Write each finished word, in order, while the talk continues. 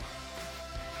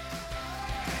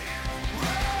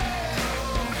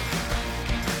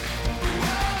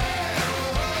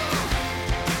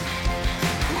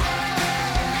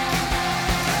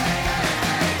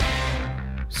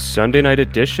Sunday night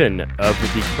edition of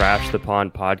the Crash the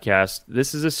Pond podcast.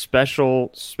 This is a special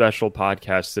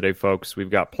podcast today, folks. We've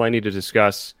got plenty to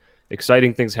discuss.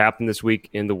 Exciting things happened this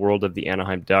week in the world of the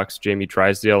Anaheim Ducks. Jamie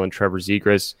Drysdale and Trevor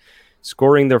Zegras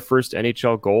scoring their first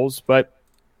NHL goals, but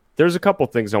there's a couple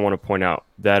things I want to point out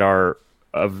that are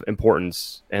of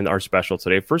importance and are special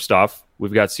today. First off,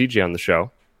 we've got CJ on the show,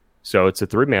 so it's a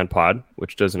three-man pod,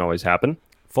 which doesn't always happen.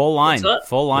 Full line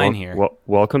here.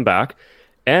 Welcome back.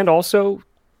 And also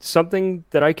something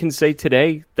that I can say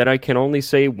today that I can only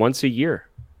say once a year.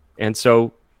 And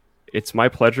so it's my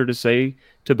pleasure to say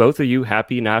to both of you,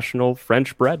 happy National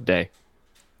French Bread Day.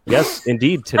 Yes,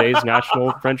 indeed, today's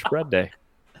National French Bread Day.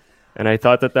 And I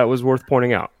thought that was worth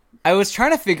pointing out. I was trying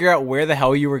to figure out where the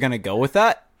hell you were going to go with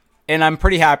that, and I'm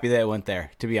pretty happy that it went there,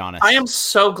 to be honest. I am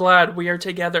so glad we are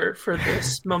together for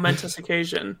this momentous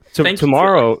occasion.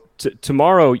 Tomorrow,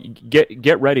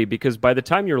 get ready, because by the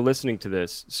time you're listening to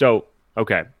this, so,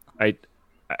 okay, I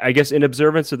guess in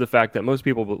observance of the fact that most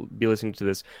people will be listening to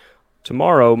this,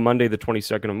 tomorrow, Monday the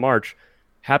 22nd of March,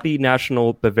 happy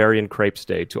National Bavarian Crepes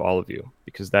Day to all of you,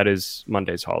 because that is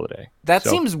Monday's holiday. That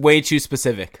seems way too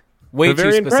specific.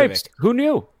 Bavarian crepes. Who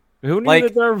knew? Who knew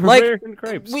that there were Bavarian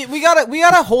crepes? We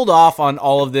gotta hold off on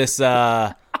all of this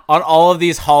on all of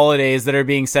these holidays that are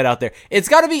being set out there. It's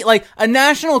got to be like a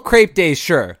National Crepe Day,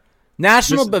 sure.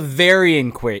 National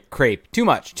Bavarian crepe. Too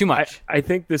much. I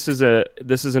think this is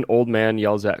an old man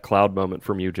yells at cloud moment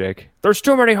from you, Jake. There's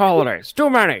too many holidays. Too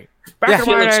many. Back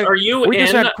in my day, we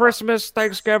just had Christmas,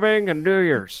 Thanksgiving, and New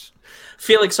Year's.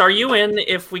 Felix, are you in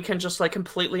if we can just like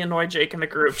completely annoy Jake in the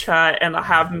group chat and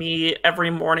have me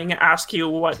every morning ask you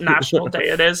what national day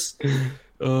it is?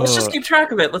 Let's just keep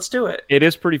track of it. Let's do it. It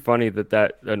is pretty funny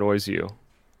that annoys you.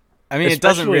 I mean, it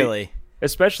doesn't really.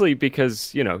 Especially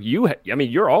because,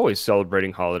 you're always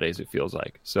celebrating holidays, it feels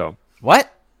like. So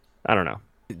what? I don't know.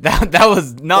 That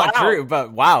was not true, but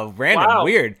random,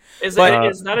 weird. Is that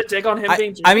a dig on him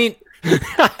being Jewish? I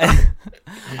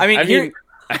mean,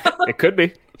 it could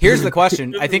be. Here's the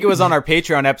question. I think it was on our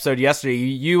Patreon episode yesterday.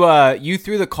 You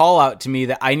threw the call out to me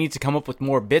that I need to come up with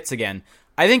more bits again.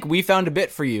 I think we found a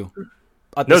bit for you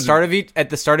at the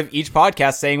start of each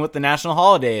podcast, saying what the national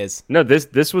holiday is. No,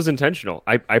 this was intentional.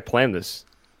 I planned this.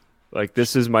 Like,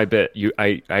 this is my bit.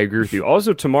 I agree with you.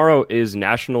 Also, tomorrow is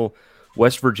National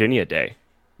West Virginia Day,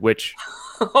 which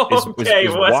is West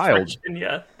wild.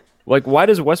 Virginia. Like, why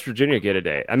does West Virginia get a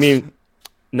day? I mean,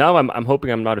 now I'm hoping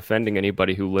I'm not offending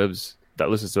anybody that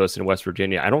listens to us in West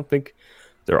Virginia. I don't think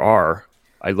there are.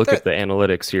 I look at the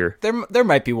analytics here. There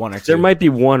might be one or two. There might be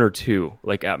one or two,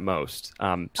 like at most.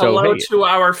 Hello to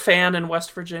our fan in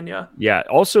West Virginia. Yeah.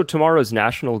 Also, tomorrow is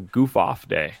National Goof Off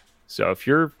Day. So if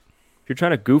you're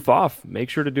trying to goof off, make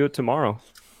sure to do it tomorrow.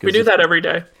 We do that every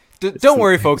day. Don't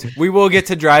worry, folks. We will get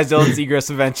to Drysdale and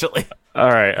Zegras eventually. All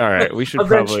right. We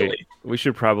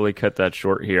should probably cut that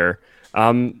short here.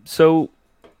 So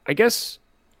I guess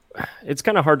it's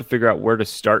kind of hard to figure out where to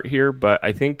start here, but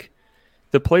I think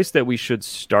the place that we should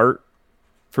start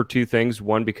for two things.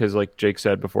 One, because like Jake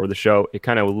said before the show, it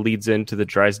kind of leads into the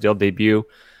Drysdale debut,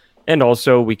 and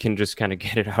also we can just kind of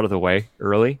get it out of the way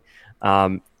early.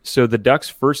 So the Ducks'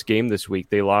 first game this week,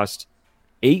 they lost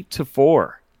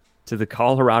 8-4 to the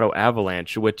Colorado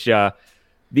Avalanche, which the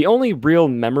only real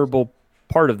memorable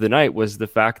part of the night was the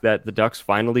fact that the Ducks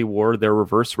finally wore their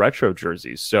reverse retro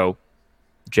jerseys. So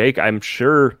Jake, I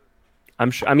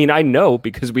know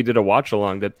because we did a watch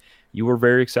along that you were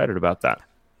very excited about that.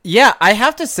 Yeah, I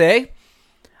have to say,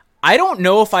 I don't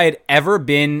know if I had ever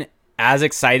been as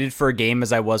excited for a game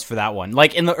as I was for that one.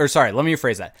 Let me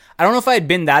rephrase that. I don't know if I had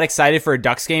been that excited for a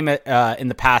Ducks game in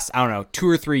the past, 2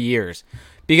 or 3 years,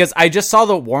 because I just saw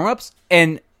the warm-ups,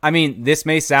 and I mean, this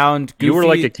may sound goofy. You were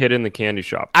like a kid in the candy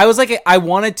shop. I was like, I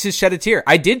wanted to shed a tear.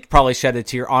 I did probably shed a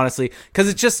tear, honestly, because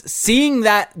it's just seeing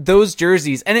those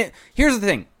jerseys. And here's the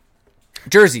thing.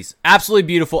 Jerseys, absolutely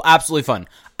beautiful, absolutely fun.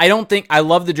 I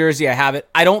love the jersey. I have it.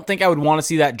 I don't think I would want to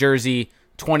see that jersey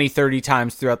 20, 30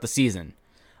 times throughout the season.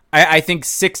 I think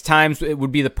 6 times it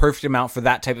would be the perfect amount for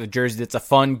that type of jersey. That's a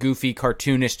fun, goofy,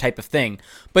 cartoonish type of thing.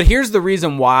 But here's the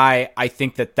reason why I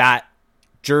think that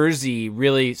jersey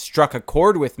really struck a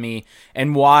chord with me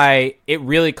and why it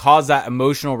really caused that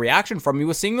emotional reaction from me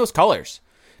was seeing those colors.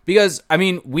 Because, I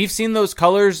mean, we've seen those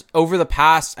colors over the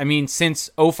past, since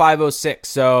 05-06.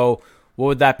 So what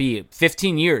would that be?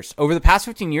 15 years. Over the past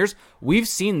 15 years, we've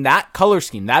seen that color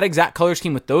scheme, that exact color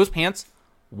scheme with those pants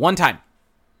one time.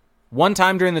 One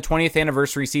time during the 20th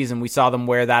anniversary season, we saw them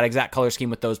wear that exact color scheme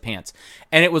with those pants.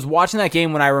 And it was watching that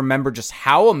game when I remember just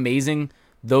how amazing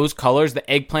those colors, the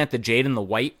eggplant, the jade, and the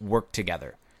white, work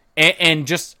together. and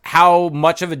just how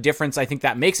much of a difference I think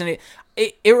that makes. And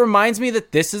it reminds me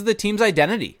that this is the team's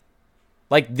identity.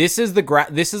 Like, this is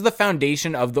the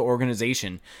foundation of the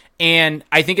organization. And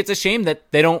I think it's a shame that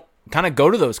they don't kind of go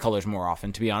to those colors more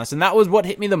often, to be honest. And that was what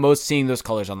hit me the most, seeing those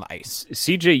colors on the ice.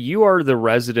 CJ, you are the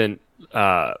resident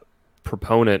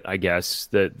proponent, I guess,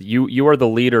 that you are the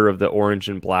leader of the orange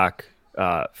and black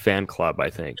fan club, I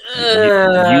think.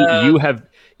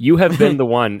 You have been the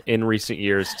one in recent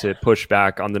years to push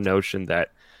back on the notion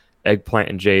that Eggplant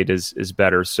and Jade is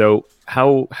better. So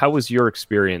how was your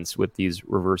experience with these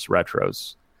reverse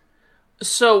retros?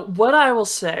 So what I will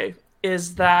say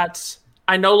is that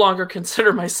I no longer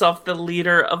consider myself the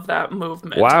leader of that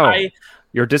movement. Wow.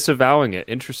 You're disavowing it.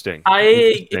 Interesting.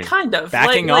 Kind of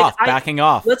backing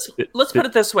off. Let's put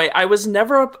it this way. I was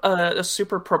never a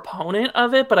super proponent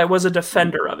of it, but I was a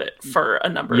defender of it for a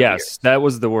number of years. Yes, that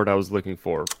was the word I was looking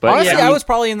for. But honestly, I was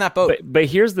probably in that boat. But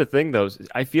here's the thing, though.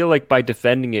 I feel like by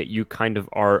defending it, you kind of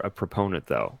are a proponent,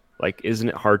 though. Like, isn't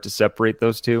it hard to separate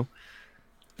those two?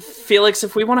 Felix,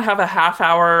 if we want to have a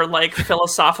half-hour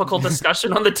philosophical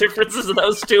discussion on the differences of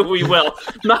those two, we will.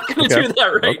 I'm not going to do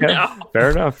that now. Fair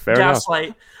enough.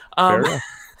 Gaslight. Fair enough.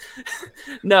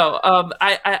 No,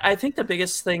 I think the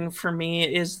biggest thing for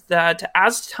me is that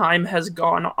as time has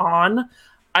gone on,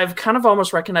 I've kind of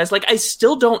almost recognized, I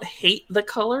still don't hate the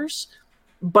colors,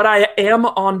 but I am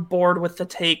on board with the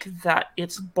take that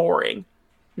it's boring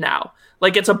now.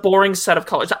 It's a boring set of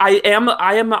colors. I am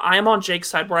on Jake's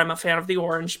side, where I'm a fan of the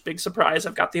orange. Big surprise,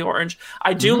 I've got the orange.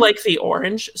 I do like the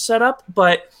orange setup,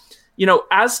 but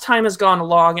as time has gone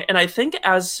along, and I think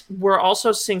as we're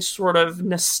also seeing sort of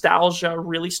nostalgia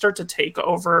really start to take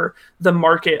over the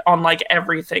market on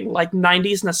everything.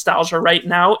 90s nostalgia right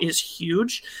now is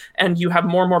huge, and you have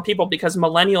more and more people, because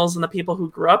millennials and the people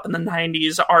who grew up in the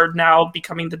 90s are now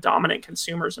becoming the dominant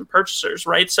consumers and purchasers,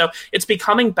 right? So it's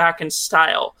becoming back in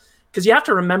style. Because you have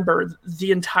to remember,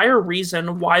 the entire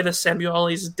reason why the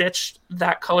Samuelis ditched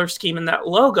that color scheme and that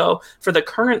logo for the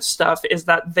current stuff is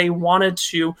that they wanted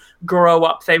to grow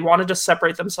up. They wanted to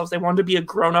separate themselves. They wanted to be a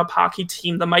grown-up hockey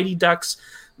team. The Mighty Ducks,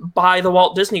 by the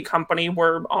Walt Disney Company,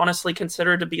 were honestly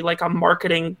considered to be a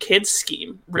marketing kids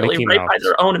scheme, really, Mickey right Mouse. by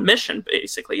their own admission,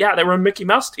 basically. Yeah, they were a Mickey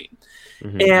Mouse team.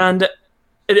 Mm-hmm. And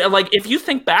if you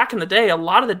think back in the day, a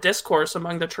lot of the discourse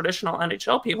among the traditional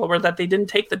NHL people were that they didn't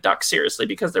take the Ducks seriously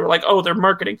because they were like, oh, they're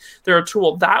marketing, they're a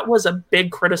tool. That was a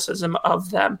big criticism of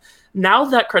them. Now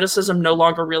that criticism no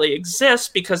longer really exists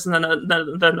because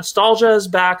the nostalgia is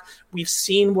back. We've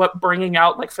seen what bringing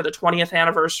out, for the 20th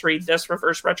anniversary, this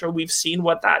reverse retro, we've seen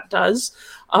what that does.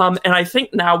 And I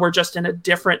think now we're just in a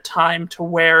different time to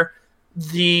where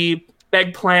the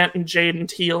Eggplant and Jade and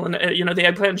Teal and, the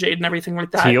Eggplant and Jade and everything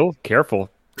like that. Teal? Careful.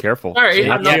 Sorry,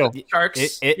 I'm not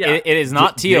Sharks. It is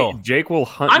not Teal. Jake will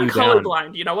hunt I'm you down.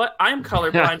 colorblind. You know what? I'm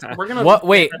colorblind. We're gonna. What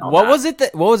was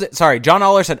it? Sorry, John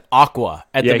Aller said Aqua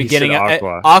at the beginning.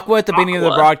 Aqua at the beginning of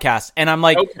the broadcast, and I'm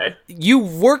like, okay. You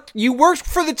worked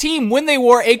for the team when they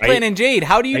wore Eggplant and Jade.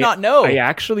 How do you not know? I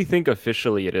actually think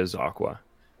officially it is Aqua,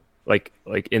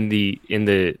 in the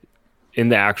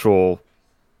actual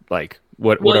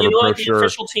whatever brochure. The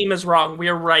official team is wrong. We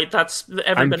are right. That's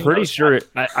everybody.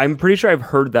 I'm pretty sure I've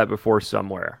heard that before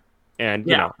somewhere. And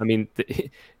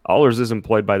Allers is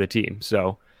employed by the team,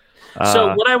 so.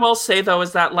 So what I will say though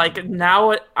is that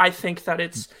now I think that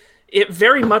it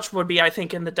very much would be, I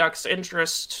think, in the Ducks'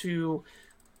 interest to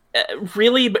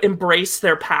really embrace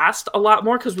their past a lot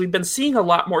more, because we've been seeing a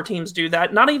lot more teams do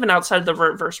that, not even outside of the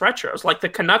reverse retros. The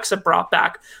Canucks have brought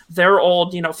back their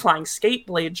old, flying skate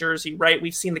blade jersey, right?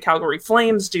 We've seen the Calgary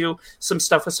Flames do some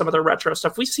stuff with some of their retro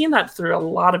stuff. We've seen that through a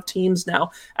lot of teams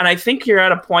now. And I think you're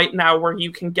at a point now where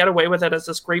you can get away with it as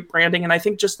this great branding. And I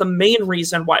think just the main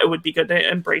reason why it would be good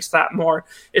to embrace that more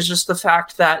is just the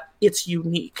fact that it's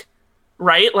unique.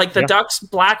 Right? The Ducks,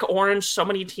 black, orange, so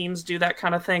many teams do that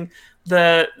kind of thing.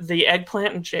 The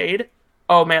Eggplant and Jade,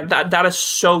 oh man, that is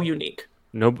so unique.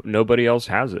 Nobody else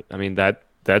has it. I mean,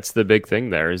 that's the big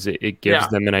thing there, is it gives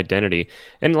them an identity.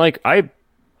 And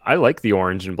I like the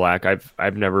orange and black.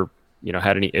 I've never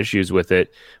had any issues with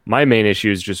it. My main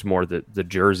issue is just more the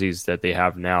jerseys that they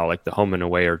have now, the home and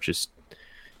away, are just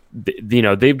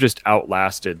they've just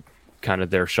outlasted kind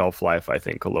of their shelf life, I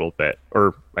think, a little bit,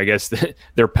 or I guess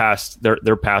they're past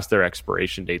their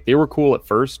expiration date. They were cool at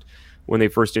first when they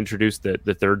first introduced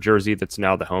the third jersey that's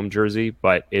now the home jersey,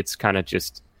 but it's kind of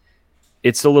just,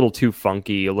 it's a little too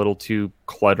funky, a little too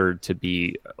cluttered to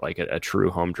be a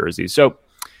true home jersey. So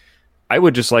I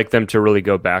would just like them to really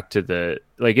go back to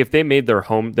if they made their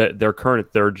home, their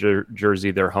current third jersey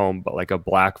their home, but a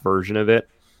black version of it,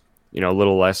 a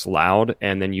little less loud,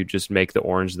 and then you just make the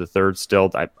orange the third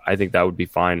still. I think that would be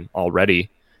fine already.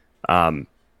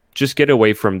 Just get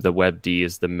away from the WebD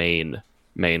as the main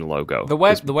logo. The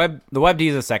WebD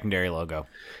is a secondary logo.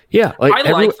 Yeah, like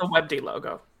the WebD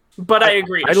logo. But I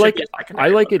agree. I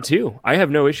like it too. I have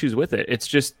no issues with it. It's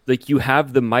just like you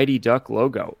have the Mighty Duck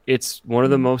logo. It's one of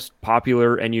the most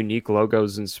popular and unique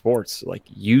logos in sports. Like,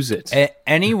 use it.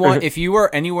 Anyone, if you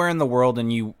are anywhere in the world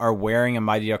and you are wearing a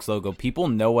Mighty Ducks logo, people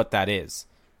know what that is.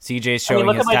 CJ's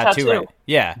showing his tattoo. Right?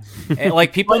 Yeah,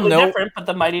 like people know. Different, but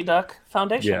the Mighty Duck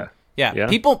Foundation. Yeah.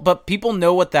 People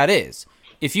know what that is.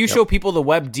 If you show people the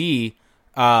WebD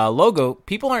logo,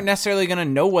 people aren't necessarily going to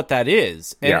know what that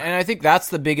is, and I think that's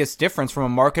the biggest difference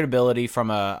from a marketability,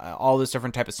 from all this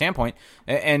different type of standpoint.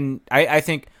 And I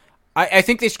think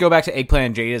they should go back to eggplant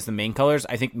and jade as the main colors.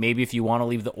 I think maybe if you want to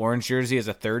leave the orange jersey as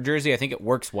a third jersey, I think it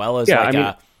works well as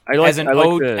as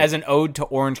an ode to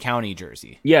Orange County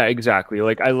jersey. Yeah, exactly.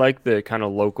 Like, I like the kind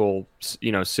of local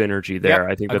synergy there.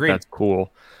 I think that's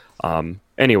cool.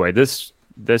 Anyway, this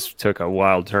took a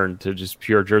wild turn to just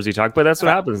pure jersey talk, but that's what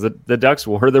happens. The Ducks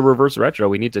wore the reverse retro.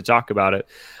 We need to talk about it.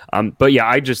 But yeah,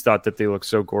 I just thought that they look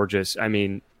so gorgeous. I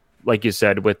mean, like you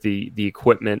said, with the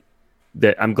equipment,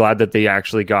 that I'm glad that they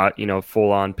actually got,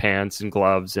 full on pants and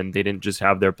gloves, and they didn't just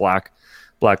have their black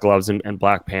gloves and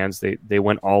black pants. They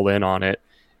went all in on it.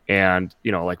 And,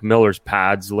 like Miller's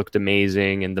pads looked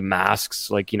amazing, and the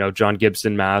masks, like, John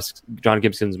Gibson's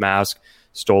mask,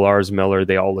 Stolar's, Miller,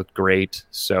 they all looked great.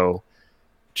 So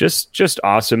just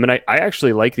awesome. And I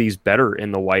actually like these better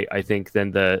in the white, I think,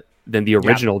 than the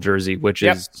original jersey, which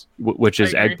is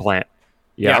eggplant.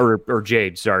 Or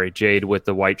jade. Sorry, jade with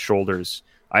the white shoulders.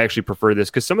 I actually prefer this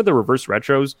because some of the reverse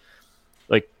retros,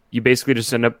 like, you basically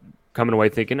just end up coming away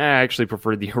thinking, I actually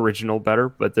prefer the original better.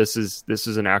 But this is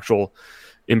an actual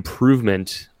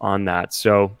improvement on that.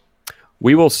 So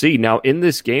we will see. Now, in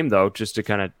this game, though, just to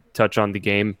kind of touch on the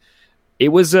game, it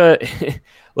was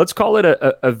let's call it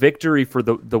a victory for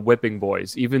the Whipping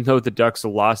Boys, even though the Ducks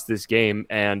lost this game,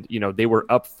 and they were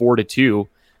up 4-2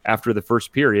 after the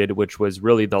first period, which was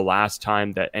really the last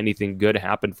time that anything good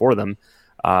happened for them.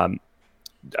 I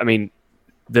mean,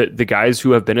 the guys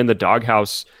who have been in the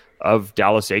doghouse of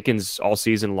Dallas Aikens all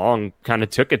season long kind of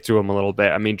took it to him a little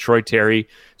bit. I mean, Troy Terry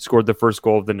scored the first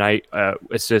goal of the night,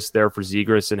 assist there for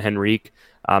Zegras and Henrique.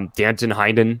 Danton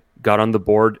Heinen got on the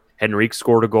board. Henrique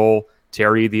scored a goal.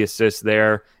 Terry, the assist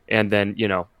there. And then,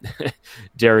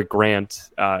 Derek Grant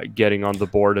getting on the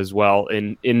board as well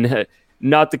in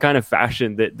not the kind of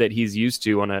fashion that he's used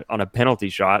to on a penalty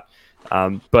shot.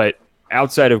 But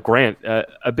outside of Grant,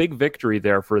 a big victory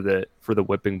there for the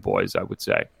Whipping Boys, I would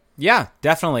say. Yeah,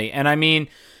 definitely. And I mean,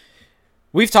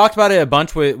 we've talked about it a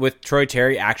bunch with Troy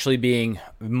Terry actually being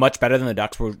much better than the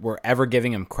Ducks were ever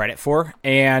giving him credit for.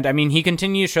 And I mean, he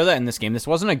continued to show that in this game. This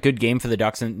wasn't a good game for the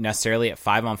Ducks necessarily at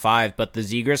 5-on-5, but the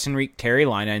Zegras and Terry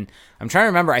line, and I'm trying to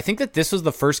remember, I think that this was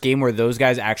the first game where those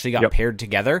guys actually got paired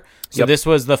together. So this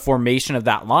was the formation of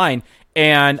that line.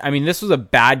 And I mean, this was a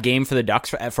bad game for the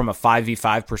Ducks from a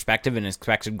 5v5 perspective in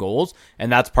expected goals,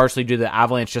 and that's partially due to the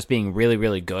Avalanche just being really,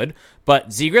 really good. But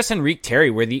Zegras and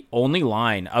Terry were the only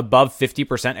line above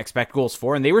 50% expected goals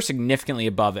for, and they were significantly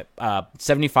above it,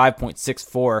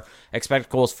 75.64 expected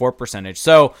goals for percentage.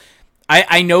 So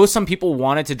I know some people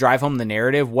wanted to drive home the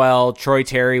narrative. Well, Troy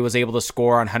Terry was able to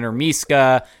score on Hunter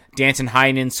Miska. Danton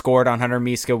Heinen scored on Hunter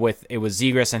Miska it was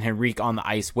Zegras and Henrique on the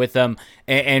ice with them,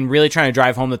 and really trying to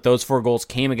drive home that those 4 goals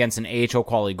came against an AHL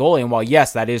quality goalie. And while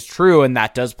yes, that is true, and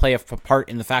that does play a part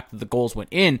in the fact that the goals went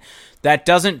in, that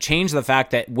doesn't change the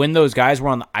fact that when those guys were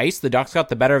on the ice, the Ducks got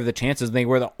the better of the chances, and they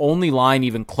were the only line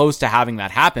even close to having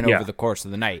that happen over the course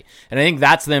of the night. And I think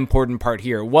that's the important part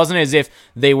here. It wasn't as if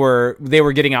they were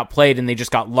getting outplayed and they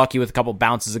just got lucky with a couple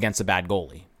bounces against a bad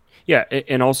goalie. Yeah,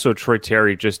 and also Troy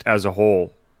Terry just as a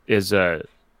whole is a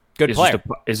good player.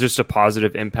 Is just a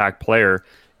positive impact player,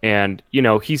 and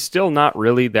he's still not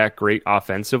really that great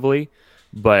offensively,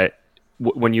 but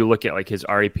when you look at like his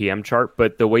RAPM chart,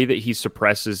 but the way that he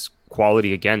suppresses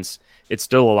quality against, it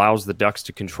still allows the Ducks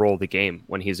to control the game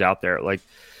when he's out there. Like,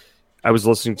 I was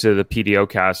listening to the PDO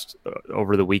cast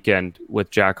over the weekend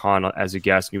with Jack Hahn as a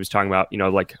guest, and he was talking about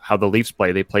like how the Leafs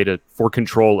play. They played for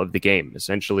control of the game.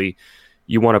 Essentially,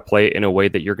 you want to play in a way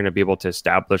that you're going to be able to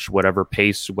establish whatever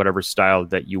pace, whatever style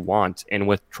that you want. And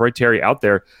with Troy Terry out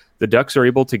there, the Ducks are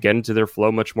able to get into their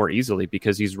flow much more easily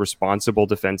because he's responsible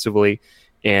defensively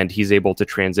and he's able to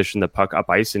transition the puck up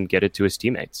ice and get it to his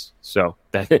teammates. So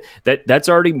that's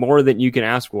already more than you can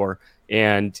ask for.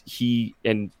 And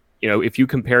if you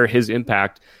compare his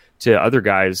impact to other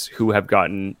guys who have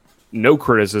gotten no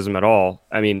criticism at all,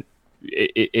 I mean,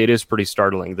 it is pretty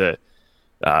startling.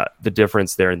 the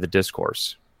difference there in the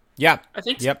discourse. Yeah, I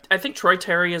think Troy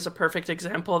Terry is a perfect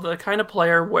example of the kind of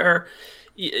player where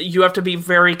you have to be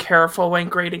very careful when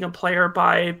grading a player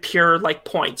by pure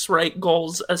points, right?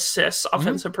 Goals, assists,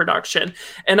 offensive production.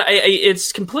 And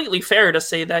it's completely fair to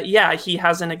say that, yeah, he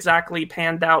hasn't exactly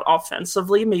panned out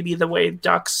offensively, maybe the way the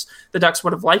Ducks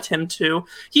would have liked him to.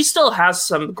 He still has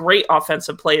some great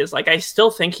offensive plays. I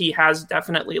still think he has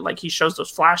definitely, he shows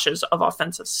those flashes of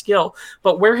offensive skill.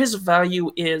 But where his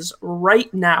value is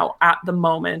right now at the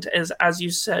moment is, as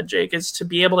you said, Jake, is to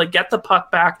be able to get the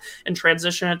puck back and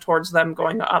transition it towards them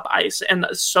going up ice. And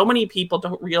so many people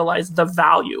don't realize the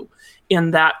value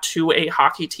in that to a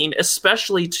hockey team,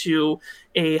 especially to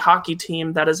a hockey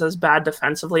team that is as bad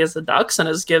defensively as the Ducks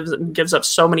and gives up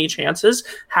so many chances.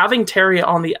 Having Terry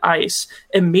on the ice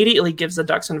immediately gives the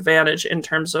Ducks an advantage in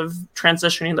terms of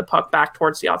transitioning the puck back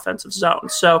towards the offensive zone.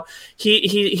 So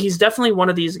he's definitely one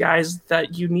of these guys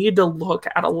that you need to look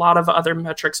at a lot of other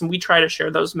metrics, and we try to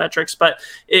share those metrics, but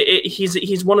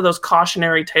he's one of those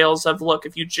cautionary tales of, look,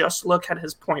 if you just look at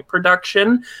his point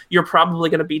production, you're probably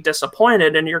going to be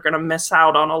disappointed and you're going to miss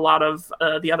out on a lot of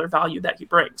the other value that he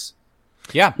brings.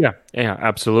 Yeah,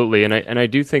 absolutely. And I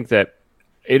do think that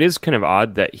it is kind of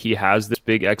odd that he has this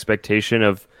big expectation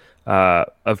of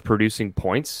producing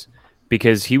points,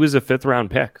 because he was a 5th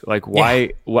round pick.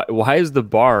 Why is the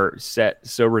bar set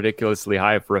so ridiculously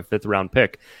high for a 5th round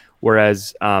pick?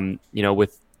 Whereas,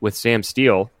 with Sam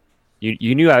Steele,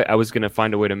 you knew I was going to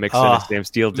find a way to mix in a Sam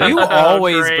Steele. You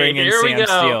always bring in Sam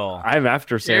Steele. I'm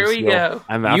after Sam Steele.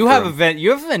 Go. You have a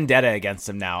vendetta against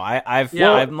him now. I'm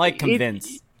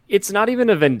convinced. It's not even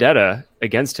a vendetta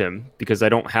against him, because I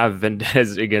don't have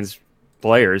vendettas against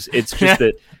players. It's just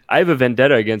that I have a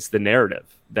vendetta against the narrative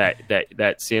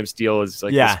that Sam Steele is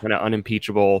this kind of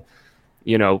unimpeachable,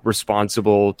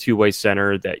 responsible two-way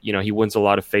center, that, he wins a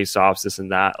lot of face-offs, this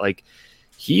and that.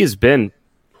 He has been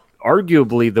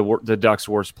arguably the Ducks'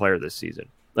 worst player this season.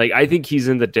 I think he's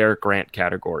in the Derek Grant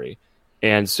category.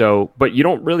 And so, but you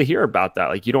don't really hear about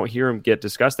that. You don't hear him get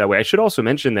discussed that way. I should also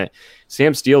mention that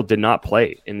Sam Steele did not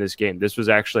play in this game. This was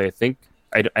actually,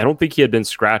 I don't think he had been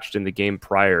scratched in the game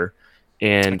prior,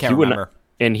 and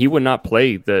he would not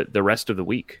play the rest of the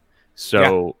week.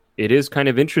 So It is kind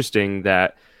of interesting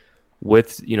that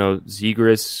with,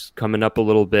 Zegras coming up a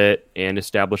little bit and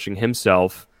establishing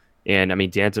himself, and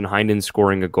Danton Heinen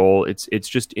scoring a goal, it's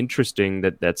just interesting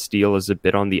that Steele is a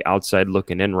bit on the outside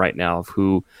looking in right now of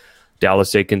who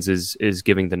Dallas Eakins is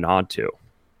giving the nod to.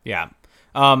 Yeah.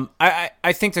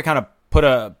 I think to kind of put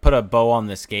a bow on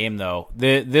this game, though,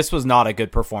 this was not a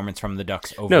good performance from the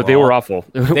Ducks overall. No, they were awful.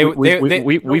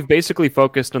 We've basically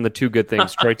focused on the two good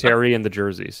things, Troy Terry and the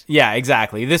jerseys. Yeah,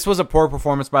 exactly. This was a poor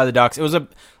performance by the Ducks. It was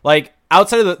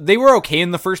outside of they were okay in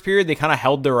the first period. They kind of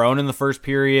held their own in the first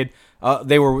period.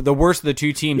 They were the worst of the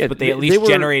two teams, but they at least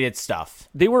generated stuff.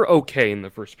 They were okay in the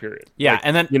first period. Yeah,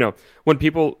 and then when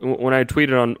I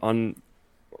tweeted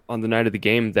on the night of the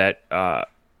game that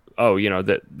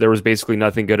that there was basically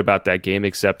nothing good about that game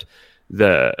except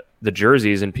the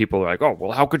jerseys, and people are like, oh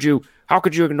well, how could you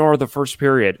ignore the first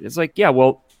period? It's they got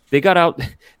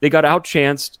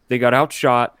outchanced, they got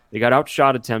outshot, they got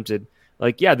outshot attempted.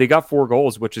 They got 4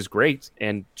 goals, which is great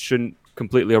and shouldn't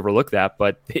completely overlook that,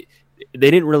 but they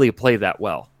didn't really play that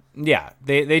well. Yeah,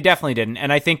 they definitely didn't.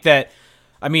 And I think that,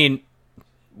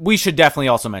 we should definitely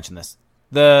also mention this.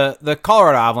 The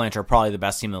Colorado Avalanche are probably the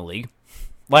best team in the league.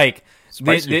 They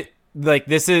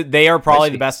are probably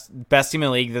the best team in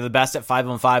the league. They're the best at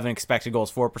 5-on-5 and expected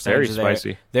goals for percentage. Very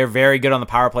spicy. They're very good on the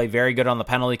power play, very good on the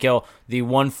penalty kill. The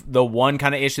one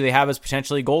kind of issue they have is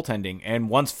potentially goaltending. And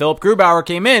once Philip Grubauer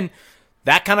came in,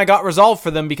 that kind of got resolved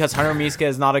for them, because Hunter Miska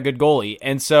is not a good goalie.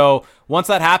 And so once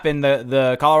that happened,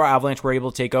 the Colorado Avalanche were able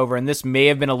to take over, and this may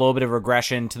have been a little bit of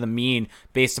regression to the mean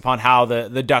based upon how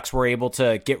the Ducks were able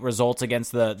to get results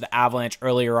against the Avalanche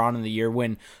earlier on in the year,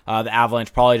 when the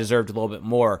Avalanche probably deserved a little bit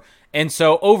more. And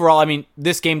so overall,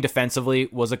 this game defensively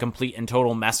was a complete and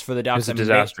total mess for the Ducks. It was a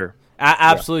disaster.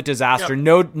 Absolute disaster.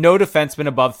 Yep. No defenseman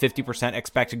above 50%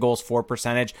 expected goals for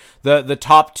percentage. The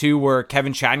top two were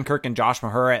Kevin Shattenkirk and Josh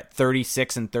Mahura at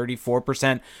 36 and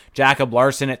 34%. Jacob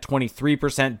Larson at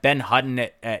 23%. Ben Hutton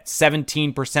at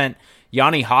 17%.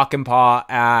 Yanni Hakanpää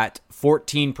at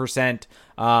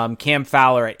 14%. Cam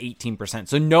Fowler at 18%.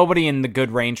 So nobody in the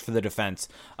good range for the defense.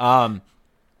 And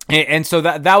so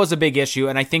that was a big issue.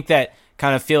 And I think that,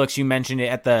 kind of, Felix, you mentioned it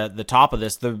at the top of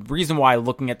this. The reason why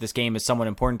looking at this game is somewhat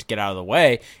important to get out of the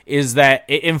way is that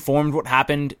it informed what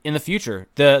happened in the future.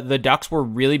 The Ducks were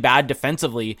really bad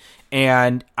defensively,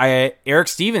 and Eric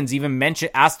Stevens even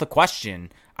asked the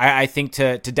question. I think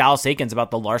to Dallas Eakins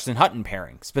about the Larson Hutton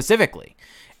pairing specifically,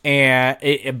 and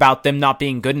about them not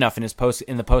being good enough in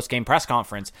the post game press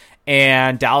conference.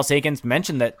 And Dallas Eakins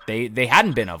mentioned that they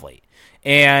hadn't been of late,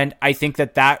 and I think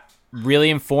that really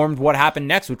informed what happened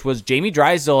next, which was Jamie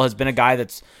Drysdale has been a guy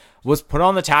was put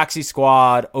on the taxi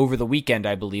squad over the weekend,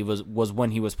 I believe, was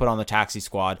when he was put on the taxi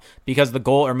squad because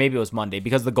or maybe it was Monday,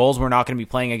 because the Gulls were not going to be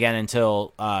playing again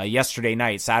until Saturday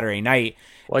night.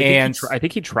 Well, I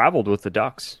think he traveled with the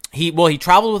Ducks. He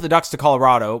traveled with the Ducks to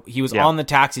Colorado. He was on the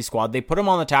taxi squad. They put him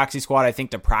on the taxi squad, I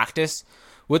think, to practice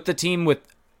with the team.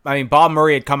 Bob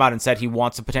Murray had come out and said he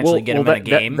wants to potentially get him in a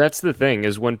game. That's the thing,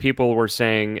 is when people were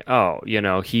saying,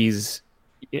 he's,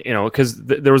 because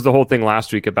there was the whole thing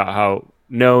last week about how,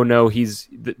 no,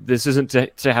 this isn't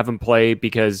to have him play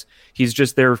because he's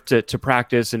just there to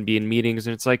practice and be in meetings.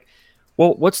 And it's like,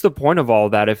 well, what's the point of all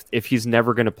that if he's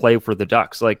never going to play for the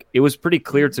Ducks? Like, it was pretty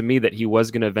clear to me that he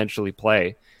was going to eventually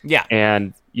play. Yeah.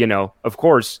 And, of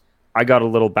course, I got a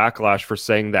little backlash for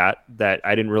saying that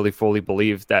I didn't really fully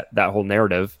believe that whole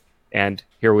narrative. And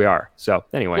here we are. So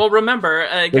anyway. Well, remember,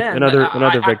 again,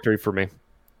 another victory for me.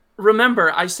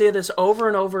 Remember, I say this over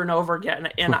and over and over again,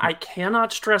 and I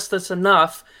cannot stress this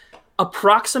enough.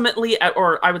 Approximately,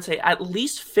 or I would say at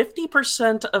least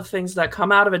 50% of things that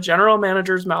come out of a general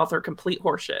manager's mouth are complete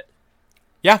horseshit.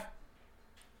 Yeah.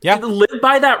 Live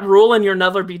by that rule and you'll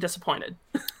never be disappointed.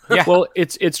 Yeah. Well,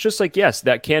 it's just like, yes,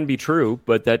 that can be true,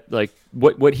 but that, like,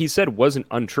 what he said wasn't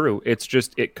untrue. It's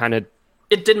just, it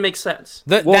didn't make sense.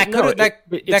 It's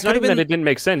not even that it didn't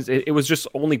make sense. It was just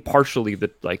only partially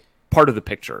part of the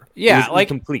picture. Yeah, like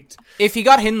complete. If he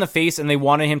got hit in the face and they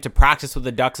wanted him to practice with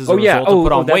the Ducks as a result to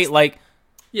put on weight,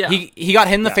 he got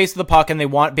hit in the face with the puck, and they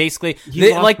want basically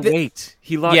lost weight.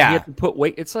 He had to put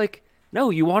weight. It's like, no,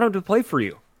 you want him to play for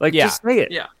you. Like, just say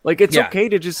it. Yeah. Like, it's okay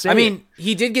to just say it. I mean,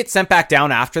 he did get sent back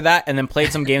down after that, and then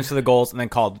played some games for the Gulls, and then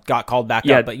got called back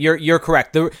up. But you're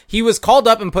correct. He was called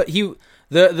up and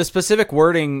the specific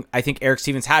wording I think Eric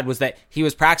Stevens had was that he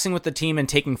was practicing with the team and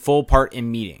taking full part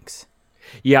in meetings.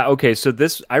 Yeah, okay, so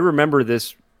I remember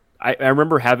this. I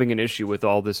remember having an issue with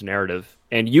all this narrative,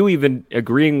 and you even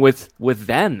agreeing with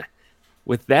them.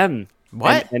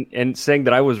 What? And saying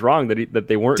that I was wrong, that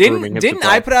they weren't grooming him. Didn't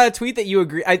I put out a tweet that you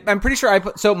agree? I'm pretty sure I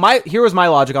put. So here was my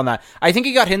logic on that. I think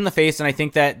he got hit in the face, and I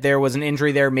think that there was an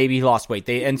injury there. Maybe he lost weight.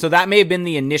 And so that may have been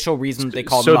the initial reason they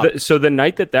called him up. So the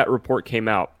night that report came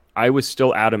out, I was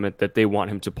still adamant that they want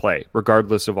him to play,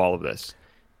 regardless of all of this.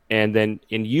 And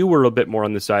you were a bit more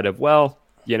on the side of, well,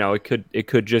 it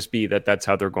could just be that's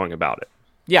how they're going about it.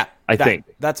 Yeah, I think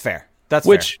that's fair.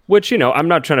 Which I'm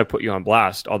not trying to put you on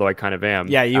blast, although I kind of am.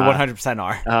 Yeah, you 100%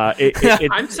 are.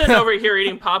 I'm sitting over here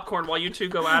eating popcorn while you two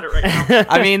go at it right now.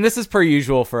 I mean, this is per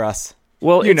usual for us.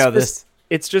 Well, this.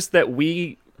 It's just that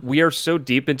we are so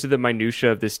deep into the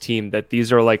minutia of this team that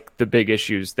these are like the big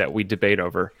issues that we debate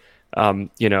over.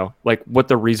 Like what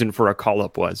the reason for a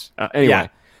call-up was. Anyway. Yeah.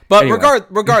 But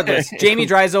regardless, Jamie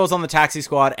Drysdale was on the taxi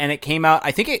squad, and it came out,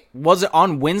 I think it was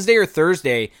on Wednesday or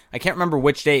Thursday. I can't remember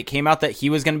which day it came out that he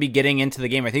was going to be getting into the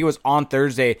game. I think it was on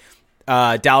Thursday.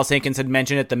 Dallas Eakins had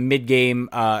mentioned at the mid-game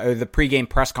or the pre-game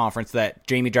press conference that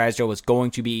Jamie Drysdale was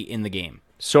going to be in the game.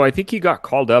 So I think he got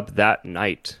called up that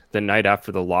night, the night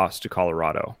after the loss to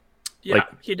Colorado. Yeah,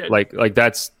 he did. Like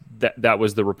that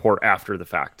was the report after the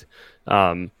fact.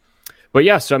 But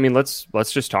yeah, so I mean, let's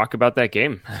just talk about that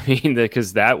game. I mean,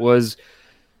 because that was,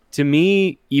 to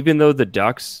me, even though the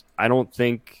Ducks, I don't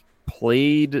think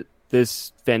played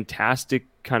this fantastic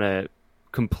kind of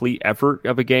complete effort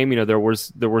of a game. There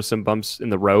were some bumps in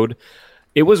the road.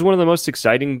 It was one of the most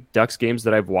exciting Ducks games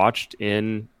that I've watched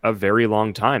in a very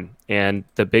long time, and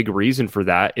the big reason for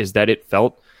that is that it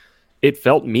felt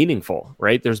meaningful.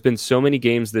 Right? There's been so many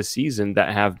games this season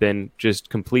that have been just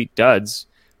complete duds,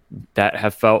 that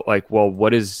have felt like, well,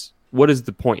 what is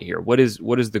the point here? What is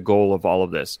the goal of all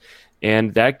of this?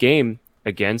 And that game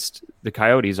against the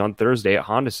Coyotes on Thursday at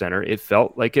Honda Center, it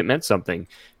felt like it meant something.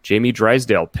 Jamie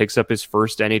Drysdale picks up his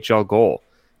first NHL goal.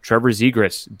 Trevor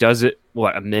Zegras does it,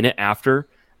 a minute after?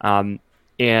 And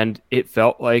it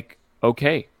felt like,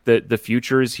 okay, the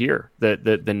future is here.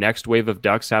 The next wave of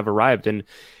Ducks have arrived. And,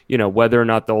 whether or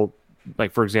not they'll,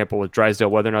 like, for example, with Drysdale,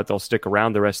 whether or not they'll stick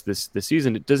around the rest of this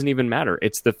season, it doesn't even matter.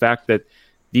 It's the fact that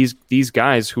these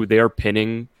guys who they are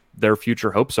pinning their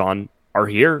future hopes on are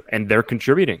here and they're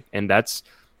contributing, and that's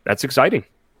exciting.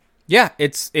 Yeah,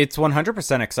 it's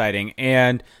 100% exciting,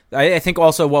 and I think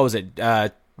also, what was it?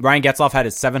 Ryan Getzlaf had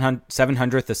his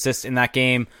 700th assist in that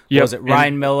game. Yep. Was it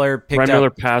Ryan Miller Miller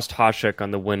passed Hasek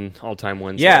on the all-time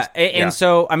wins Yeah, list. and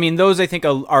so, I mean, those I think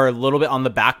are a little bit on the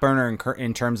back burner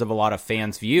in terms of a lot of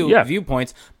fans'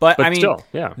 viewpoints. But I mean, still,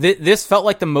 yeah. This felt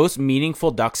like the most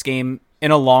meaningful Ducks game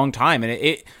in a long time.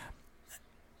 And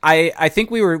I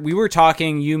think we were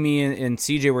talking, you, me, and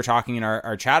CJ were talking in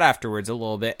our chat afterwards a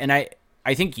little bit, and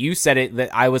I think you said it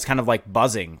that I was kind of like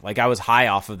buzzing, like I was high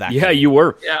off of that. Yeah, game. you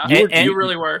were. Yeah, you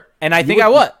really were. And I think I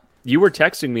was. You were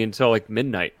texting me until like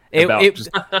midnight about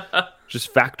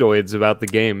just factoids about the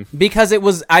game. Because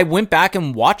I went back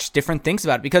and watched different things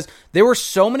about it because there were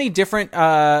so many different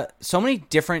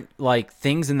like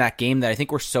things in that game that I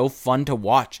think were so fun to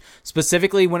watch,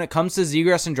 specifically when it comes to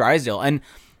Zegras and Drysdale. And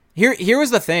here was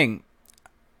the thing.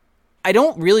 I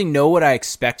don't really know what I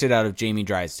expected out of Jamie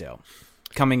Drysdale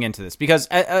coming into this because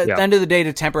at the end of the day,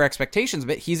 to temper expectations,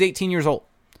 but he's 18 years old.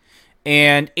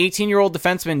 And 18-year-old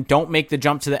defensemen don't make the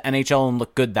jump to the NHL and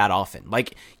look good that often.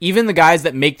 Like, even the guys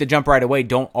that make the jump right away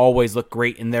don't always look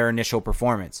great in their initial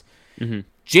performance. Mm-hmm.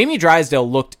 Jamie Drysdale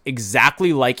looked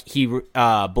exactly like he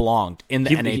belonged in the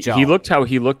NHL. He looked how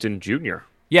he looked in junior.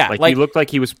 Yeah. Like he looked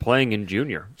like he was playing in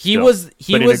junior. He was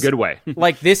in a good way.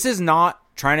 Like, this is not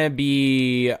trying to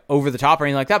be over the top or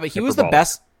anything like that, but he was the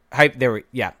best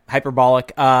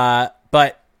hyperbolic.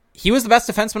 But he was the best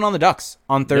defenseman on the Ducks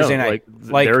on Thursday night.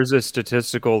 Like there's a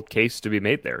statistical case to be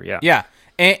made there. Yeah. Yeah.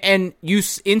 And you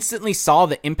instantly saw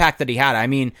the impact that he had. I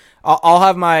mean, I'll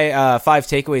have my 5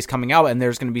 takeaways coming out, and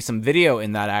there's going to be some video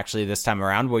in that actually this time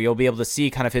around where you'll be able to see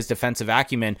kind of his defensive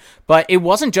acumen. But it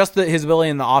wasn't just his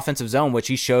ability in the offensive zone, which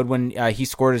he showed when he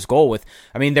scored his goal with.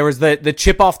 I mean, there was the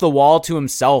chip off the wall to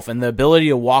himself and the ability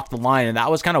to walk the line, and that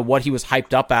was kind of what he was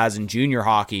hyped up as in junior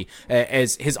hockey,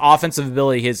 as his offensive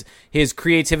ability, his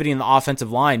creativity in the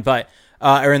offensive line. But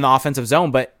or in the offensive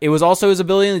zone, but it was also his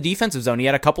ability in the defensive zone. He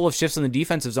had a couple of shifts in the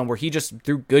defensive zone where he just,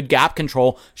 through good gap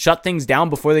control, shut things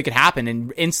down before they could happen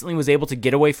and instantly was able to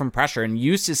get away from pressure and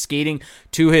used his skating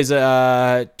to his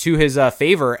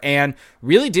favor and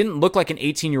really didn't look like an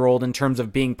 18-year-old in terms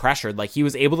of being pressured. Like, he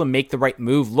was able to make the right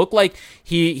move, looked like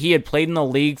he had played in the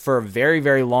league for a very,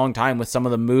 very long time with some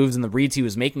of the moves and the reads he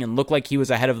was making and looked like he was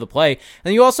ahead of the play.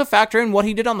 And you also factor in what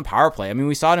he did on the power play. I mean,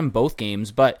 we saw it in both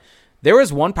games, but there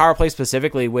was one power play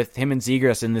specifically with him and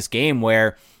Zegras in this game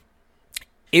where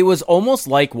it was almost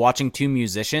like watching two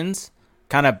musicians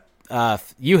kind of,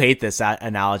 you hate this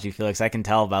analogy, Felix. I can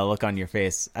tell by the look on your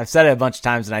face. I've said it a bunch of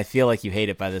times and I feel like you hate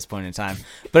it by this point in time,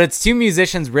 but it's two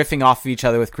musicians riffing off of each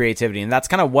other with creativity. And that's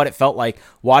kind of what it felt like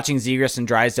watching Zegras and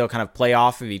Drysdale kind of play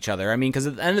off of each other. I mean, because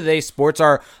at the end of the day, sports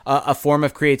are a form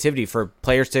of creativity for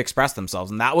players to express themselves.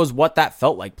 And that was what that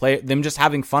felt like. Them just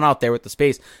having fun out there with the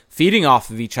space, feeding off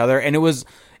of each other. And it was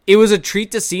a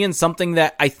treat to see, and something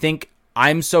that I think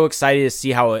I'm so excited to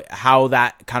see how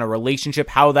that kind of relationship,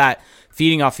 how that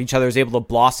feeding off each other is able to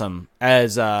blossom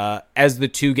as the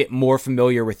two get more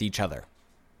familiar with each other.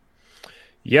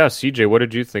 Yeah, CJ, what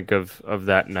did you think of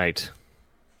that night?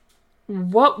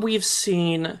 What we've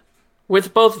seen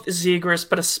with both Zegras,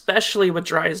 but especially with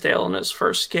Drysdale in his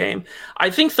first game, I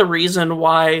think the reason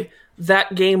why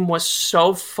that game was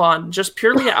so fun, just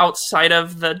purely outside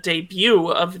of the debut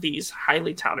of these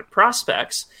highly touted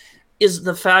prospects, is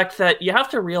the fact that you have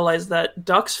to realize that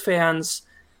Ducks fans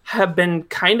have been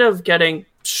kind of getting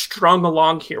strung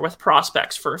along here with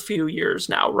prospects for a few years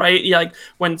now, right? Like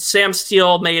when Sam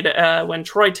Steele made it, when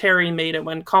Troy Terry made it,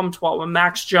 when Comtois, when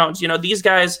Max Jones, these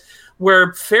guys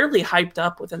were fairly hyped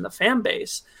up within the fan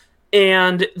base.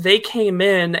 And they came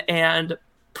in and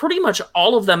pretty much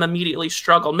all of them immediately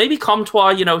struggled. Maybe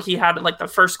Comtois, he had like the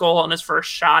first goal on his first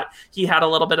shot. He had a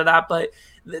little bit of that, but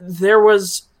there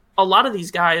was a lot of these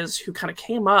guys who kind of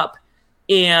came up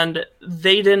and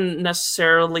they didn't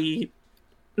necessarily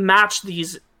match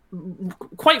these,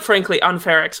 quite frankly,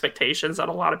 unfair expectations that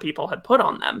a lot of people had put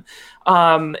on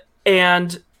them.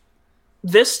 And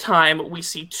this time we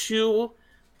see two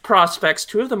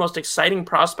of the most exciting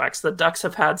prospects the Ducks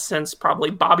have had since probably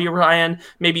Bobby Ryan.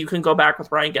 Maybe you can go back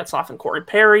with Ryan Getzlaf and Corey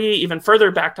Perry, even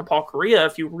further back to Paul Kariya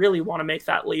if you really want to make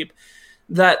that leap.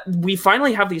 That we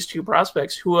finally have these two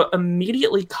prospects who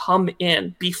immediately come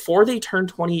in before they turn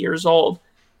 20 years old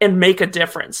and make a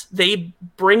difference. They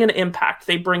bring an impact.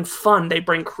 They bring fun. They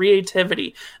bring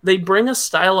creativity. They bring a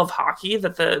style of hockey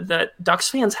that Ducks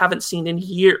fans haven't seen in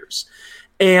years.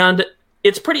 And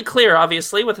it's pretty clear,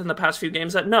 obviously, within the past few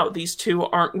games that no, these two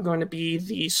aren't going to be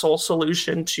the sole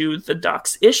solution to the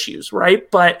Ducks' issues,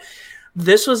 right? But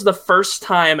this was the first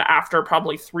time after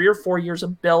probably 3 or 4 years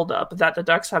of buildup that the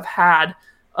Ducks have had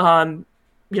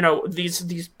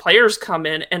these players come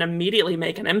in and immediately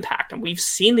make an impact. And we've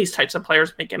seen these types of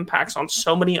players make impacts on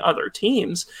so many other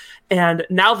teams. And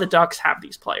now the Ducks have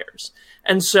these players.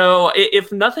 And so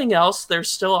if nothing else, there's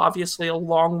still obviously a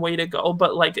long way to go.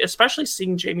 But like, especially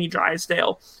seeing Jamie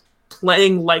Drysdale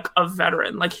playing like a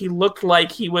veteran, like he looked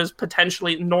like he was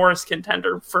potentially Norris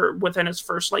contender for within his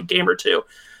first like game or two.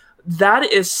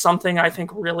 That is something I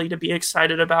think really to be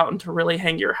excited about and to really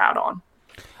hang your hat on.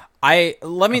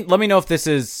 Let me know if this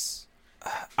is.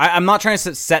 I'm not trying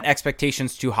to set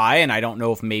expectations too high, and I don't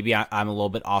know if maybe I'm a little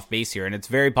bit off base here, and it's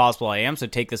very possible I am. So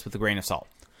take this with a grain of salt.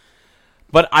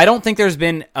 But I don't think there's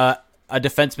been a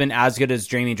defenseman as good as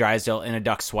Jamie Drysdale in a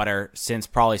Duck sweater since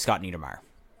probably Scott Niedermayer.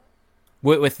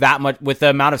 With the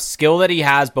amount of skill that he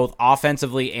has, both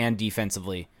offensively and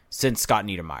defensively, since Scott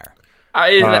Niedermayer.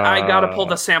 I gotta pull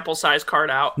the sample size card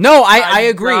out. No, I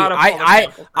agree.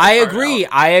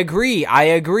 I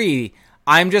agree.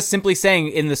 I'm just simply saying,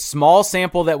 in the small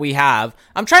sample that we have,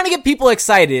 I'm trying to get people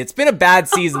excited. It's been a bad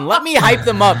season. Let me hype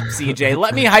them up, CJ.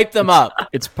 Let me hype them up.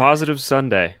 It's Positive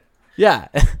Sunday. Yeah,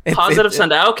 Positive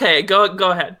Sunday. Okay, go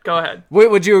ahead. Wait,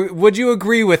 would you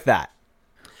agree with that?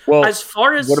 Well, as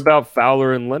far as what about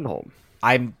Fowler and Lindholm?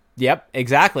 Yep,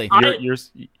 exactly.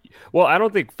 Well, I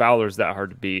don't think Fowler's that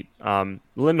hard to beat.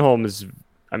 Lindholm is,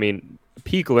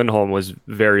 peak Lindholm was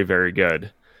very, very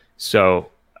good. So,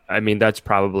 that's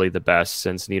probably the best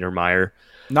since Niedermayer.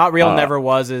 Not real, never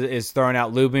was is throwing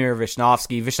out Lubomir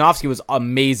Visnovsky. Visnovsky was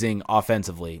amazing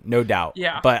offensively, no doubt.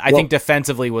 Yeah. But I think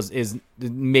defensively is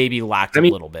maybe lacked a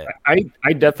little bit.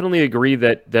 I definitely agree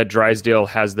that Drysdale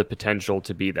has the potential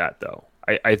to be that, though.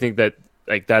 I think that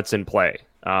that's in play.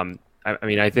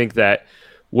 I think that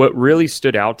what really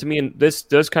stood out to me, and this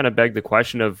does kind of beg the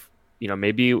question of,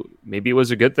 maybe it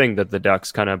was a good thing that the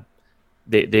Ducks kind of,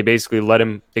 they basically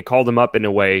they called him up in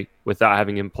a way without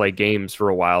having him play games for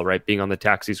a while, right? Being on the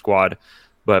taxi squad,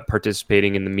 but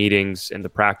participating in the meetings and the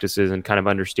practices and kind of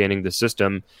understanding the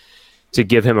system to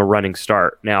give him a running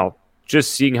start. Now,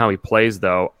 just seeing how he plays,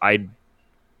 though, I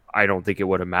don't think it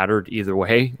would have mattered either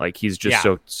way. Like, he's just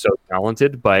so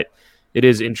talented, but it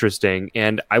is interesting.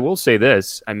 And I will say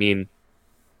this,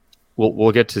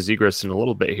 we'll get to Zegras in a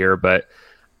little bit here, but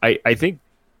I think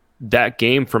that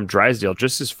game from Drysdale,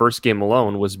 just his first game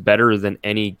alone, was better than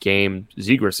any game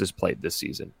Zegras has played this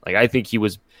season. Like, I think he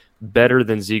was better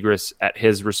than Zegras at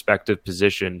his respective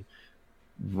position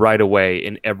right away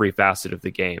in every facet of the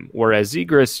game. Whereas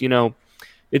Zegras,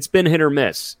 it's been hit or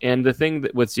miss. And the thing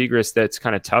with Zegras that's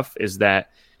kind of tough is that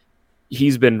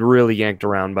he's been really yanked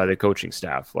around by the coaching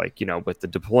staff, with the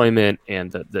deployment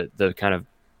and the kind of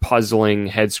puzzling,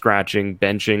 head-scratching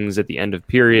benchings at the end of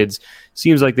periods.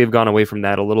 Seems like they've gone away from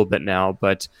that a little bit now,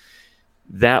 but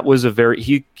that was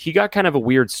he got kind of a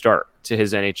weird start to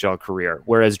his NHL career,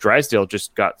 whereas Drysdale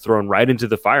just got thrown right into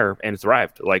the fire and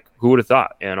thrived. Like, who would have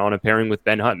thought? And on a pairing with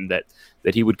Ben Hutton that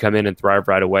he would come in and thrive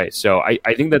right away. So I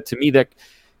think that, to me, that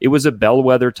it was a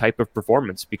bellwether type of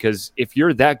performance, because if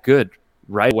you're that good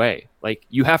right away, like,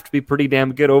 you have to be pretty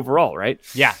damn good overall, right?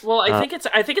 Yeah. Well, I think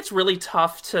it's really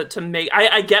tough to make.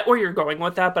 I get where you're going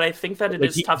with that, but I think that it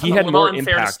is tough and a little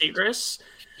unfair to Zegras.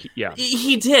 Yeah,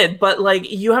 he did, but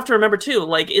you have to remember too,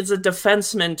 it's a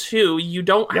defenseman too. You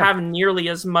don't have nearly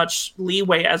as much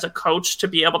leeway as a coach to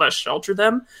be able to shelter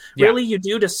them. Yeah. Really, you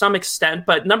do to some extent,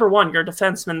 but number one, you're a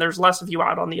defenseman. There's less of you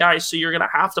out on the ice, so you're going to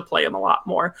have to play him a lot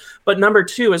more. But number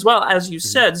two, as well, as you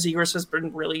said, Zegras has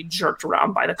been really jerked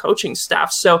around by the coaching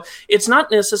staff. So it's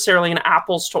not necessarily an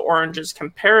apples to oranges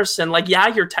comparison.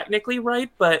 You're technically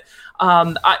right, but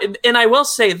I will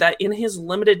say that in his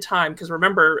limited time, because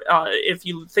remember, if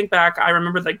you think back, I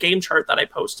remember the game chart that I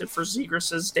posted for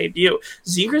Zegras' debut.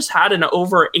 Zegras had an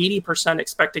over 80%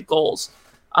 expected goals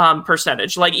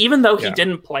percentage. Even though he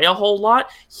didn't play a whole lot,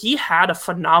 he had a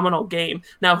phenomenal game.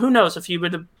 Now, who knows, if you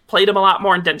would have played him a lot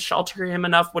more and didn't shelter him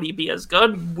enough, would he be as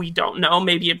good? We don't know.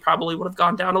 Maybe it probably would have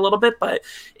gone down a little bit, but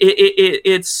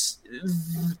it's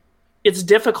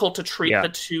difficult to treat the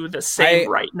two the same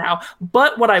right now.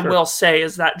 But what I will say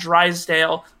is that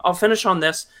Drysdale, I'll finish on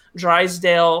this,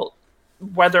 Drysdale,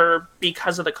 whether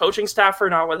because of the coaching staff or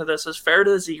not, whether this is fair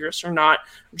to the Zegras or not,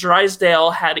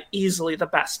 Drysdale had easily the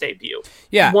best debut.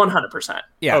 Yeah. 100%.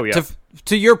 Yeah. Oh, yeah.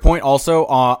 To your point also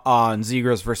on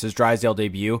Zegras versus Drysdale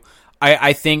debut,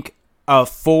 I think a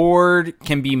forward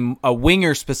can be, a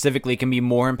winger specifically, can be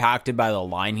more impacted by the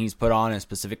line he's put on, and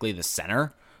specifically the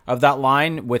center of that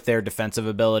line with their defensive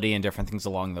ability and different things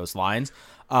along those lines,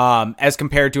 as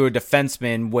compared to a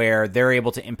defenseman where they're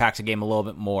able to impact a game a little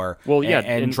bit more. Well, yeah,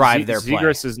 and drive their play.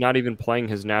 Zegras is not even playing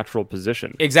his natural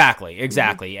position. Exactly.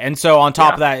 And so on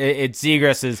top of that, it's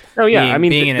Zegras is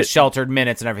being in his sheltered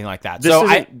minutes and everything like that.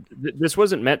 This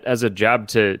wasn't meant as a jab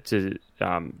to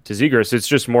Zegras. It's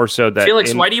just more so that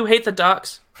Felix, why do you hate the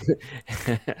Ducks?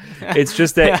 It's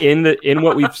just that in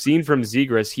what we've seen from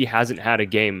Zegras, he hasn't had a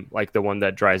game like the one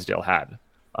that Drysdale had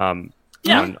on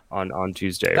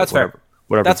Tuesday. That's or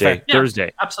whatever That's day, fair. Thursday.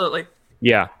 Yeah, absolutely.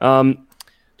 Yeah.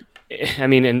 I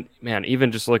mean, and man,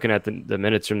 even just looking at the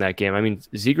minutes from that game, I mean,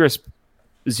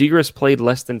 Zegras played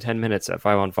less than 10 minutes at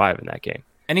 5-on-5 in that game.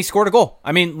 And he scored a goal.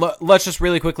 I mean, let's just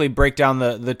really quickly break down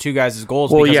the two guys'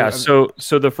 goals. Well, yeah. So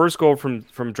the first goal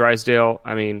from Drysdale,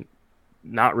 I mean,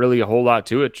 not really a whole lot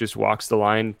to it. Just walks the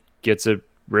line, gets a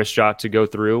wrist shot to go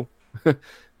through,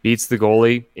 beats the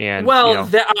goalie. And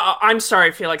I'm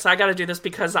sorry, Felix. I got to do this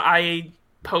because I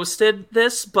posted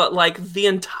this, but like the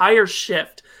entire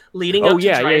shift leading up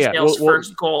to Drysdale's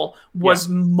first goal was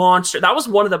monster. That was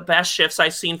one of the best shifts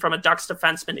I've seen from a Ducks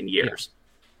defenseman in years.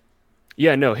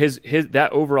 Yeah, no, his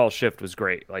that overall shift was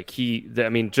great. Like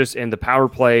just in the power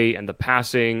play and the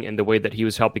passing and the way that he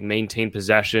was helping maintain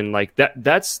possession, like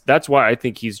that's why I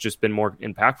think he's just been more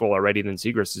impactful already than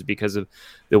Zegras, is because of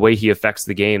the way he affects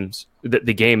the game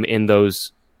in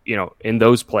those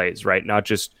plays, right? Not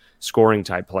just scoring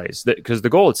type plays. Because the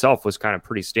goal itself was kind of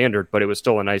pretty standard, but it was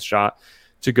still a nice shot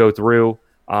to go through.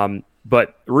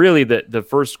 But really, the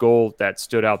first goal that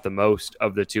stood out the most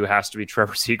of the two has to be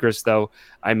Trevor Zegras, though.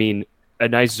 I mean, a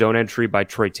nice zone entry by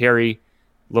Troy Terry,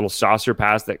 little saucer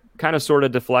pass that kind of sort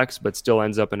of deflects, but still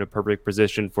ends up in a perfect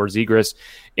position for Zegras.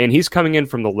 And he's coming in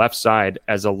from the left side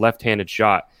as a left-handed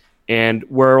shot. And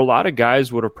where a lot of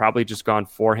guys would have probably just gone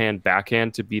forehand,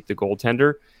 backhand to beat the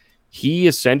goaltender, he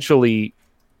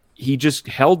just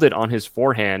held it on his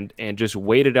forehand and just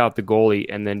waited out the goalie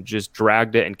and then just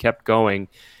dragged it and kept going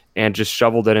and just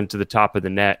shoveled it into the top of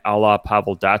the net, a la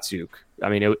Pavel Datsyuk. I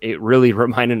mean, it really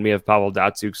reminded me of Pavel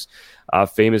Datsuk's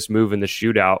famous move in the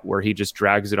shootout where he just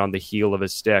drags it on the heel of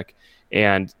his stick.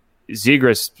 And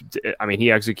Zegras, I mean,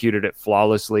 he executed it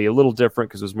flawlessly, a little different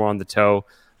because it was more on the toe.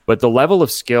 But the level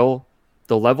of skill,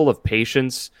 the level of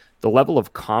patience, the level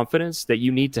of confidence that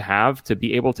you need to have to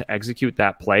be able to execute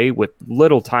that play with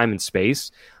little time and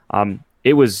space,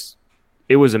 it was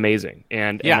amazing.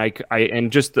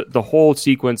 And just the whole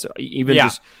sequence, even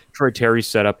just Troy Terry's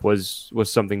setup was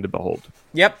something to behold.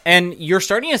 Yep, and you're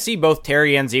starting to see both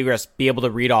Terry and Zegras be able to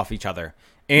read off each other.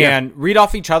 And read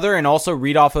off each other and also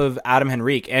read off of Adam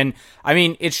Henrique. And, I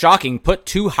mean, it's shocking. Put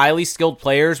two highly skilled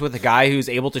players with a guy who's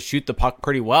able to shoot the puck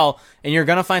pretty well, and you're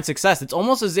going to find success. It's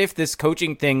almost as if this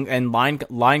coaching thing and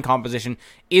line composition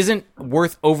isn't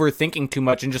worth overthinking too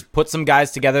much and just put some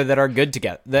guys together that are good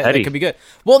together. That could be good.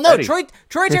 Well, no, Troy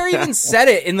Terry even said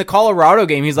it in the Colorado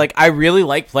game. He's like, I really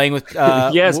like playing with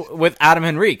with Adam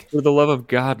Henrique. For the love of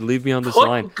God, leave me on this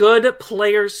line. Put good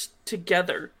players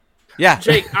together. Yeah,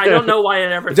 Jake, I don't know why I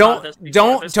never thought this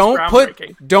before.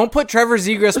 Don't put Trevor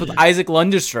Zegras with Isaac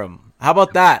Lundestrom. How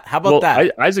about that?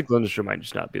 Isaac Lundestrom might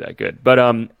just not be that good. But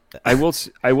I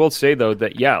will say though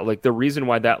that like the reason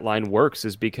why that line works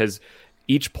is because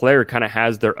each player kind of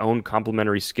has their own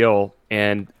complementary skill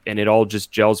and it all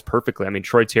just gels perfectly. I mean,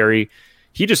 Troy Terry,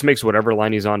 he just makes whatever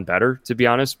line he's on better, to be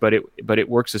honest. But it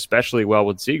works especially well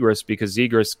with Zegras because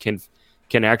Zegras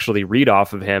can actually read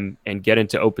off of him and get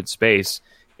into open space.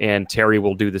 And Terry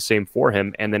will do the same for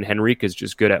him. And then Henrique is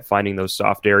just good at finding those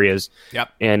soft areas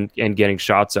and getting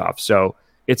shots off. So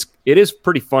it is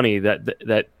pretty funny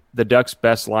that the Ducks'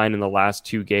 best line in the last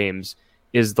two games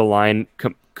is the line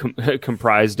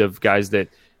comprised of guys that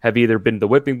have either been the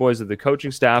whipping boys of the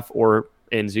coaching staff or,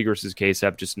 in Zegras' case,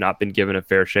 have just not been given a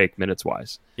fair shake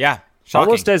minutes-wise. Yeah, shocking.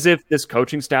 Almost as if this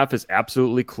coaching staff is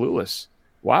absolutely clueless.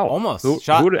 Wow. Almost.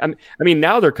 I mean,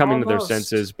 now they're coming to their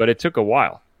senses, but it took a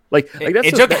while.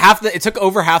 It took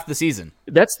over half the season.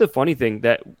 That's the funny thing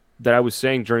that I was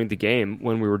saying during the game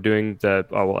when we were doing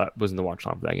I wasn't the watch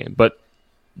on for that game, but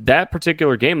that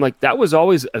particular game, like that was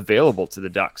always available to the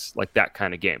Ducks, like that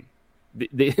kind of game.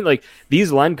 Like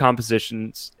these line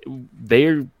compositions,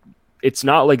 it's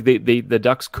not like the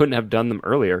Ducks couldn't have done them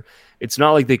earlier. It's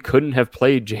not like they couldn't have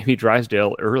played Jamie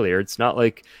Drysdale earlier. It's not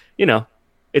like,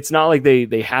 it's not like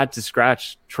they had to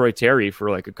scratch Troy Terry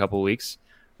for like a couple weeks.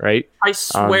 Right. I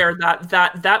swear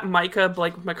that Micah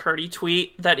Blake McCurdy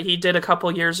tweet that he did a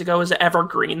couple years ago is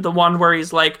evergreen. The one where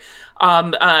he's like,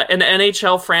 an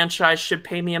NHL franchise should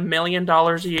pay me $1 million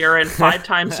a year, and 5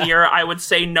 times a year I would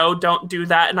say no, don't do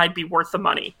that, and I'd be worth the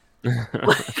money.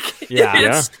 Like,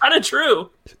 Yeah. it's kind of true.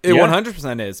 It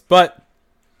 100% is. But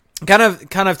kind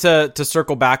of to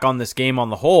circle back on this game on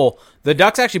the whole, the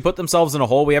Ducks actually put themselves in a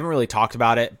hole. We haven't really talked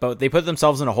about it, but they put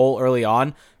themselves in a hole early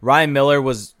on. Ryan Miller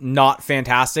was not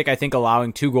fantastic, I think,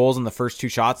 allowing 2 goals in the first 2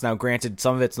 shots. Now, granted,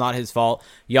 some of it's not his fault.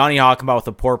 Yanni Hakanpää with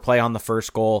a poor play on the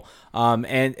first goal.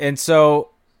 And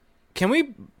so can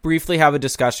we briefly have a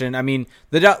discussion? I mean,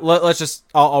 let's just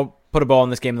I'll put a ball in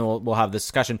this game and then we'll have this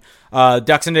discussion.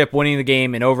 Ducks ended up winning the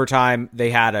game in overtime. They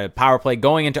had a power play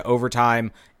going into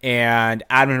overtime, and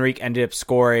Adam Henrique ended up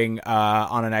scoring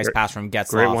on a nice pass from Getzlaf.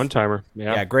 Great one-timer.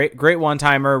 Yeah, great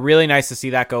one-timer. Really nice to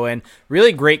see that go in.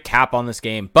 Really great cap on this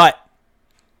game. But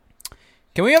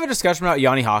can we have a discussion about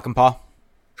Yanni Hakanpää?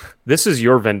 This is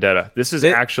your vendetta. This is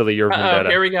actually your vendetta.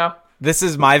 Here we go. This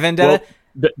is my vendetta?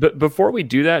 Well, but before we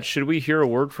do that, should we hear a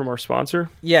word from our sponsor?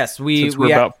 Yes, Since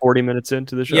we're about 40 minutes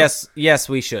into the show. Yes,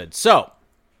 we should. So,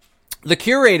 the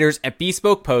curators at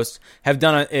Bespoke Post have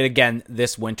done it again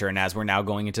this winter, and as we're now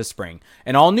going into spring.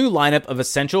 An all-new lineup of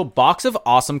essential Box of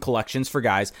Awesome collections for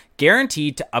guys,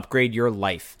 guaranteed to upgrade your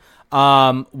life.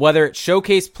 Whether it's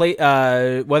showcase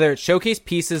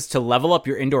pieces to level up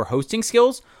your indoor hosting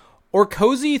skills, or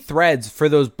cozy threads for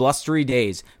those blustery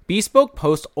days, Bespoke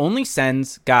Post only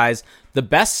sends guys the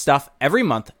best stuff every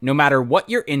month, no matter what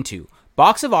you're into.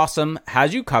 Box of Awesome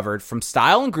has you covered from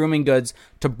style and grooming goods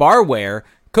to barware,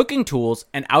 cooking tools,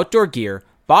 and outdoor gear.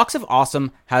 Box of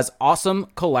Awesome has awesome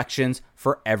collections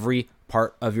for every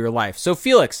part of your life. So,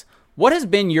 Felix, what has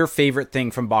been your favorite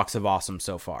thing from Box of Awesome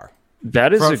so far?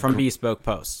 That is from Bespoke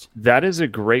Post. That is a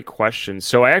great question.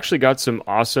 So I actually got some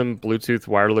awesome Bluetooth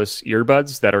wireless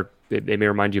earbuds that they may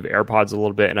remind you of AirPods a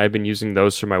little bit, and I've been using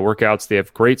those for my workouts. They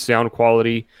have great sound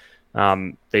quality.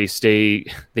 They stay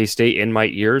in my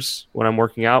ears when I'm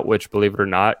working out, which, believe it or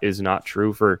not, is not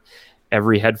true for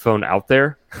every headphone out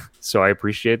there. So I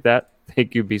appreciate that.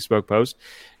 Thank you, Bespoke Post.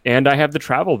 And I have the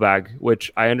travel bag,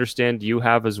 which I understand you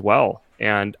have as well.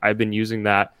 And I've been using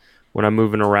that when I'm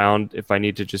moving around. If I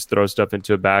need to just throw stuff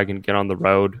into a bag and get on the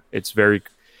road, it's very,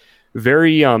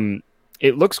 very,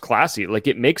 it looks classy. Like,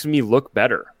 it makes me look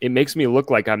better. It makes me look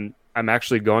like I'm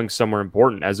actually going somewhere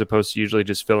important, as opposed to usually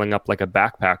just filling up like a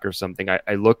backpack or something.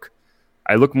 I look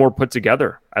more put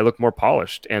together. I look more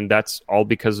polished, and that's all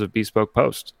because of Bespoke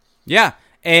Post. Yeah.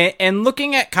 And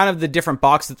looking at kind of the different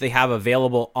boxes that they have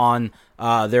available on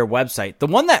their website, the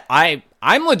one that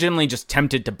I'm legitimately just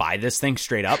tempted to buy this thing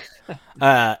straight up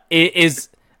is,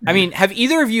 I mean, have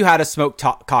either of you had a smoked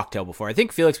cocktail before? I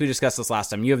think, Felix, we discussed this last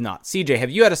time. You have not. CJ,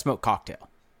 have you had a smoked cocktail?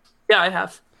 Yeah, I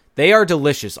have. They are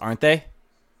delicious, aren't they?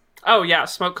 Oh, yeah.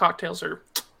 Smoked cocktails are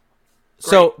great.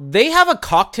 So they have a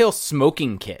cocktail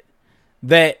smoking kit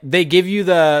that they give you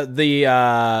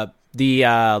the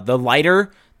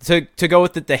lighter to go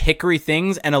with the hickory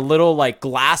things, and a little like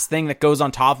glass thing that goes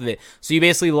on top of it. So you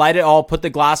basically light it all, put the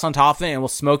glass on top of it, and it will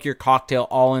smoke your cocktail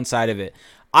all inside of it.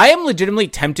 I am legitimately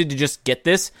tempted to just get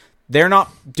this. They're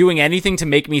not doing anything to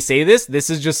make me say this. This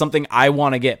is just something I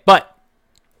want to get. But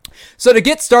so to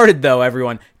get started, though,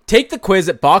 everyone, take the quiz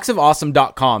at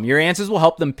boxofawesome.com. Your answers will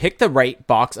help them pick the right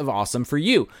box of awesome for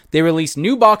you. They release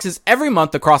new boxes every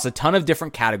month across a ton of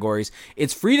different categories.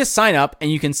 It's free to sign up,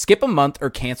 and you can skip a month or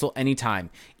cancel anytime.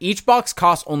 Each box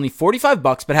costs only $45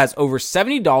 but has over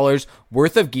 $70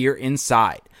 worth of gear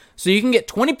inside. So you can get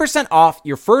 20% off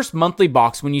your first monthly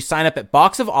box when you sign up at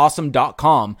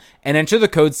boxofawesome.com and enter the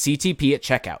code CTP at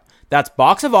checkout. That's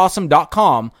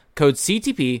boxofawesome.com, code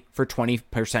CTP for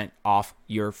 20% off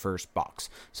your first box.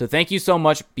 So thank you so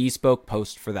much, Bespoke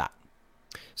Post, for that.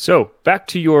 So back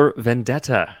to your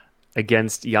vendetta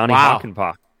against Yanni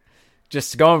Hakanpää.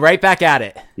 Just going right back at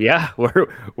it. Yeah, we're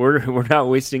not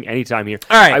wasting any time here.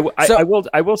 All right.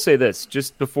 I will say this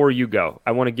just before you go.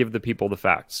 I want to give the people the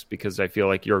facts, because I feel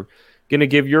like you're going to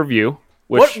give your view,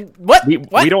 which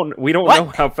we don't know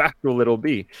how factual it'll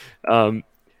be.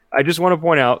 I just want to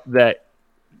point out that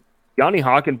Yanni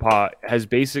Hakanpää has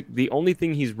the only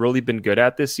thing he's really been good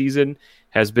at this season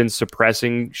has been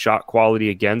suppressing shot quality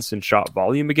against and shot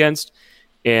volume against,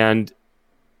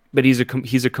 but he's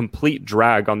a complete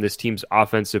drag on this team's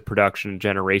offensive production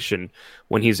generation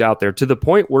when he's out there, to the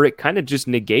point where it kind of just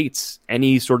negates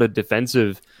any sort of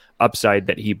defensive upside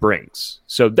that he brings.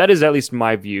 So that is at least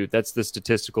my view. That's the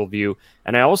statistical view.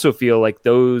 And I also feel like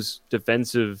those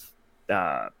defensive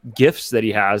gifts that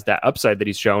he has, that upside that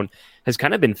he's shown, has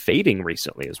kind of been fading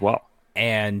recently as well.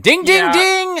 And ding,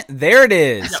 ding, there it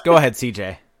is. Go ahead,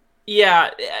 CJ. Yeah,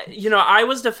 I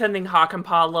was defending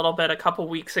Hakanpää a little bit a couple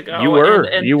weeks ago. You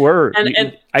were.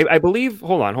 I believe.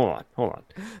 Hold on.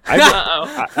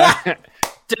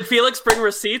 Did Felix bring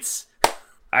receipts?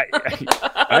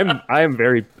 I'm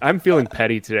feeling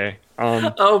petty today.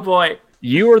 Oh boy,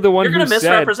 you are the one you're going who to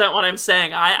misrepresent what I'm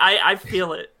saying. I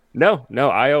feel it. No,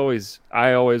 I always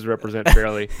represent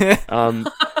fairly.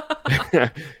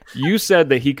 You said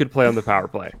that he could play on the power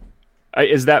play.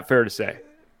 Is that fair to say?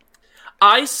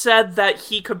 I said that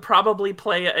he could probably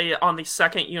play on the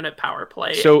second unit power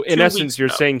play. So in essence, you're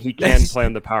saying he can play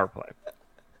on the power play.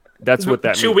 That's what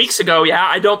that means. 2 weeks ago, yeah.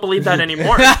 I don't believe that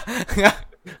anymore.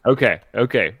 Okay.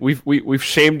 We've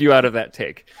shamed you out of that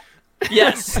take.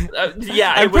 Yes.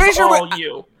 Yeah, it was all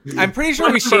you. I'm pretty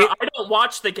sure we shamed... I don't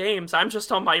watch the games. I'm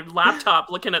just on my laptop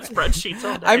looking at spreadsheets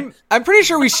all day. I'm pretty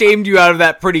sure we shamed you out of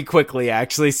that pretty quickly,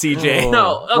 actually, CJ.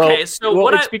 No, okay. It's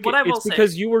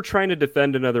because you were trying to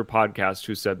defend another podcast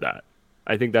who said that.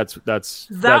 I think that's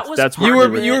you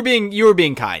were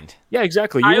being kind. Yeah,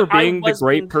 exactly. You were being the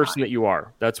great person that you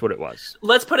are. That's what it was.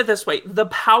 Let's put it this way: the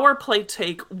power play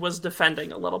take was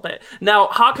defending a little bit. Now,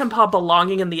 Hakanpää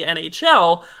belonging in the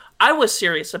NHL, I was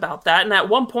serious about that, and at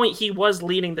one point he was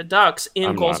leading the Ducks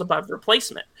in goals above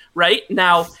replacement. Right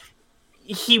now,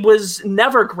 he was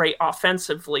never great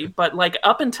offensively, but like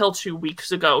up until 2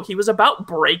 weeks ago, he was about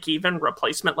break-even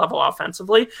replacement level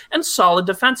offensively and solid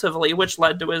defensively, which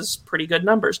led to his pretty good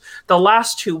numbers. The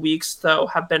last 2 weeks, though,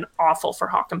 have been awful for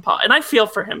Hakanpää, and I feel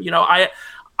for him.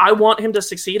 I want him to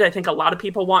succeed. I think a lot of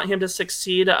people want him to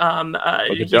succeed.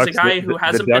 He's a guy who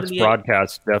hasn't been in the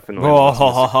broadcast, definitely.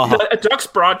 The Ducks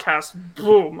broadcast.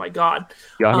 Oh my God,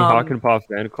 Yanni Hakanpää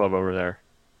fan club over there.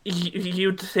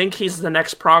 You'd think he's the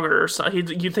next Pronger. So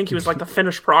you'd think he was like the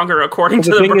Finnish Pronger, according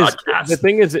to the broadcast. The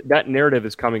thing is that narrative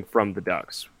is coming from the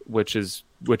Ducks, which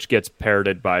gets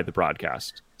parroted by the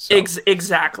broadcast. So.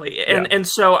 Exactly. And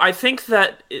so I think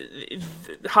that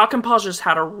Hakanpää just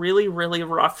had a really, really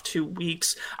rough 2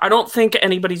 weeks. I don't think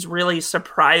anybody's really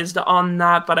surprised on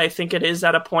that, but I think it is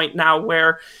at a point now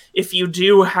where if you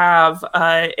do have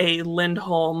a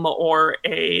Lindholm or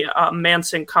a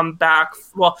Manson come back,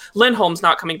 well, Lindholm's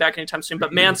not coming back anytime soon,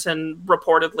 but Manson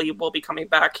reportedly will be coming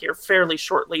back here fairly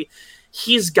shortly.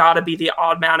 He's got to be the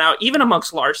odd man out, even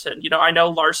amongst Larson. I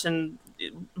know Larson...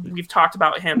 We've talked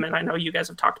about him, and I know you guys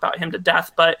have talked about him to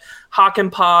death, but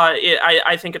Hakanpää,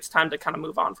 I think it's time to kind of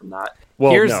move on from that.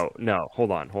 Well, no, hold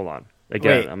on.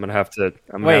 Again, I'm gonna have to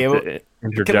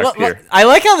interject here. I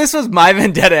like how this was my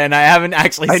vendetta, and I haven't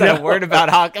actually said a word about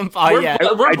Hakanpää yet.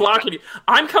 We're blocking you.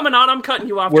 I'm coming on. I'm cutting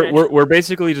you off. We're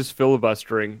basically just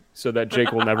filibustering so that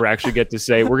Jake will never actually get to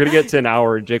say. We're gonna get to an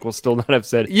hour, and Jake will still not have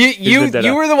said.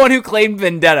 You were the one who claimed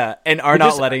vendetta and are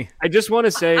not letting. I just want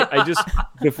to say,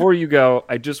 before you go,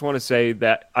 I just want to say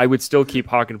that I would still keep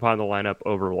Hakanpää in the lineup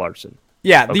over Larson.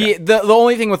 Yeah, okay. The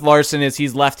only thing with Larson is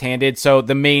he's left-handed, so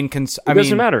the main it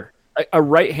doesn't matter. A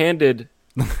right-handed,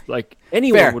 like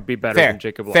anyone would be better than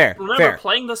Jacob Lahr. Remember,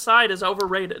 playing the side is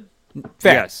overrated.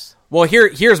 Fair. Yes. Well,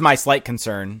 here's my slight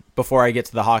concern before I get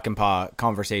to the Hakanpää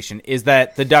conversation is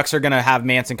that the Ducks are going to have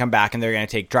Manson come back and they're going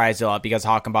to take Drysdale out because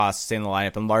Hakanpää is staying in the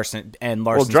lineup and Larson.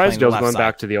 Well, Drysdale's going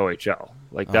back to the OHL.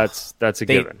 Like that's a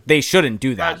given. They shouldn't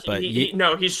do that, but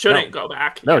he shouldn't go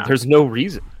back. No, there's no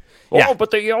reason. Yeah. Oh,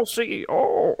 but they all see.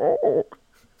 Oh.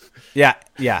 Yeah.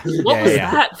 What was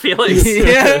that, Felix?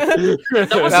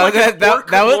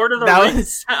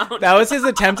 That was his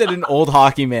attempt at an old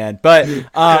hockey man. But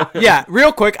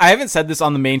real quick, I haven't said this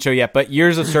on the main show yet, but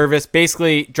years of service.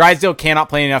 Basically, Drysdale cannot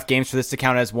play enough games for this to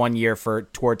count as 1 year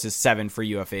towards his 7 for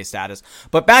UFA status.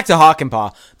 But back to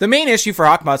Hakanpää. The main issue for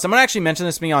Hakanpää, someone actually mentioned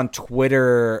this to me on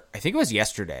Twitter, I think it was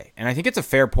yesterday, and I think it's a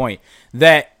fair point,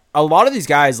 that a lot of these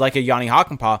guys, like a Yanni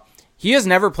Hakanpää, he has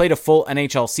never played a full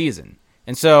NHL season.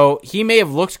 And so he may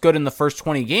have looked good in the first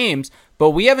 20 games,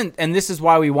 but we haven't, and this is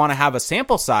why we want to have a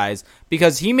sample size,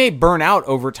 because he may burn out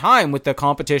over time with the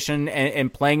competition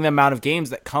and playing the amount of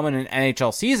games that come in an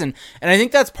NHL season. And I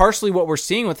think that's partially what we're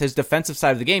seeing with his defensive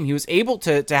side of the game. He was able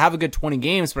to have a good 20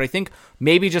 games, but I think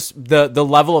maybe just the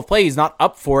level of play, he's not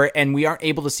up for it, and we aren't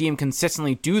able to see him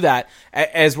consistently do that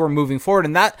as we're moving forward.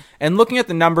 And looking at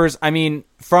the numbers, I mean,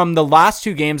 from the last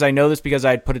 2 games, I know this because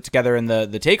I put it together in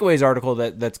the takeaways article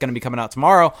that's going to be coming out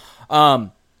tomorrow.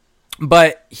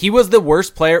 But he was the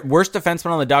worst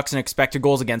defenseman on the Ducks in expected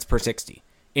goals against per 60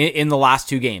 in the last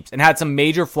 2 games, and had some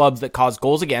major flubs that caused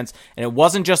goals against. And it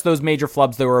wasn't just those major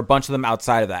flubs; there were a bunch of them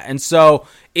outside of that. And so,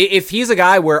 if he's a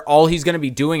guy where all he's going to be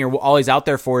doing or all he's out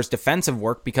there for is defensive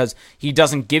work because he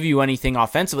doesn't give you anything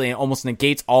offensively and almost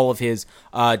negates all of his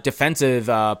defensive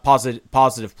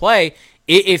positive play,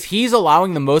 if he's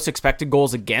allowing the most expected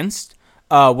goals against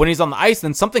when he's on the ice,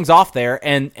 then something's off there,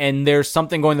 and there's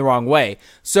something going the wrong way.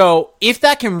 So if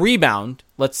that can rebound,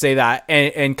 let's say that,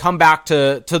 and come back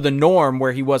to the norm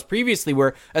where he was previously,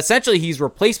 where essentially he's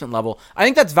replacement level, I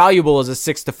think that's valuable as a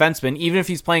sixth defenseman, even if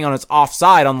he's playing on his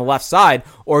offside on the left side,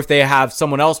 or if they have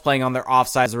someone else playing on their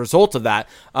offside as a result of that.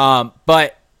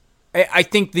 But I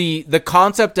think the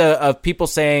concept of people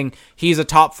saying he's a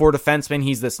top 4 defenseman,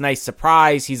 he's this nice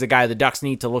surprise, he's a guy the Ducks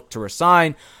need to look to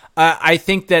resign. I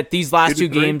think that these last two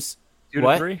games, 2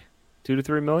 to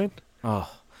 3 million. Oh,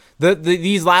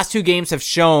 these last 2 games have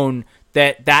shown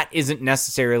that isn't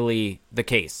necessarily the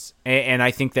case, and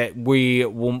I think that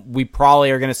we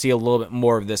probably are going to see a little bit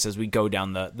more of this as we go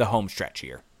down the home stretch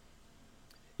here.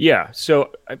 Yeah,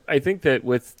 so I think that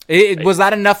was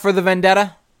that enough for the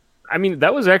vendetta? I mean,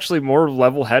 that was actually more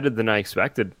level-headed than I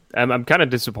expected. I'm kind of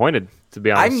disappointed, to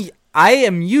be honest. I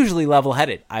am usually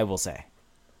level-headed, I will say.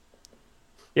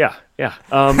 Yeah.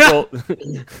 Well,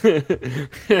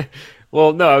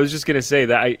 well, no, I was just gonna say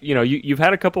that you've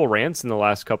had a couple of rants in the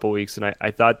last couple of weeks, and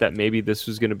I thought that maybe this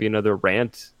was gonna be another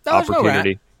rant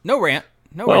opportunity. No rant.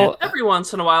 Every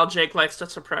once in a while, Jake likes to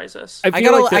surprise us. I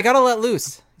gotta let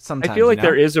loose sometimes. I feel like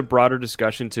there is a broader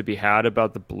discussion to be had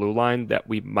about the blue line that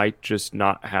we might just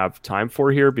not have time for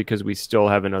here because we still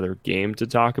have another game to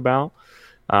talk about.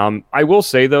 I will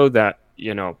say though that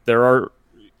there are.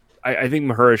 I think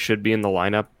Mahura should be in the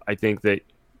lineup. I think that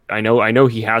I know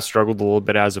he has struggled a little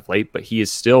bit as of late, but he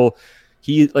is still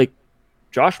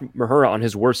Josh Mahura on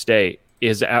his worst day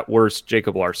is at worst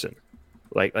Jacob Larson.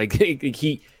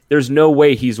 There's no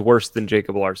way he's worse than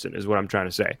Jacob Larson is what I'm trying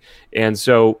to say. And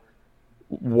so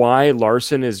why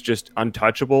Larson is just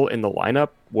untouchable in the lineup,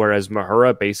 whereas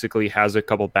Mahura basically has a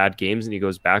couple bad games and he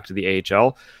goes back to the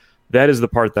AHL, that is the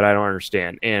part that I don't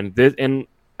understand. And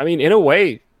I mean, in a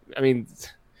way,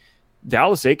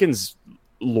 Dallas Eakins'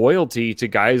 loyalty to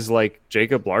guys like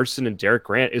Jacob Larson and Derek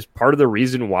Grant is part of the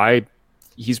reason why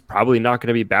he's probably not going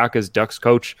to be back as Ducks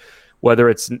coach, whether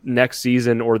it's next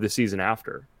season or the season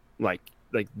after.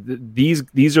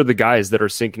 These are the guys that are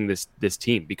sinking this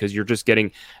team because you're just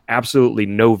getting absolutely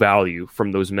no value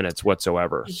from those minutes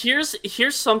whatsoever. Here's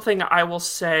something I will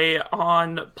say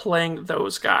on playing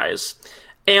those guys.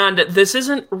 And this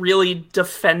isn't really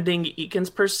defending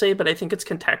Eakins per se, but I think it's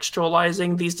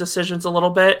contextualizing these decisions a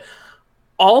little bit.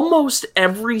 Almost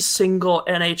every single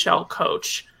NHL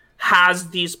coach has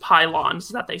these pylons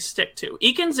that they stick to.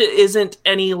 Eakins isn't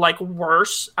any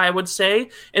worse, I would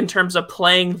say, in terms of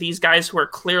playing these guys who are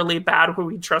clearly bad, who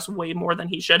we trust way more than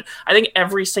he should. I think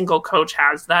every single coach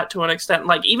has that to an extent.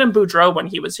 Even Boudreau, when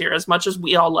he was here, as much as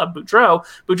we all love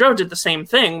Boudreau did the same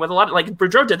thing with a lot of,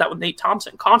 Boudreau did that with Nate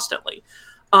Thompson constantly.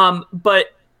 But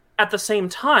at the same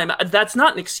time, that's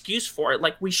not an excuse for it.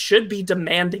 We should be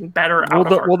demanding better out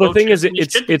of our coaches. The thing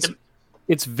is,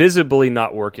 it's visibly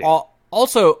not working.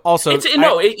 Also,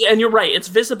 and you're right. It's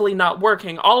visibly not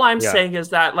working. All I'm saying is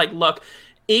that, look,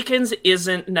 Eakins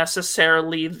isn't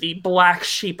necessarily the black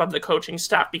sheep of the coaching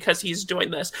staff because he's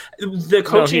doing this. The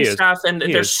coaching staff, and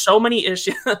there's so many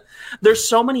issues. There's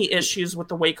so many issues with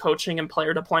the way coaching and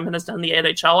player deployment is done in the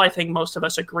NHL. I think most of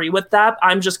us agree with that.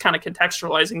 I'm just kind of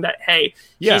contextualizing that. Hey,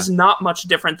 he's not much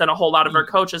different than a whole lot of our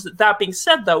coaches. That being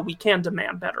said, though, we can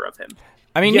demand better of him.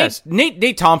 I mean, yes.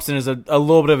 Nate Thompson is a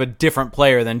little bit of a different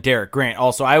player than Derek Grant.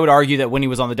 Also, I would argue that when he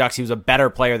was on the Ducks, he was a better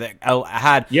player that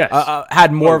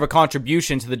had more of a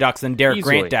contribution to the Ducks than Derek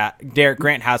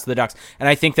Grant has to the Ducks. And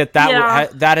I think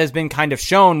that has been kind of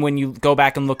shown when you go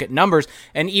back and look at numbers.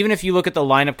 And even if you look at the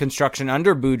lineup construction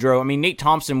under Boudreau, I mean, Nate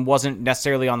Thompson wasn't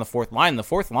necessarily on the fourth line. The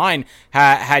fourth line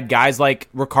had guys like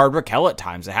Ricard Raquel at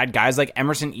times. It had guys like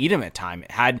Emerson Edom at times.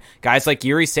 It had guys like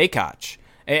Yuri Sekach.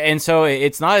 And so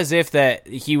it's not as if that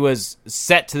he was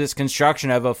set to this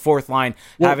construction of a fourth line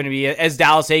having to be, as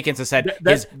Dallas Eakins has said,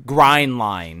 his grind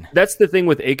line. That's the thing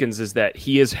with Eakins is that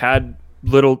he has had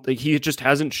he just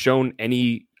hasn't shown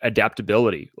any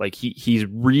adaptability. He's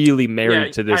really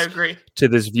married to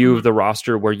this view of the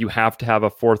roster where you have to have a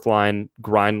fourth line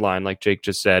grind line, like Jake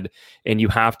just said, and you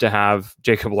have to have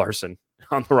Jacob Larson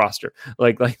on the roster.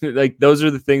 Like those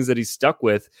are the things that he's stuck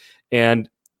with. And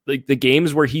the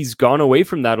games where he's gone away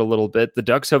from that a little bit, the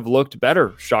Ducks have looked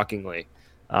better, shockingly,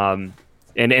 and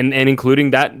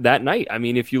including that night. I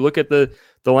mean, if you look at the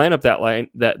lineup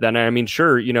that night, I mean,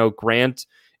 sure, Grant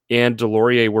and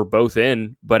Delorier were both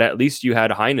in, but at least you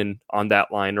had Heinen on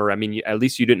that line, or I mean, at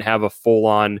least you didn't have a full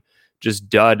on just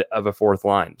dud of a fourth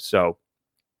line. So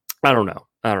I don't know.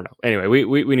 Anyway,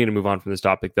 we need to move on from this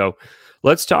topic though.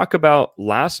 Let's talk about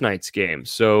last night's game.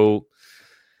 So.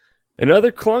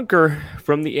 Another clunker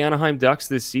from the Anaheim Ducks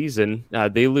this season.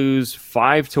 They lose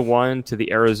 5-1 to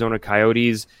the Arizona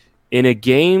Coyotes. in a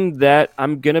game that,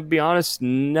 I'm going to be honest,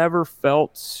 never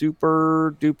felt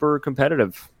super duper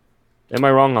competitive. Am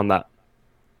I wrong on that?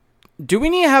 Do we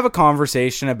need to have a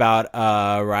conversation about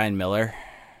Ryan Miller?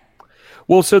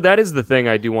 Well, so that is the thing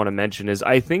I do want to mention is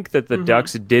I think that the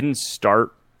Ducks didn't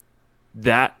start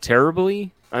that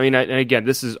terribly. I mean, and again,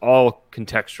 this is all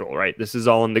contextual, right? This is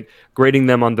all in the grading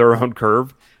them on their own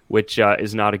curve, which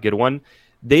is not a good one.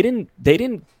 They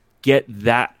didn't get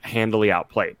that handily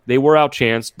outplayed. They were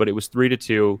outchanced, but it was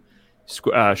 3-2.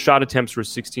 Shot attempts were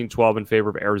 16-12 in favor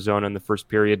of Arizona in the first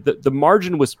period. The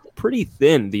margin was pretty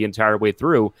thin the entire way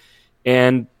through,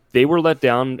 and they were let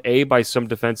down by some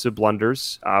defensive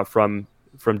blunders from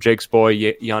Jake's boy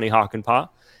Yanni Hakanpää,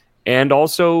 and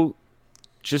also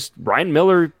just Ryan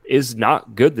Miller is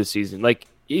not good this season. Like,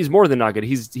 he's more than not good.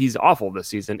 He's awful this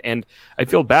season, and I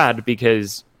feel bad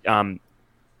because by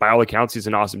all accounts he's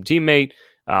an awesome teammate.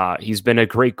 He's been a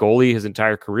great goalie his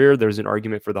entire career. There's an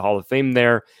argument for the Hall of Fame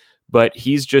there, but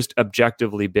he's just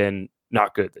objectively been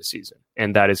not good this season,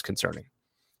 and that is concerning.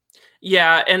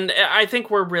 Yeah, and I think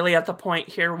we're really at the point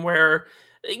here where,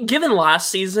 given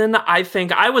last season, I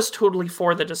think I was totally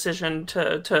for the decision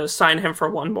to sign him for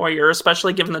one more year,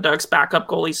 especially given the Ducks' backup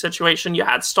goalie situation. You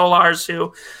had Stolarz,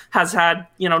 who has had,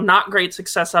 not great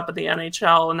success up at the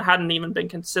NHL and hadn't even been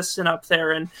consistent up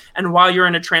there. And while you're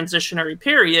in a transitionary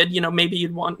period, maybe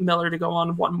you'd want Miller to go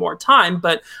on one more time.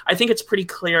 But I think it's pretty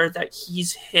clear that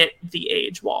he's hit the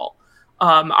age wall.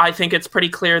 I think it's pretty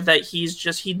clear that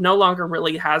he no longer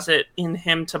really has it in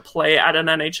him to play at an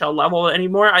NHL level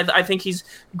anymore. I think he's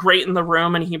great in the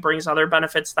room and he brings other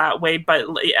benefits that way, but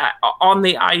on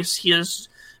the ice, he is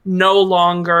no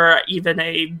longer even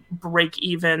a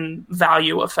break-even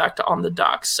value effect on the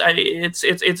Ducks.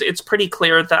 It's pretty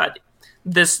clear that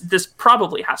this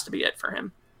probably has to be it for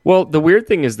him. Well, the weird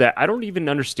thing is that I don't even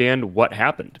understand what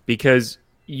happened, because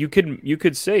you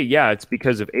could say, yeah, it's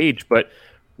because of age, but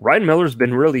Ryan Miller's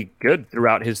been really good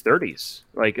throughout his 30s.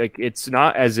 Like it's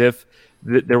not as if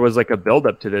there was like a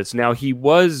buildup to this. Now, he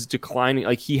was declining.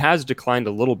 Like, he has declined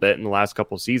a little bit in the last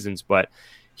couple of seasons, but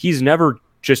he's never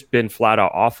just been flat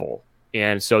out awful.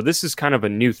 And so this is kind of a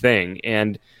new thing.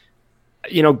 And,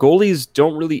 goalies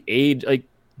don't really age. Like,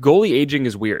 goalie aging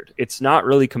is weird. It's not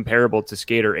really comparable to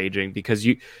skater aging, because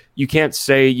you can't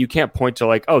point to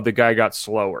like, oh, the guy got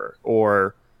slower,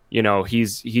 or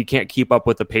he can't keep up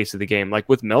with the pace of the game. Like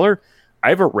with Miller, I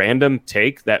have a random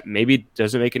take that maybe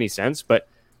doesn't make any sense, but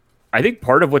I think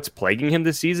part of what's plaguing him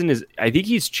this season is I think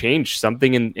he's changed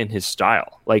something in his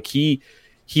style. Like he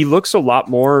looks a lot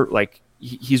more like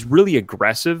he's really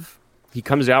aggressive. He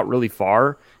comes out really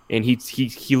far, and he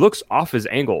looks off his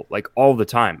angle like all the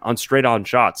time on straight on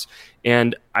shots.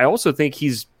 And I also think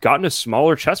he's gotten a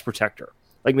smaller chest protector.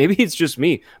 Like, maybe it's just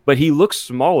me, but he looks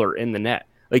smaller in the net.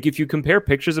 Like, if you compare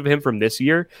pictures of him from this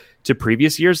year to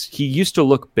previous years, he used to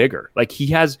look bigger. Like,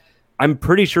 I'm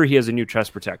pretty sure he has a new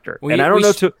chest protector. I don't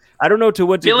know to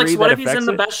what degree Felix, what if he's in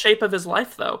the it. best shape of his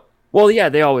life, though? Well, yeah,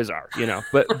 they always are,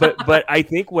 But I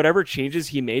think whatever changes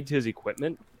he made to his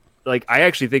equipment, like, I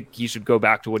actually think he should go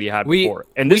back to what he had before.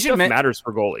 And this stuff matters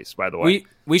for goalies, by the way.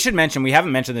 We should mention, we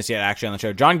haven't mentioned this yet actually on the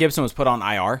show, John Gibson was put on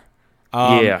IR.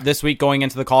 This week going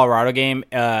into the Colorado game.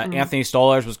 Anthony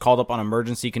Stolarz was called up on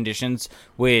emergency conditions,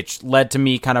 which led to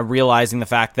me kind of realizing the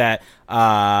fact that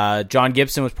John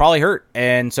Gibson was probably hurt,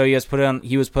 and so he was put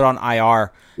on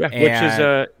IR.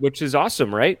 Yeah, which is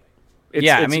awesome, right?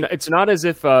 It's not as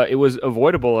if it was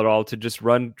avoidable at all to just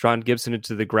run John Gibson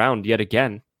into the ground yet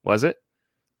again, was it?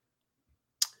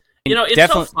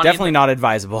 It's definitely not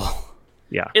advisable.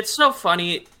 Yeah, it's so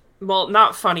funny. Well,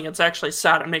 not funny. It's actually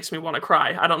sad. It makes me want to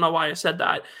cry. I don't know why I said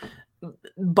that.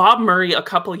 Bob Murray, a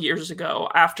couple of years ago,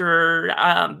 after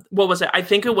what was it? I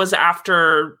think it was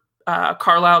after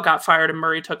Carlisle got fired and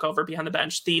Murray took over behind the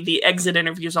bench. The exit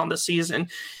interviews on the season.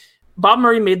 Bob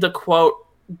Murray made the quote,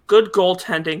 "Good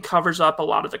goaltending covers up a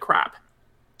lot of the crap,"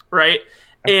 right?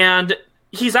 And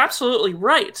he's absolutely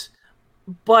right.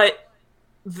 But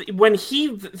when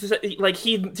he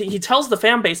tells the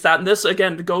fan base that, and this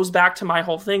again goes back to my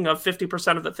whole thing of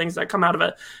 50% of the things that come out of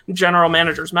a general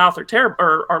manager's mouth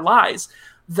are lies,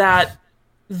 that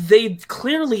they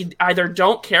clearly either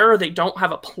don't care or they don't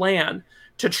have a plan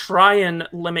to try and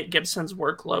limit Gibson's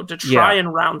workload, to try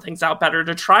and round things out better,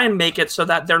 to try and make it so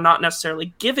that they're not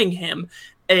necessarily giving him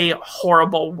a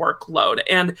horrible workload.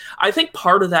 And I think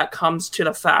part of that comes to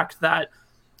the fact that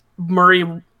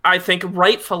Murray, I think,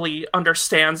 rightfully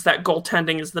understands that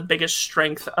goaltending is the biggest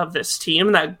strength of this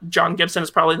team, that John Gibson is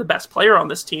probably the best player on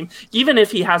this team, even if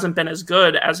he hasn't been as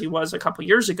good as he was a couple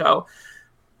years ago.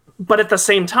 but at the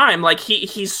same time, like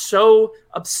he's so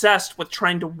obsessed with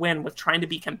trying to win, with trying to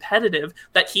be competitive,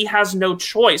 that he has no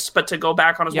choice but to go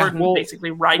back on his word and basically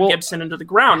ride Gibson into the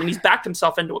ground, and he's backed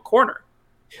himself into a corner.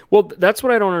 Well, that's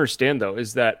what I don't understand, though,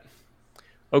 is that,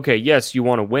 okay, yes, you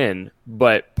want to win,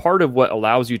 but part of what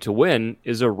allows you to win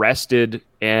is a rested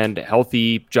and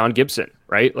healthy John Gibson,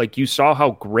 right? Like, you saw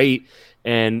how great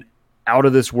and out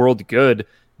of this world good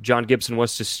John Gibson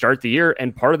was to start the year,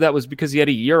 and part of that was because he had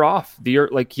a year off. He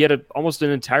had almost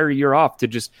an entire year off to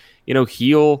just,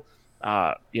 heal,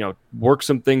 work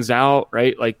some things out,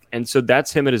 right? Like, and so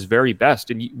that's him at his very best.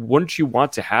 And wouldn't you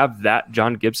want to have that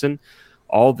John Gibson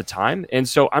all the time? And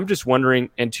so I'm just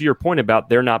wondering, and to your point about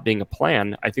there not being a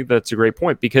plan, I think that's a great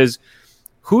point, because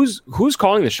who's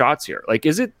calling the shots here? Like,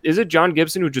 is it John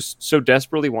Gibson who just so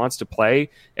desperately wants to play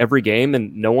every game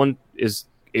and no one is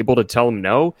able to tell him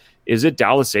no? Is it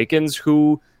Dallas Eakins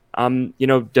who,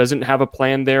 doesn't have a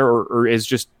plan there, or is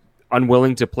just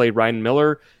unwilling to play Ryan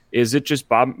Miller? Is it just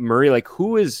Bob Murray?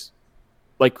 Who is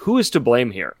to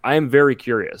blame here? I am very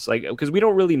curious, because we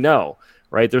don't really know,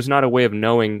 right? There's not a way of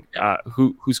knowing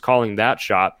who's calling that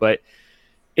shot, but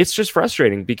it's just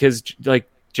frustrating because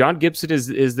John Gibson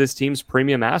is this team's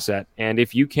premium asset, and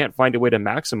if you can't find a way to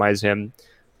maximize him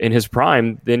in his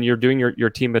prime, then you're doing your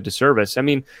team a disservice. I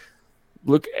mean,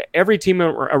 look, every team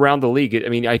around the league, I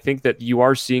mean, I think that you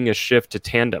are seeing a shift to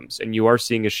tandems, and you are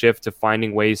seeing a shift to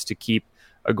finding ways to keep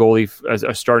a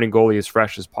starting goalie as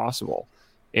fresh as possible.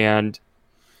 And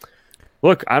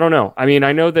look, I don't know. I mean,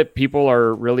 I know that people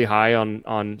are really high on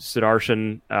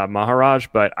Sudarshan Maharaj,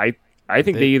 but I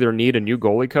think they either need a new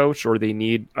goalie coach or they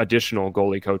need additional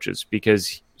goalie coaches,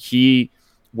 because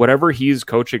whatever he's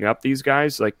coaching up these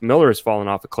guys, like Miller has fallen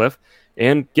off a cliff.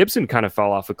 And Gibson kind of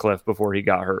fell off a cliff before he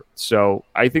got hurt. So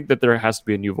I think that there has to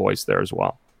be a new voice there as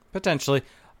well. Potentially.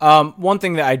 One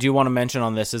thing that I do want to mention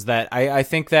on this is that I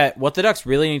think that what the Ducks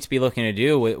really need to be looking to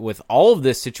do with all of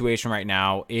this situation right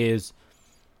now is,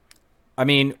 I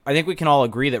mean, I think we can all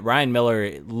agree that Ryan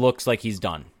Miller looks like he's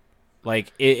done.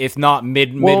 Like, if not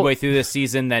midway through this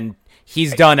season, then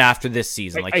he's done after this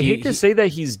season. I hate to say that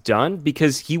he's done,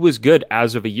 because he was good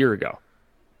as of a year ago.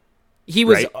 He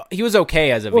was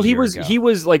okay as of a year ago. He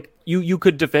was like, you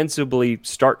could defensively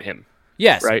start him.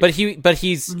 Yes, right? but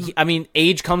he's I mean,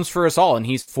 age comes for us all, and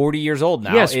he's 40 years old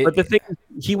now. Yes, but the thing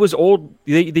is, he was old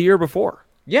the year before.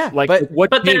 Yeah, but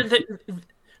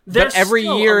every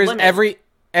year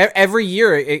every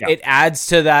year it adds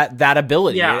to that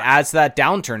ability. Yeah. It adds to that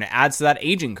downturn. It adds to that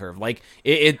aging curve. Like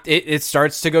it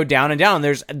starts to go down and down.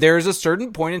 There's a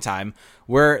certain point in time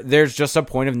where there's just a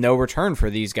point of no return for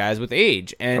these guys with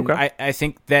age. And I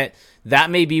think that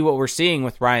may be what we're seeing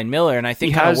with Ryan Miller. And I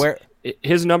think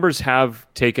his numbers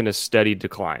have taken a steady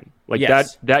decline. Like,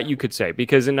 yes. that you could say,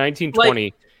 because in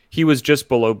 1920 he was just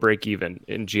below break even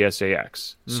in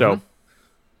GSAX. So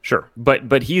sure.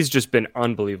 But he's just been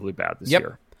unbelievably bad this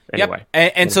year. Anyway.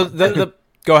 Yep. And so the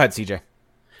go ahead, CJ.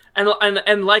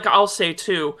 And like, I'll say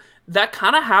too, that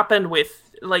kind of happened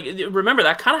with, remember,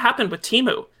 that kind of happened with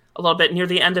Timu a little bit near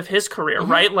the end of his career,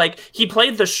 right? Like, he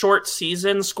played the short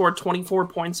season, scored 24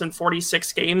 points in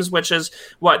 46 games, which is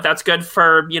that's good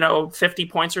for, 50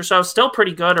 points or so, still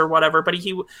pretty good or whatever.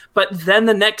 But then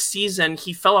the next season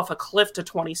he fell off a cliff to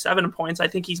 27 points. I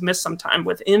think he's missed some time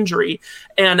with injury.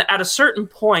 And at a certain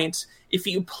point, if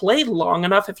you play long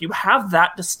enough, if you have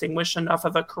that distinguished enough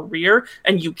of a career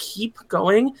and you keep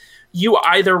going, you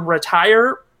either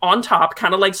retire on top,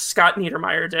 kind of like Scott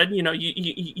Niedermayer did.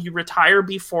 You retire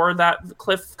before that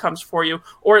cliff comes for you,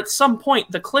 or at some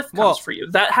point the cliff comes for you.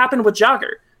 That happened with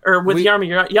Jagger, or with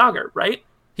Jaromir Jagr, right?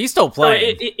 He's still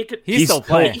playing. So he's still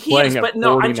playing. He is, but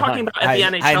no, I'm talking about at the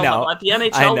NHL level. At the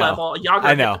NHL level, Jagr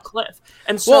hit the cliff.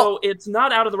 And so it's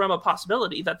not out of the realm of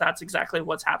possibility that that's exactly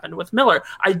what's happened with Miller.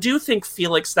 I do think,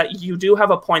 Felix, that you do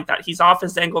have a point that he's off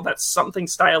his angle. That's something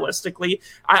stylistically.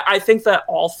 I think that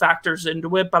all factors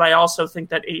into it, but I also think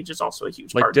that age is also a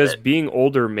huge part of it. Does being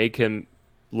older make him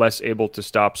less able to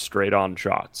stop straight-on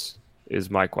shots,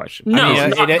 is my question. No,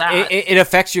 it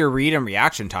affects your read and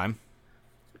reaction time.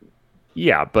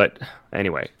 Yeah, but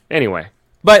anyway.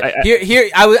 But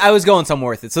I was going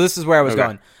somewhere with it. So this is where I was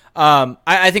going.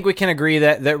 I think we can agree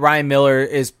that Ryan Miller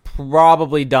is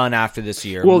probably done after this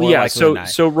year. Well, yeah.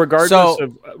 So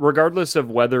regardless of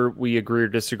whether we agree or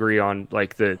disagree on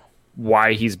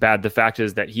why he's bad, the fact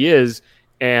is that he is,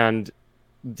 and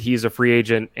he's a free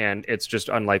agent, and it's just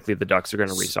unlikely the Ducks are going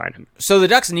to re-sign him. So the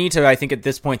Ducks need to, I think, at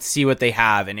this point, see what they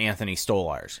have in Anthony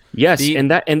Stolarz. Yes,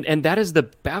 and that is the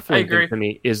baffling thing for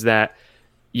me, is that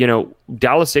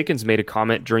Dallas Eakins made a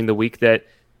comment during the week that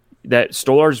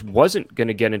Stolarz wasn't going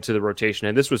to get into the rotation,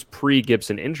 and this was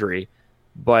pre-Gibson injury,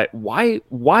 But why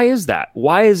is that?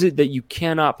 Why is it that you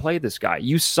cannot play this guy?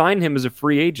 You sign him as a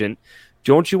free agent.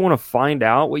 Don't you want to find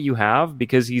out what you have?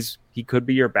 Because he could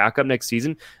be your backup next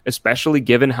season, especially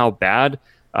given how bad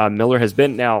Miller has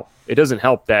been. Now, it doesn't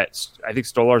help that I think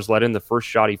Stolarz let in the first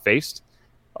shot he faced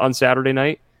on Saturday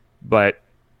night. But,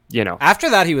 after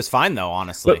that, he was fine, though,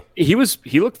 honestly. But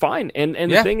he looked fine. And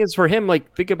the thing is, for him,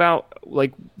 like, think about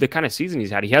like the kind of season he's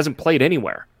had. He hasn't played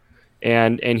anywhere.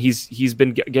 And he's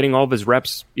been getting all of his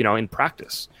reps, in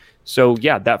practice. So,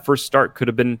 yeah, that first start could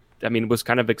have been, was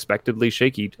kind of expectedly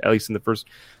shaky, at least in the first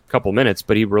couple minutes,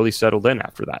 but he really settled in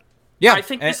after that. Yeah, I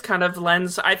think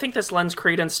this lends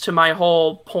credence to my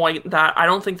whole point that I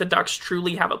don't think the Ducks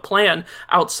truly have a plan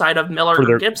outside of Miller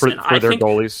or Gibson. For their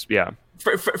goalies, yeah.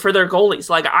 For their goalies.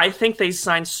 Like, I think they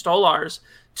signed Stolarz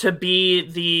to be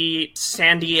the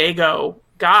San Diego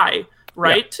guy,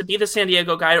 right? Yeah. To be the San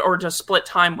Diego guy or to split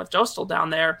time with Dostal down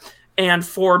there. And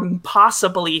for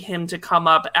possibly him to come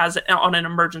up on an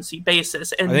emergency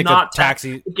basis and not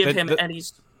give him any.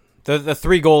 The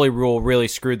 3 goalie rule really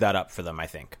screwed that up for them, I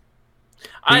think.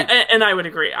 I would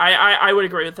agree. I would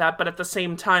agree with that. But at the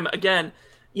same time, again,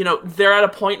 they're at a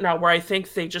point now where I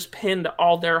think they just pinned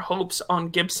all their hopes on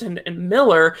Gibson and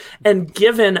Miller. And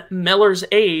given Miller's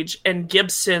age and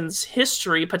Gibson's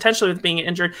history, potentially with being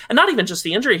injured, and not even just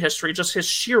the injury history, just his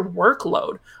sheer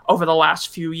workload over the last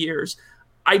few years,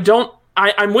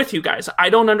 I'm with you guys.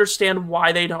 I don't understand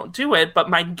why they don't do it, but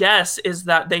my guess is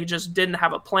that they just didn't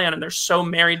have a plan and they're so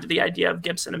married to the idea of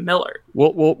Gibson and Miller.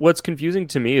 Well, what's confusing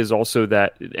to me is also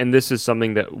that, and this is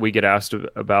something that we get asked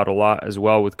about a lot as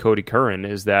well with Cody Curran,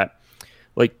 is that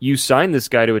like you signed this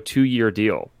guy to a 2-year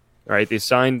deal, right? They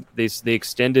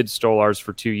extended Stolarz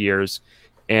for 2 years,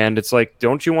 and it's like,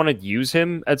 don't you want to use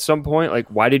him at some point? Like,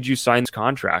 why did you sign this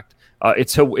contract?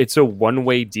 It's a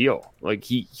one-way deal. Like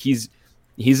he's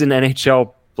an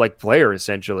NHL like player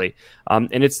essentially,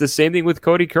 and it's the same thing with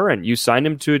Cody Curran. You signed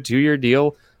him to a 2-year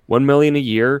deal, $1 million a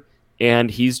year,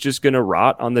 and he's just going to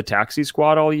rot on the taxi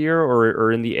squad all year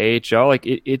or in the AHL. Like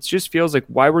it just feels like,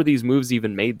 why were these moves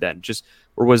even made then?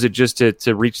 Or was it just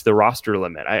to reach the roster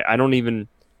limit? I don't even.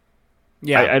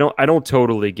 Yeah, I don't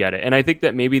totally get it, and I think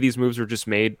that maybe these moves were just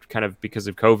made kind of because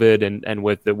of COVID and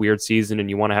with the weird season, and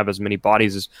you want to have as many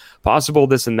bodies as possible,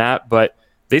 this and that, but.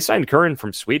 They signed Curran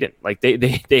from Sweden. Like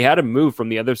they had a move from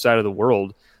the other side of the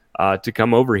world to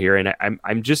come over here, and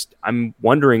I'm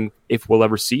wondering if we'll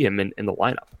ever see him in the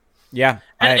lineup. Yeah,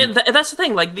 and that's the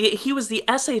thing. Like he was the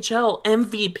SHL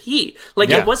MVP. Like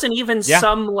it wasn't even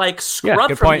some like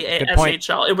scrub from the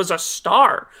SHL. It was a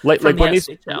star. Like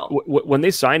when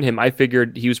they signed him, I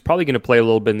figured he was probably going to play a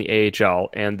little bit in the AHL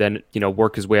and then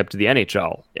work his way up to the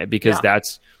NHL because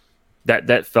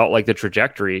that felt like the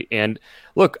trajectory. And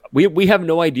look, we have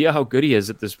no idea how good he is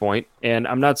at this point, and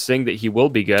I'm not saying that he will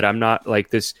be good. I'm not like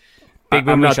this.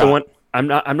 I'm not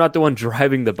the one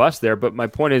driving the bus there. But my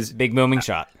point is, big booming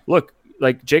shot. Look,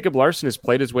 like Jacob Larson has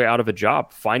played his way out of a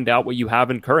job. Find out what you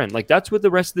have in Curran. Like that's what the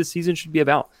rest of the season should be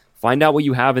about. Find out what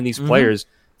you have in these players.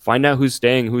 Find out who's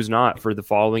staying, who's not for the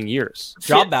following years.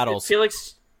 Job battles.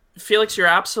 Felix, you're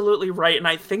absolutely right, and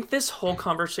I think this whole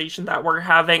conversation that we're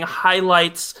having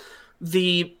highlights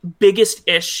the biggest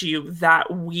issue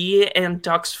that we and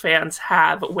Ducks fans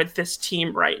have with this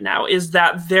team right now is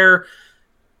that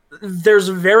there's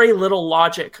very little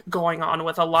logic going on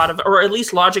with a lot of, or at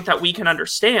least logic that we can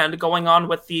understand going on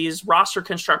with these roster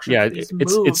constructions. Yeah,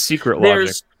 it's secret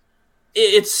logic.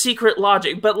 It's secret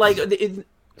logic, but like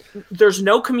there's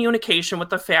no communication with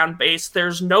the fan base.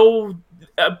 There's no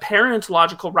apparent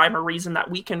logical rhyme or reason that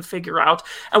we can figure out,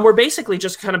 and we're basically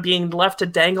just kind of being left to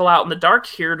dangle out in the dark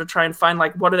here to try and find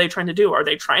like, what are they trying to do? Are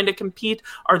they trying to compete?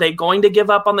 Are they going to give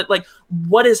up on the, like,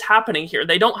 what is happening here?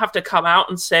 They don't have to come out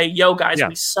and say, yo guys,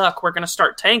 we suck, we're going to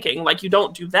start tanking. Like, you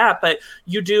don't do that, but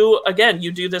you do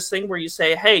this thing where you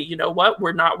say, hey, you know what,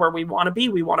 we're not where we want to be.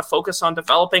 We want to focus on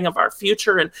developing of our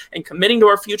future and committing to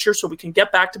our future so we can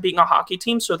get back to being a hockey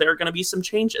team. So there are going to be some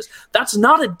changes. That's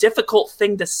not a difficult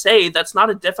thing to say. That's not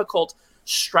a difficult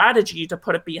strategy to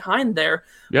put it behind there.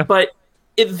 Yeah. But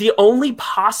the only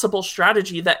possible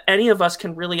strategy that any of us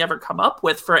can really ever come up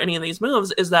with for any of these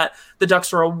moves is that the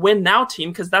Ducks are a win now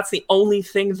team, because that's the only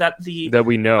thing that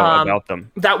we know about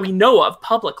them, that we know of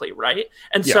publicly, right?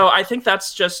 And so I think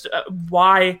that's just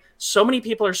why so many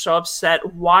people are so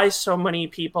upset, why so many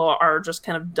people are just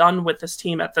kind of done with this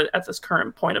team at this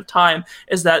current point of time,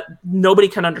 is that nobody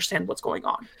can understand what's going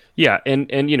on. Yeah, and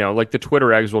like the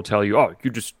Twitter eggs will tell you, oh, you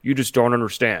just don't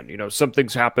understand.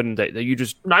 Something's happened that you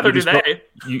just neither do they.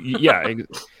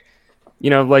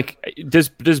 Like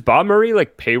does Bob Murray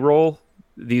like payroll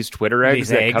these Twitter eggs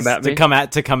that come at me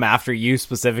to come after you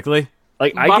specifically?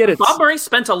 Like I get it. Bob Murray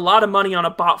spent a lot of money on a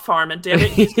bot farm, and damn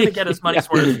it, he's going to get his money's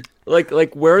worth.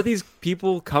 Like where are these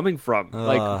people coming from?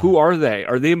 Like who are they?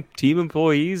 Are they team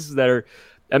employees that are?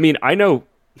 I mean, I don't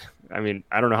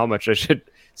know how much I should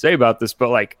say about this, but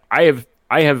like I have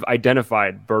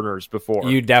identified burners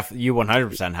before. You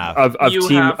 100% have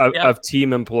of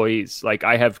team employees. Like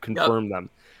I have confirmed them.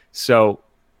 So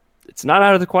it's not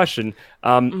out of the question.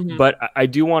 But I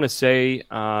do want to say,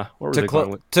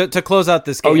 to close out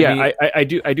this game. Oh yeah, I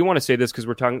do want to say this because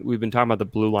we've been talking about the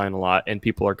blue line a lot, and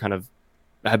people are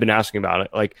have been asking about it.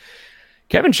 Like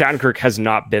Kevin Shattenkirk has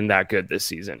not been that good this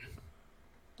season.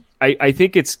 I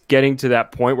think it's getting to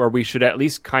that point where we should at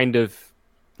least kind of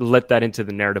let that into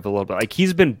the narrative a little bit. Like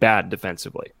he's been bad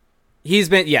defensively.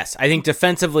 Yes. I think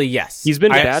defensively, yes. He's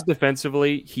been bad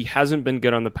defensively. He hasn't been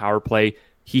good on the power play.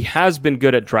 He has been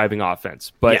good at driving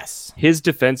offense, but his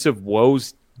defensive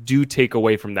woes do take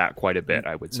away from that quite a bit,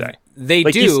 I would say. They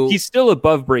do. He's still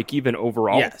above break even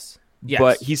overall. Yes.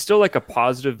 But he's still like a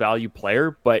positive value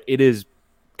player, but it is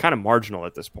kind of marginal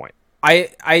at this point.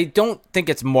 I don't think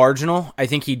it's marginal. I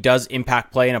think he does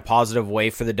impact play in a positive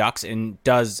way for the Ducks and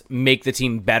does make the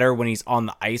team better when he's on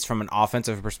the ice from an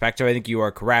offensive perspective. I think you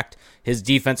are correct. His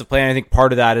defensive play, and I think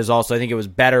part of that is also I think it was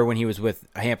better when he was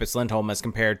with Hampus Lindholm as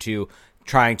compared to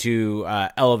trying to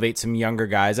elevate some younger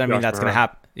guys. I mean, that's going to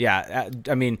happen. Yeah,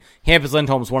 I mean, Hampus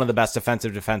Lindholm is one of the best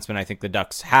defensive defensemen I think the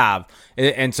Ducks have,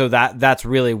 and so that's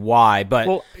really why.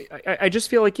 But I just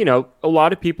feel like, a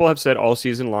lot of people have said all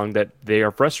season long that they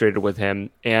are frustrated with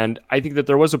him, and I think that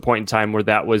there was a point in time where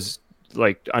that was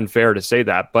like unfair to say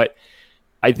that, but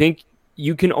I think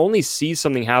you can only see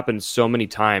something happen so many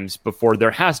times before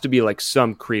there has to be like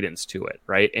some credence to it,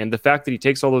 right? And the fact that he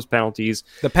takes all those penalties,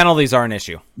 the penalties are an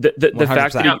issue.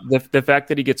 The fact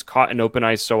that he gets caught in open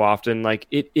ice so often, like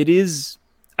it is.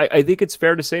 I think it's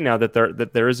fair to say now that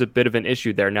there is a bit of an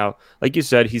issue there. Now, like you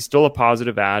said, he's still a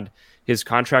positive ad. His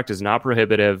contract is not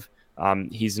prohibitive.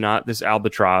 He's not this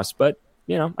albatross, but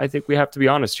I think we have to be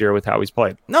honest here with how he's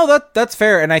played. No, that's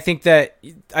fair. And I think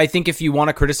if you want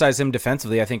to criticize him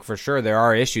defensively, I think for sure there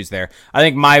are issues there. I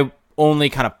think my only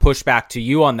kind of pushback to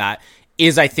you on that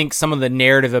is I think some of the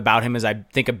narrative about him is I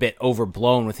think a bit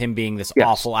overblown with him being this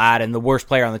awful ad and the worst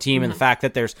player on the team. And the fact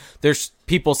that there's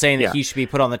people saying that he should be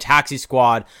put on the taxi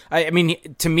squad. I mean,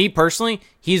 to me personally,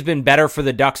 he's been better for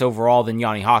the Ducks overall than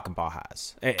Jani Hakanpää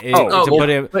has.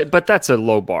 But that's a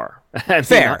low bar.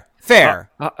 Fair.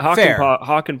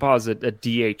 Hakanpää's a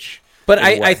DH. But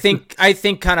I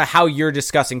think kind of how you're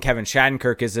discussing Kevin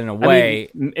Shattenkirk is in a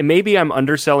way. Maybe I'm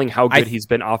underselling how good he's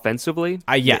been offensively.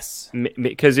 Yes.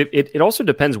 Because it also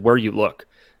depends where you look.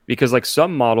 Because like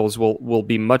some models will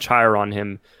be much higher on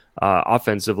him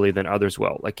offensively than others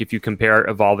will. Like if you compare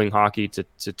evolving hockey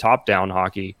to top-down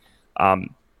hockey,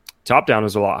 top-down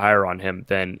is a lot higher on him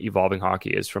than evolving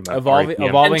hockey is from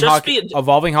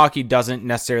evolving hockey doesn't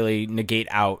necessarily negate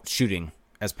out shooting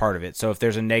as part of it. So if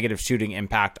there's a negative shooting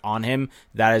impact on him,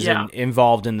 that is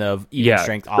involved in the even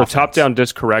strength offense. The top-down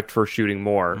does correct for shooting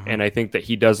more, and I think that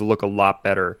he does look a lot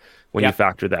better when you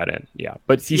factor that in. Yeah,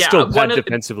 but he's still bad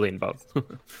defensively in both.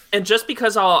 And just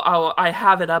because I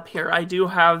have it up here, I do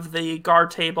have the GAR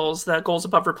tables, the goals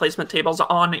above replacement tables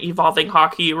on Evolving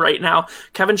Hockey right now.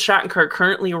 Kevin Shattenkirk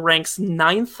currently ranks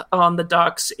 9th on the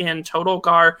Ducks in total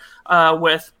GAR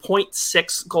with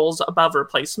 0.6 goals above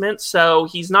replacement. So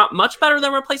he's not much better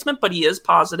than replacement, but he is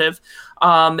positive.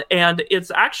 And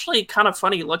it's actually kind of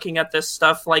funny looking at this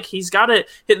stuff. Like he's got it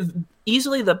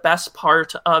easily the best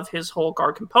part of his whole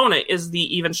GAR component is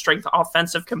the even strength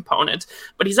offensive component,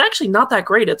 but he's actually not that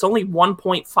great. It's only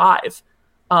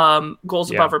 1.5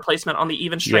 goals above replacement on the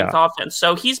even strength offense.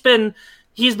 So he's been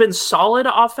solid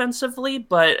offensively,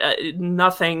 but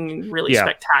nothing really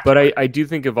spectacular. But I do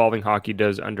think Evolving Hockey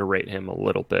does underrate him a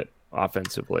little bit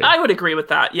offensively. I would agree with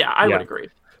that. Yeah, I would agree.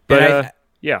 But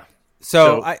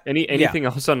So anything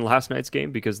else on last night's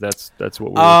game? Because that's what we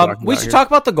were talking about. We should talk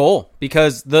about the goal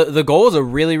because the goal is a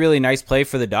really, really nice play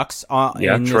for the Ducks.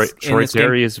 Troy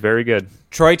Terry is very good.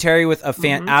 Troy Terry with a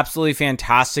absolutely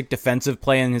fantastic defensive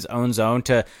play in his own zone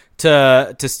to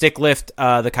stick lift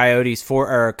the Coyotes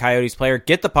player,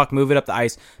 get the puck, move it up the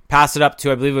ice, pass it up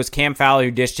to I believe it was Cam Fowler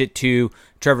who dished it to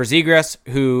Trevor Zegras,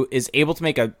 who is able to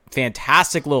make a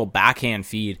fantastic little backhand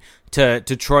feed to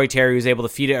Troy Terry, who's able to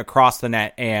feed it across the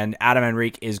net, and Adam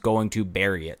Henrique is going to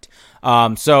bury it.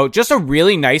 So just a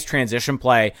really nice transition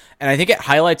play, and I think it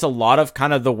highlights a lot of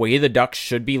kind of the way the Ducks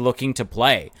should be looking to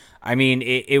play. I mean,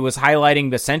 it was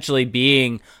highlighting essentially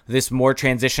being this more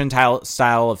transition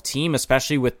style of team,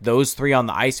 especially with those three on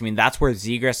the ice. I mean, that's where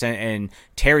Zegras and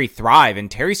Terry thrive, and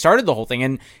Terry started the whole thing,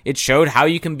 and it showed how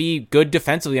you can be good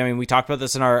defensively. I mean, we talked about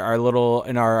this in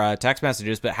our text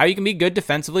messages, but how you can be good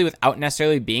defensively without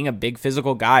necessarily being a big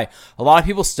physical guy. A lot of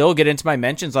people still get into my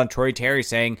mentions on Troy Terry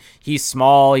saying he's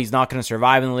small, he's not going to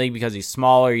survive in the league because he's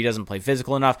smaller, he doesn't play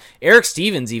physical enough. Eric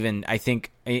Stevens even, I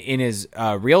think, in his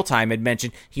real time had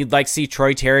mentioned he'd like to see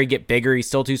Troy Terry get bigger. He's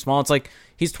still too small. It's like,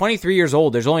 he's 23 years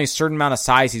old. There's only a certain amount of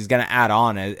size he's going to add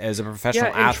on as a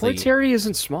professional athlete. Troy Terry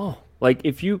isn't small. Like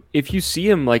if you see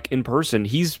him like in person,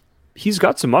 he's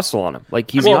got some muscle on him. Like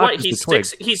he's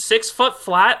he's 6 foot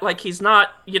flat. Like he's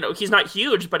not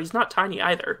huge, but he's not tiny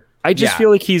either. I just feel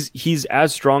like he's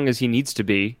as strong as he needs to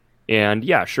be. And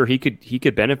yeah, sure, he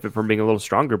could benefit from being a little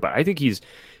stronger, but I think he's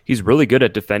really good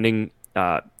at defending.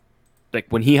 Like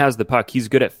when he has the puck, he's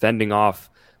good at fending off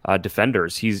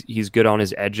defenders. He's good on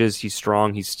his edges. He's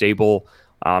strong. He's stable.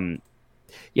 The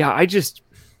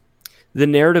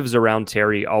narratives around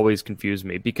Terry always confuse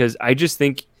me because I just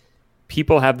think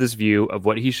people have this view of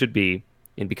what he should be,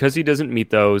 and because he doesn't meet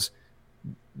those,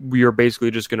 we are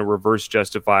basically just going to reverse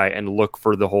justify and look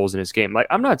for the holes in his game. Like,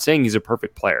 I'm not saying he's a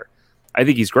perfect player. I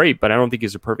think he's great, but I don't think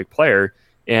he's a perfect player.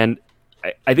 And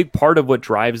I think part of what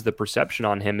drives the perception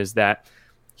on him is that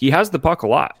he has the puck a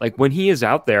lot. Like when he is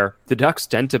out there, the Ducks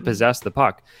tend to possess the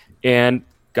puck, and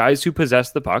guys who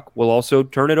possess the puck will also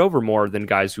turn it over more than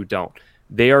guys who don't.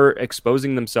 They are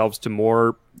exposing themselves to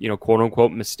more, quote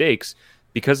unquote mistakes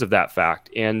because of that fact.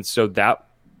 And so that,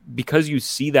 because you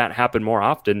see that happen more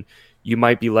often, you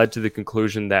might be led to the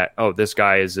conclusion that, oh, this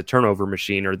guy is a turnover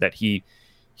machine, or that he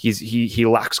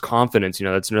lacks confidence.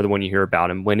 That's another one you hear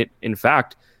about him, when in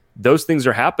fact, those things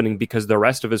are happening because the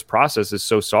rest of his process is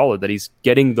so solid that he's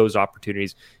getting those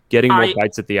opportunities, getting more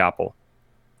bites at the apple.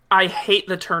 I hate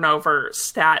the turnover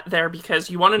stat there because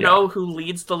you want to know who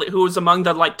is among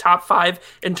the top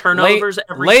 5 in turnovers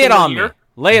every single year.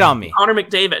 Lay it on me. Connor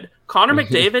McDavid. Connor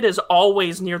McDavid is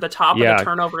always near the top of the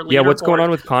turnover leaderboard. Yeah, what's going on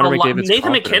with Connor McDavid's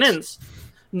Nathan confidence?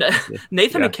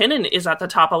 McKinnon is at the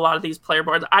top of a lot of these player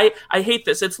boards. I hate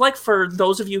this. It's like, for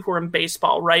those of you who are in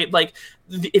baseball, right? Like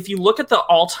if you look at the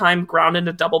all-time ground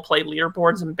into double play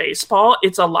leaderboards in baseball,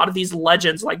 it's a lot of these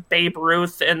legends like Babe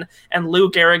Ruth and Lou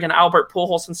Gehrig and Albert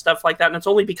Pujols and stuff like that. And it's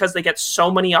only because they get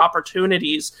so many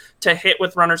opportunities to hit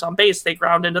with runners on base, they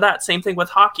ground into that. Same thing with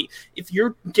hockey. If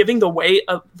you're giving the way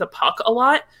of the puck a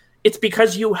lot, it's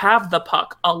because you have the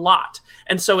puck a lot.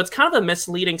 And so it's kind of a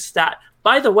misleading stat.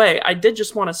 By the way, I did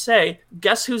just want to say,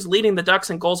 guess who's leading the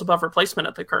Ducks in goals above replacement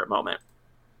at the current moment?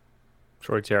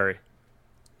 Troy Terry.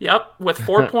 Yep, with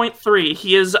 4.3.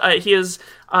 He is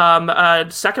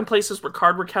second place is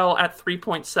Rickard Rakell at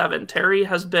 3.7. Terry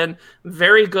has been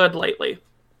very good lately.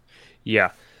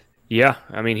 Yeah.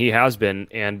 I mean, he has been,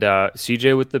 and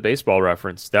CJ with the baseball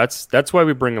reference. That's why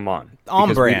we bring him on.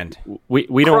 On brand. We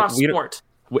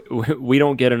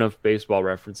don't get enough baseball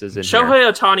references in here.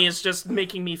 Shohei Ohtani is just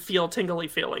making me feel tingly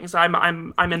feelings. I'm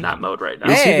in that mode right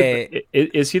now. Hey.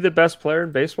 Is he the best player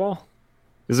in baseball?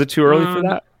 Is it too early for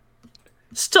that?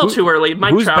 Still too early.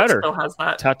 Mike Trout still has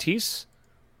that. Tatis?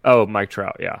 Oh, Mike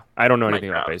Trout, yeah. I don't know anything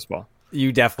about baseball.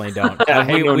 You definitely don't. I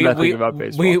know nothing about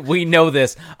baseball. We know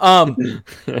this.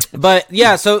 But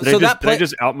yeah, did I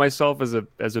just out myself as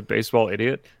a baseball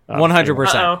idiot?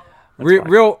 100%.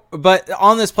 But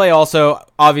on this play also,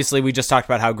 obviously, we just talked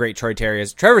about how great Troy Terry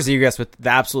is. Trevor Zegras with the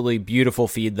absolutely beautiful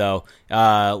feed, though.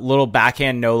 Little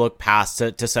backhand no-look pass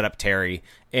to set up Terry.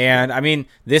 And, I mean,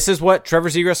 this is what Trevor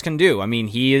Zegras can do. I mean,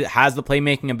 he has the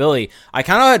playmaking ability. I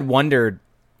kind of had wondered,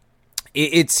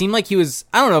 it seemed like he was,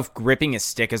 I don't know if gripping his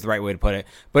stick is the right way to put it,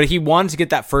 but he wanted to get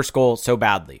that first goal so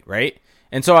badly, right?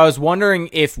 And so I was wondering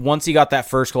if once he got that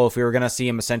first goal, if we were going to see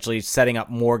him essentially setting up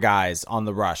more guys on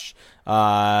the rush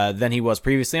than he was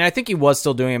previously. And I think he was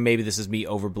still doing it. Maybe this is me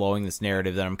overblowing this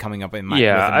narrative that I'm coming up in my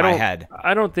head.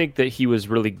 I don't think that he was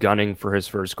really gunning for his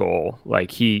first goal.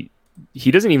 Like he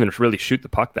doesn't even really shoot the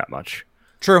puck that much.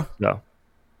 True. No.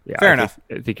 Yeah. Fair enough.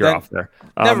 I think you're off there.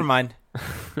 Never mind.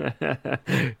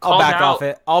 I'll back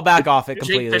off it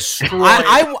completely.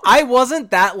 I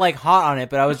wasn't that hot on it,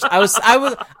 but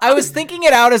I was thinking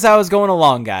it out as I was going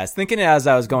along, guys. Thinking it as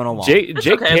I was going along. Jake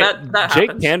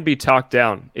can be talked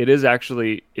down. It is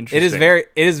actually interesting. It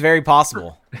is very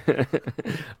possible.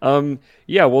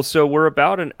 Yeah, well, so we're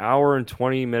about an hour and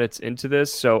 20 minutes into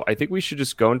this, so I think we should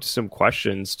just go into some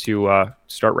questions to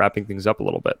start wrapping things up a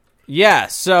little bit. Yeah,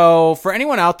 so for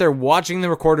anyone out there watching the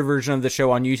recorded version of the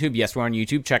show on YouTube, yes, we're on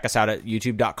YouTube. Check us out at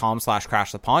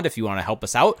youtube.com/crashthepond if you want to help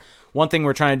us out. One thing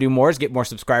we're trying to do more is get more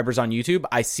subscribers on YouTube.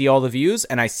 I see all the views,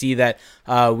 and I see that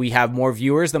we have more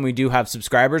viewers than we do have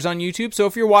subscribers on YouTube. So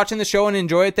if you're watching the show and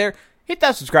enjoy it there, hit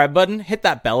that subscribe button, hit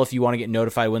that bell if you want to get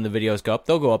notified when the videos go up.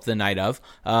 They'll go up the night of,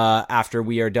 after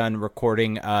we are done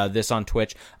recording this on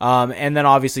Twitch. And then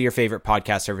obviously your favorite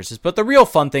podcast services. But the real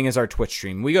fun thing is our Twitch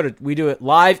stream. We do it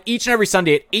live each and every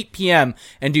Sunday at 8 p.m.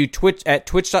 and do Twitch at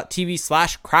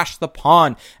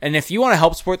twitch.tv/crashthepond. And if you want to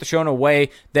help support the show in a way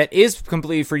that is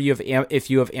completely free if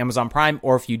you have Amazon Prime,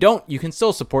 or if you don't, you can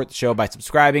still support the show by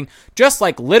subscribing. Just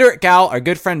like Literate Gal, our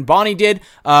good friend Bonnie did,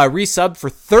 resubbed for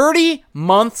 30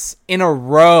 months in a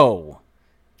row.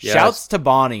 Yes. Shouts to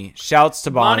Bonnie.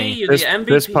 Bonnie, you're the MVP.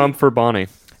 Fist pump for Bonnie.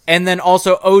 And then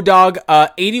also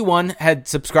ODog81 had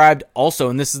subscribed also,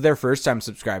 and this is their first time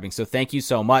subscribing, so thank you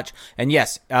so much. And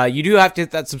yes, you do have to hit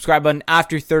that subscribe button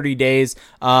after 30 days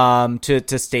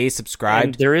to stay subscribed.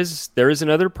 And there is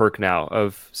another perk now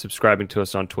of subscribing to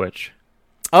us on Twitch.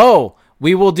 Oh,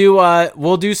 we'll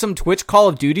do some Twitch Call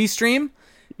of Duty stream.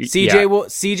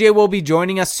 CJ will be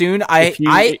joining us soon.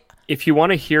 If you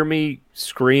want to hear me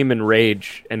scream and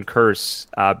rage and curse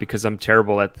because I'm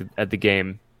terrible at the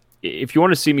game, if you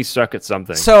want to see me suck at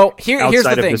something, so here's the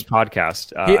outside thing. of this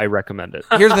podcast, I recommend it.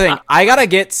 Here's the thing: I gotta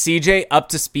get CJ up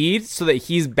to speed so that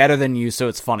he's better than you, so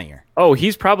it's funnier. Oh,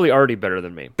 he's probably already better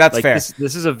than me. That's fair.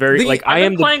 This is a very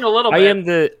I'm playing a little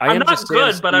bit. I'm not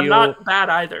good, but I'm not bad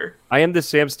either. I am the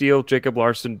Sam Steele, Jacob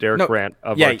Larson, Derek Grant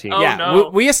of our team. Yeah, no.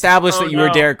 we established that you were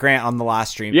Derek Grant on the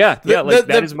last stream.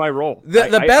 That is my role.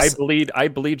 I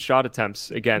bleed shot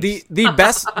attempts against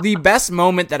the best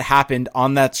moment that happened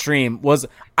on that stream was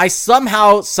I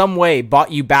somehow, some way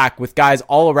bought you back with guys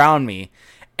all around me,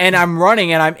 and I'm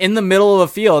running and I'm in the middle of a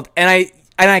field and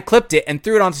I clipped it and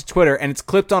threw it onto Twitter, and it's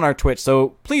clipped on our Twitch.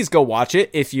 So please go watch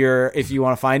it if you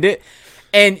want to find it.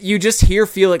 And you just hear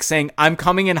Felix saying, "I'm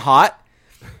coming in hot."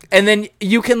 And then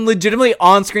you can legitimately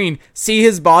on screen see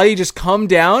his body just come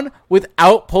down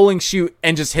without pulling shoot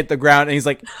and just hit the ground. And he's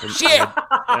like, "Shit!"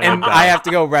 And I have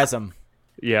to go res him.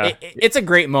 Yeah, it's a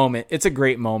great moment. It's a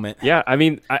great moment. Yeah, I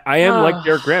mean, I am like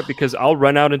Derek Grant because I'll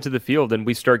run out into the field and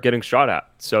we start getting shot at.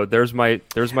 So there's my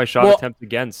shot attempt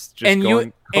against. Just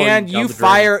you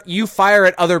fire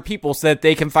at other people so that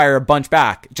they can fire a bunch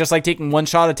back, just like taking one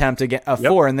shot attempt to get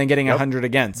 4 and then getting 100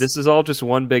 against. This is all just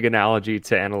one big analogy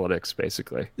to analytics,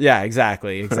 basically. Yeah,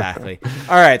 exactly. All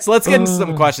right, so let's get into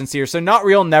some questions here. So Not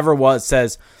Real Never Was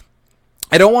says,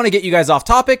 I don't want to get you guys off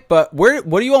topic, but what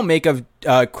do you all make of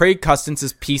Craig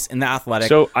Custance' piece in The Athletic?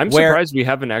 So I'm surprised we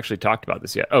haven't actually talked about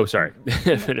this yet. Oh, sorry.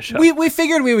 Finish up. We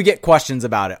figured we would get questions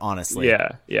about it, honestly.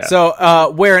 Yeah.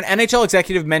 So where an NHL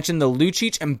executive mentioned the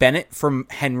Lucic and Bennett from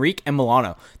Henrique and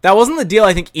Milano. That wasn't the deal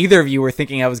I think either of you were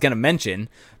thinking I was going to mention.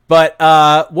 But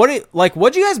what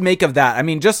do you guys make of that? I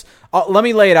mean, just let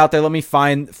me lay it out there. Let me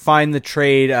find the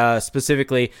trade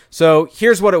specifically. So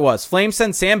here's what it was: Flames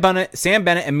sent Sam Bennett,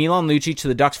 and Milan Lucic to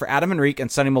the Ducks for Adam Henrique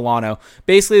and Sonny Milano.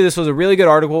 Basically, this was a really good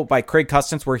article by Craig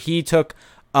Custance where he took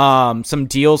some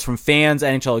deals from fans,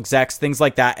 NHL execs, things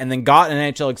like that, and then got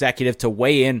an NHL executive to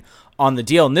weigh in on the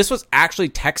deal. And this was actually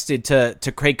texted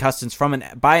to Craig Custance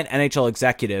by an NHL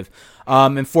executive.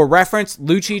 And for reference,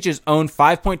 Lucic is owned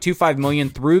 $5.25 million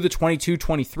through the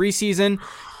 22-23 season,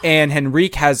 and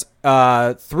Henrique has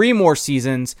 3 more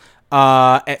seasons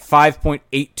at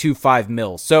 $5.825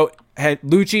 million. So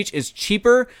Lucic is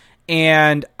cheaper,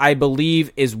 and I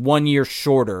believe is 1 year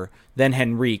shorter than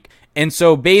Henrique. And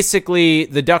so basically,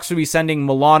 the Ducks would be sending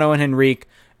Milano and Henrique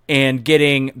and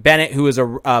getting Bennett, who is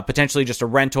potentially just a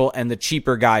rental, and the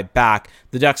cheaper guy back.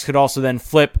 The Ducks could also then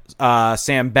flip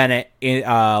Sam Bennett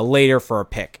later for a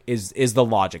pick, is the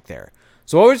logic there.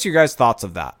 So what was your guys' thoughts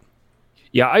of that?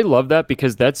 Yeah, I love that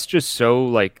because that's just so,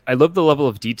 like, I love the level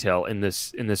of detail in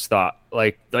this thought.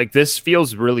 Like this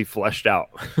feels really fleshed out.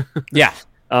 Yeah.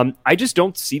 I just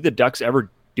don't see the Ducks ever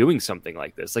doing something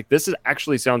like this. Like, this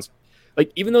actually sounds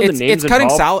like, even though the names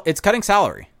it's cutting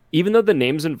salary. Even though the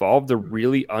names involved are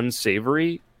really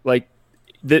unsavory, like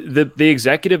the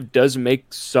executive does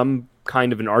make some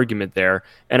kind of an argument there.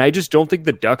 And I just don't think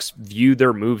the Ducks view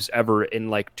their moves ever in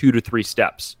like 2 to 3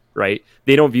 steps, right?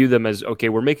 They don't view them as, okay,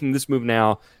 we're making this move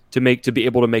now to be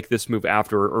able to make this move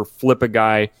after, or flip a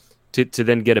guy to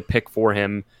then get a pick for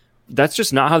him. That's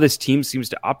just not how this team seems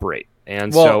to operate.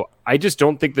 And so I just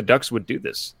don't think the Ducks would do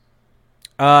this.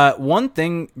 One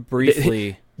thing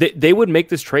briefly, they would make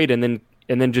this trade and then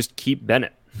just keep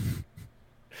Bennett.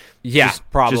 Yeah,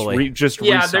 probably.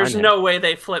 There's no way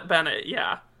they flip Bennett.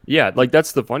 Yeah, like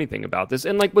that's the funny thing about this.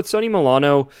 And like with Sonny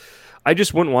Milano, I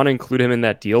just wouldn't want to include him in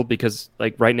that deal because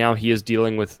like right now he is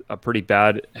dealing with a pretty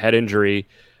bad head injury,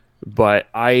 but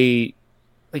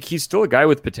he's still a guy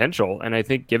with potential, and I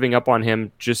think giving up on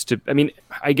him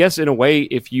I guess in a way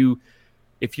if you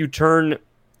turn,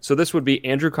 so this would be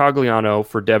Andrew Cogliano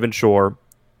for Devin Shore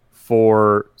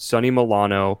for Sonny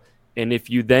Milano, and if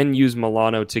you then use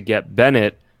Milano to get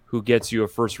Bennett, who gets you a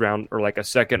first round or like a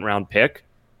second round pick,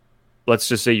 let's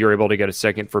just say you're able to get a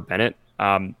second for Bennett.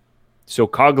 So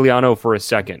Cogliano for a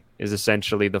second is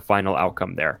essentially the final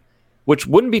outcome there, which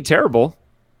wouldn't be terrible.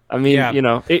 I mean,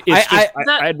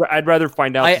 I'd rather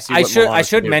find out. I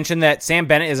should mention that Sam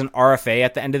Bennett is an RFA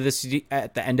at the end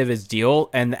of his deal,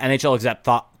 and the NHL exec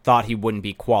thought he wouldn't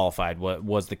be qualified. What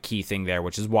was the key thing there,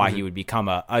 which is why he would become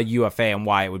a UFA and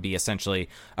why it would be essentially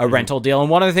a rental deal. And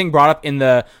one other thing brought up in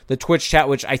the Twitch chat,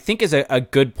 which I think is a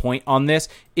good point on this,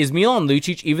 is Milan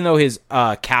Lucic, even though his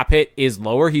cap hit is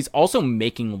lower, he's also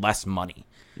making less money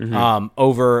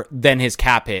over than his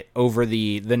cap hit over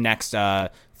the next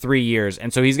 3 years,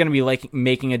 and so he's going to be like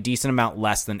making a decent amount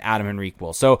less than Adam Henrique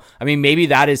will. So I mean, maybe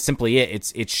that is simply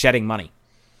it. It's shedding money.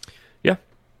 Yeah.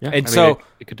 And so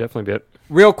it could definitely be it.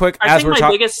 Real quick,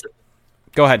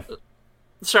 go ahead.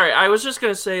 Sorry, I was just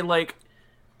going to say, like,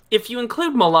 if you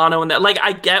include Milano in that, like,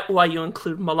 I get why you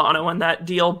include Milano in that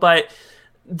deal, but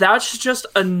that's just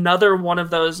another one of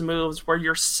those moves where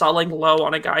you're selling low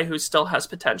on a guy who still has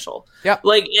potential. Yeah.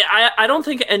 Like, I don't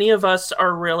think any of us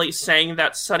are really saying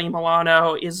that Sonny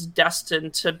Milano is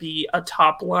destined to be a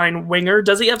top-line winger.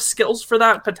 Does he have skills for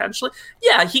that, potentially?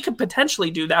 Yeah, he could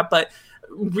potentially do that, but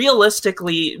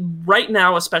realistically, right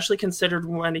now, especially considered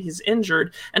when he's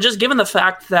injured, and just given the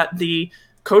fact that the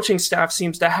coaching staff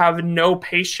seems to have no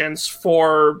patience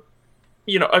for,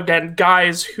 again,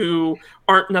 guys who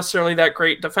aren't necessarily that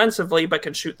great defensively but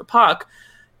can shoot the puck,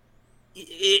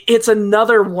 it's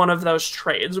another one of those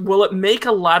trades. Will it make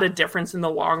a lot of difference in the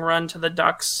long run to the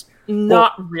Ducks?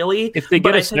 Not really. If they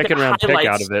get a second-round pick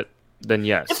out of it, then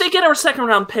yes. If they get a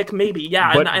second-round pick, maybe,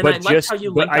 yeah. And I like how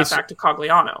you link that back to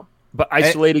Cogliano. But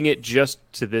isolating it just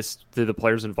to the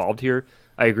players involved here,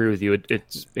 I agree with you.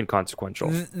 It's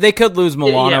inconsequential. They could lose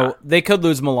Milano. Yeah. They could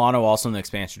lose Milano also in the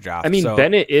expansion draft. I mean,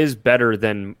 Bennett is better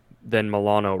than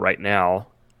Milano right now.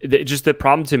 Just the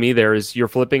problem to me there is you're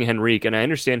flipping Henrique, and I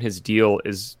understand his deal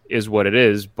is what it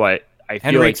is, but I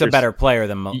feel Henrique's like a better player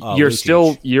than you're Lucic.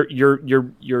 Still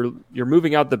you're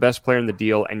moving out the best player in the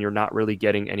deal, and you're not really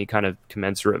getting any kind of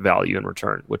commensurate value in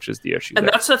return, which is the issue. And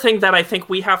that's the thing that I think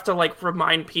we have to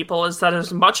remind people is that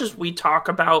as much as we talk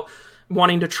about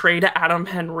wanting to trade Adam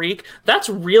Henrique, that's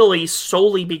really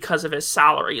solely because of his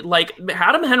salary. Like,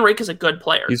 Adam Henrique is a good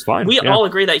player. He's fine. We all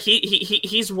agree that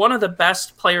he's one of the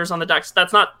best players on the Ducks.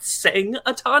 That's not saying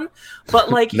a ton, but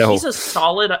No.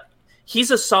 He's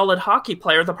a solid hockey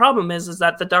player. The problem is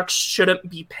that the Ducks shouldn't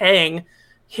be paying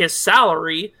his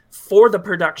salary for the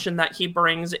production that he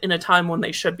brings in a time when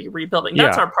they should be rebuilding.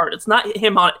 That's our part. It's not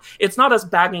him it's not us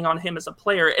bagging on him as a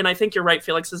player. And I think you're right,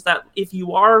 Felix, is that if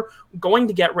you are going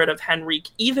to get rid of Henrique,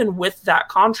 even with that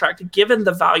contract, given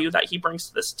the value that he brings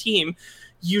to this team,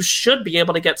 you should be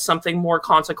able to get something more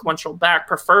consequential back,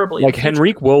 preferably. Like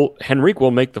Henrique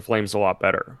will make the Flames a lot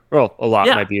better. Well, a lot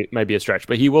might be a stretch,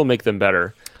 but he will make them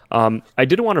better. I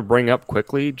did want to bring up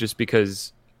quickly, just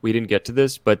because we didn't get to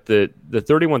this, but the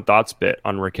 31 Thoughts bit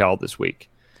on Raquel this week.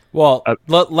 Well,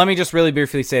 let me just really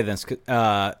briefly say this.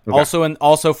 Okay.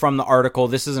 Also from the article,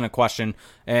 this isn't a question,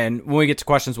 and when we get to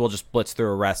questions, we'll just blitz through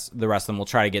the rest of them. We'll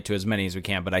try to get to as many as we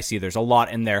can, but I see there's a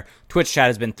lot in there. Twitch chat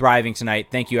has been thriving tonight.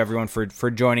 Thank you, everyone,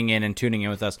 for joining in and tuning in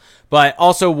with us. But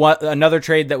also, another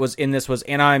trade that was in this was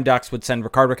Anaheim Ducks would send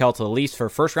Rickard Rakell to the Leafs for a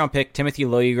first-round pick, Timothy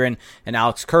Liljegren, and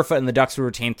Alex Kerfoot, and the Ducks would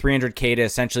retain $300K to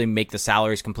essentially make the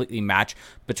salaries completely match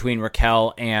between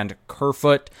Rakell and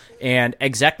Kerfoot. And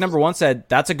exec number one said,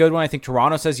 that's a good one. I think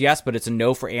Toronto says yes, but it's a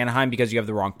no for Anaheim because you have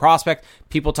the wrong prospect.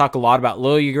 People talk a lot about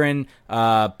Liljegren,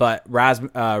 but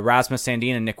Rasmus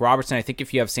Sandin and Nick Robertson. I think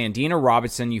if you have Sandin or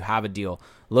Robertson, you have a deal.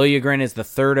 Liljegren is the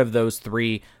third of those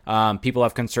three. People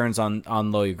have concerns on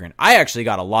Liljegren. I actually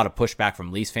got a lot of pushback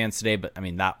from Leafs fans today, but I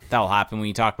mean that'll happen when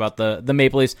you talk about the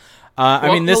Maple Leafs.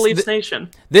 Leafs Nation.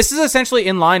 This is essentially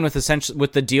in line with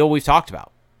the deal we've talked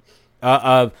about.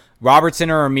 Of Robertson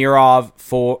or Amirov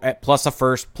for plus a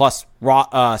first plus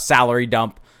salary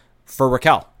dump for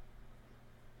Rakell.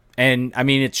 And I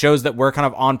mean, it shows that we're kind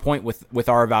of on point with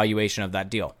our evaluation of that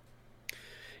deal.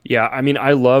 Yeah, I mean,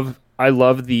 I love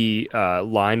the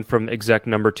line from exec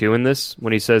number 2 in this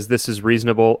when he says this is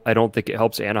reasonable. I don't think it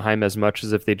helps Anaheim as much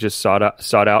as if they just sought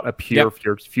out a pure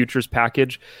futures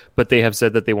package, but they have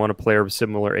said that they want a player of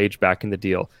similar age back in the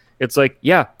deal. it's like,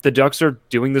 yeah, the Ducks are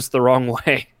doing this the wrong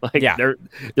way. Like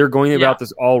they're going about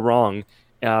this all wrong.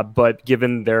 But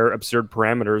given their absurd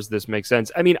parameters, this makes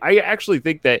sense. I mean, I actually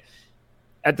think that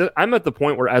I'm at the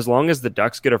point where as long as the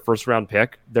Ducks get a first round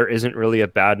pick, there isn't really a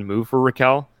bad move for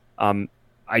Rakell.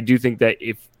 I do think that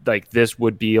if like this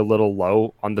would be a little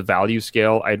low on the value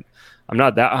scale. I'm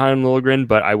not that high on Liljegren,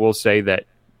 but I will say that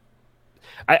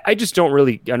I just don't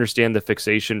really understand the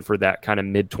fixation for that kind of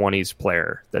mid-20s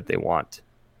player that they want.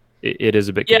 It is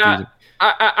a bit confusing.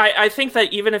 I think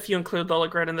that even if you include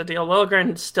Liljegren in the deal,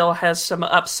 Liljegren still has some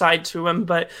upside to him,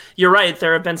 but you're right,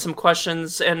 there have been some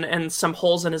questions and some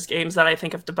holes in his games that I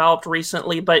think have developed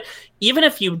recently, but even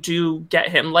if you do get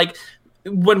him, like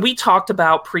when we talked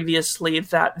about previously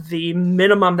that the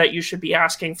minimum that you should be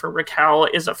asking for Rakell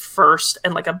is a first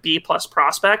and like a B+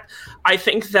 prospect, I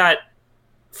think that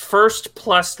first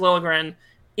plus Liljegren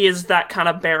is that kind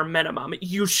of bare minimum.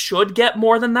 You should get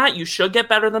more than that. You should get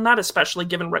better than that, especially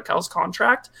given Rakell's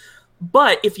contract.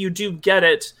 But if you do get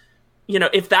it, you know,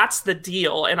 if that's the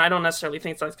deal, and I don't necessarily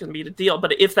think that's going to be the deal,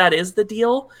 but if that is the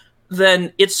deal,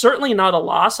 then it's certainly not a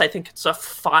loss. I think it's a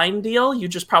fine deal. You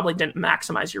just probably didn't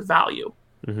maximize your value.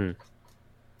 Mm-hmm.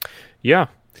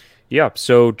 Yeah.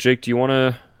 So, Jake, do you want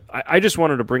to... I just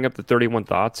wanted to bring up the 31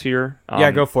 thoughts here. Yeah,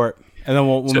 go for it. And then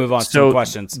we'll move on to some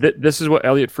questions. This is what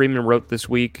Elliot Friedman wrote this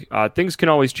week. Things can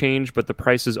always change, but the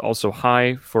price is also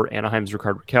high for Anaheim's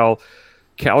Rickard Rakell.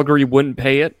 Calgary wouldn't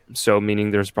pay it, so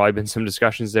meaning there's probably been some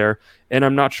discussions there. And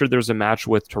I'm not sure there's a match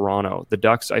with Toronto. The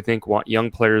Ducks, I think, want young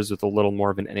players with a little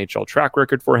more of an NHL track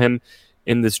record for him.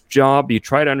 In this job, you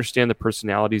try to understand the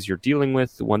personalities you're dealing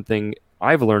with. The one thing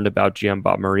I've learned about GM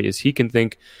Bob Murray is he can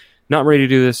think, not ready to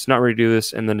do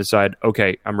this, and then decide,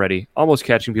 okay, I'm ready. Almost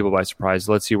catching people by surprise.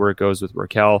 Let's see where it goes with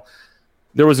Rakell.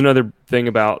 There was another thing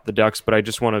about the Ducks, but I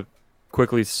just want to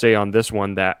quickly say on this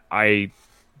one that I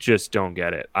just don't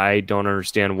get it. I don't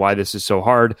understand why this is so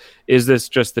hard. Is this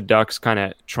just the Ducks kind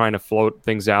of trying to float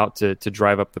things out to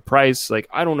drive up the price? Like,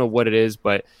 I don't know what it is,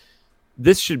 but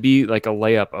this should be like a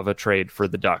layup of a trade for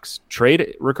the Ducks.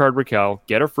 Trade Rickard Rakell,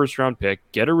 get a first-round pick,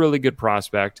 get a really good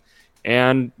prospect,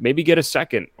 and maybe get a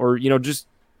second, or, you know, just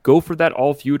go for that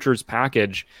all futures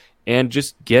package and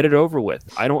just get it over with.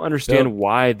 I don't understand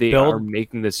why they are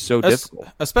making this so difficult.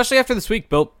 Especially after this week,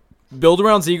 build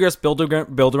around Zegras,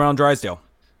 build around Drysdale.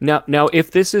 Now,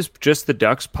 if this is just the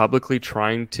Ducks publicly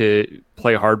trying to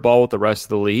play hardball with the rest of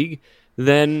the league,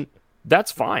 then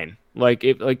that's fine.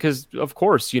 Because of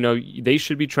course, you know, they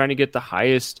should be trying to get the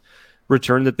highest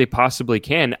return that they possibly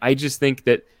can. I just think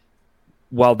that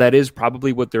while that is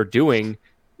probably what they're doing,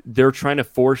 they're trying to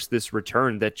force this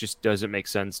return that just doesn't make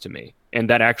sense to me. And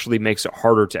that actually makes it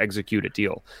harder to execute a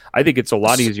deal. I think it's a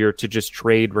lot easier to just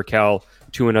trade Rakell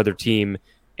to another team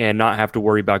and not have to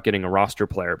worry about getting a roster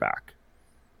player back.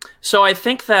 So I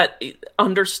think that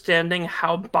understanding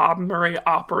how Bob Murray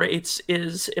operates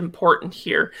is important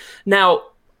here. Now,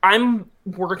 I'm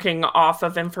working off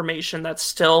of information that's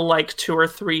still like 2 or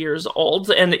 3 years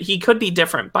old, and he could be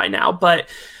different by now, but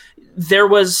there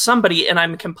was somebody, and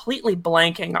I'm completely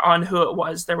blanking on who it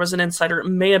was. There was an insider. It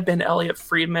may have been Elliot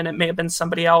Friedman. It may have been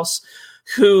somebody else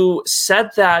who said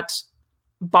that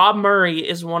Bob Murray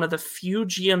is one of the few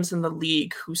GMs in the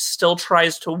league who still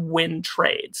tries to win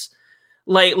trades.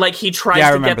 Like he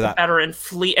tries to get the better and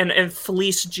fleece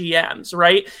GMs,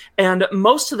 right? And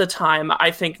most of the time,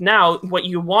 I think now what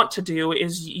you want to do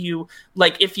is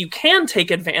if you can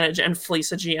take advantage and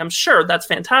fleece a GM, sure, that's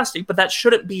fantastic, but that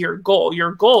shouldn't be your goal.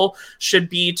 Your goal should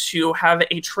be to have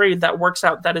a trade that works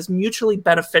out that is mutually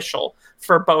beneficial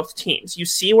for both teams. You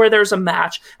see where there's a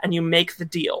match and you make the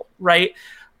deal, right?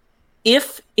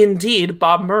 If indeed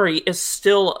Bob Murray is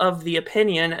still of the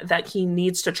opinion that he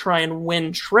needs to try and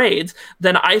win trades,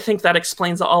 then I think that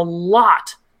explains a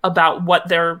lot about what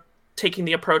they're taking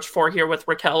the approach for here with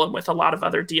Rakell and with a lot of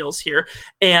other deals here.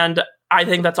 And I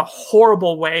think that's a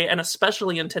horrible way, and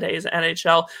especially in today's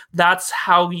NHL, that's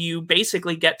how you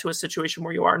basically get to a situation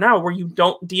where you are now, where you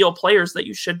don't deal players that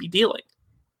you should be dealing.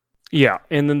 Yeah,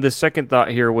 and then the second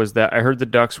thought here was that I heard the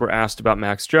Ducks were asked about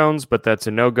Max Jones, but that's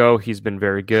a no-go. He's been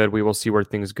very good. We will see where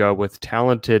things go with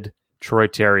talented Troy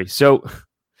Terry. So,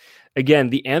 again,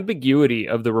 the ambiguity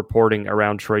of the reporting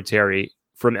around Troy Terry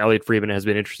from Elliot Friedman has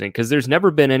been interesting because there's never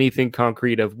been anything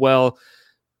concrete of, either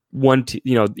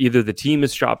the team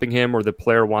is shopping him or the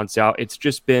player wants out. It's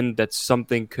just been that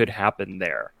something could happen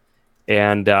there.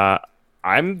 And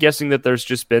I'm guessing that there's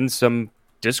just been some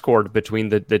discord between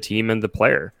the team and the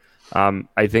player.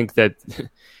 I think that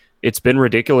it's been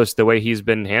ridiculous the way he's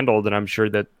been handled, and I'm sure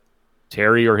that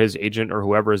Terry or his agent or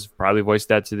whoever has probably voiced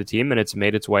that to the team, and it's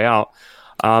made its way out.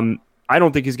 I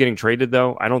don't think he's getting traded,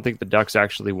 though. I don't think the Ducks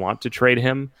actually want to trade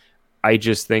him. I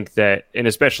just think that, and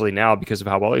especially now because of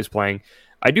how well he's playing,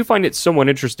 I do find it somewhat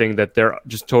interesting that they're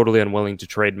just totally unwilling to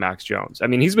trade Max Jones. I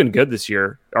mean, he's been good this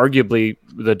year, arguably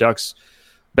the Ducks'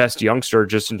 best youngster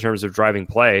just in terms of driving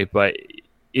play, but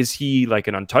is he like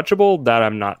an untouchable? That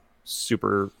I'm not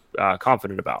super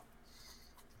confident about.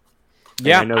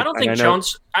 Yeah, I don't think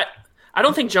Jones. I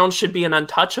don't think Jones should be an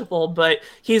untouchable, but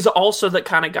he's also the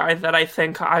kind of guy that I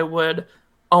think I would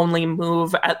only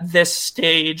move at this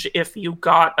stage if you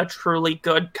got a truly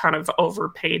good kind of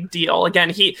overpaid deal.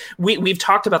 Again, we've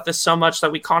talked about this so much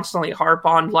that we constantly harp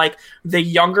on, like, the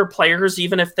younger players,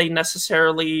 even if they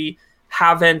necessarily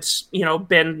haven't,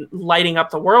 been lighting up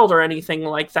the world or anything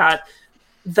like that,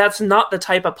 that's not the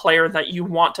type of player that you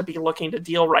want to be looking to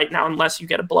deal right now unless you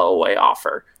get a blowaway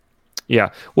offer.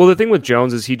 Yeah. Well, the thing with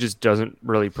Jones is he just doesn't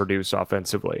really produce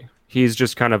offensively. He's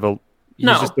just kind of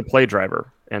just a play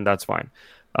driver, and that's fine.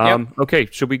 Okay,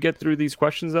 should we get through these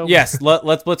questions though? Yes,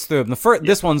 let's blitz through them.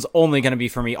 This one's only going to be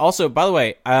for me. Also, by the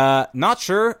way, not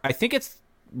sure. I think it's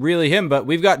really him, but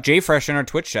we've got Jay Fresh in our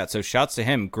Twitch chat, so shouts to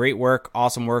him. Great work,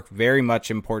 awesome work, very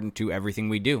much important to everything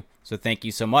we do. So thank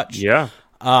you so much. Yeah.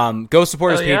 Go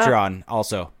support his Patreon.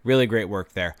 Also, really great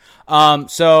work there.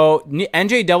 So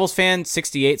NJ Devils fan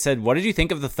 68 said, "What did you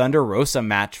think of the Thunder Rosa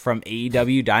match from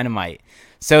AEW Dynamite?"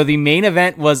 So the main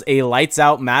event was a lights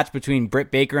out match between Britt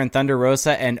Baker and Thunder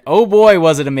Rosa, and oh boy,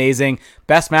 was it amazing.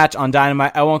 Best match on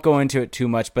Dynamite. I won't go into it too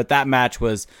much, but that match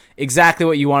was exactly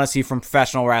what you want to see from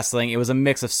professional wrestling. It was a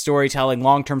mix of storytelling,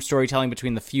 long-term storytelling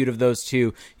between the feud of those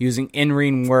two, using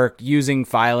in-ring work, using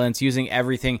violence, using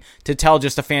everything to tell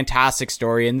just a fantastic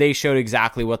story, and they showed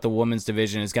exactly what the women's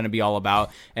division is going to be all about,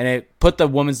 and it put the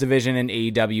women's division in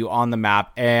AEW on the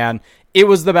map, and it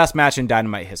was the best match in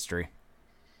Dynamite history.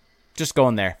 Just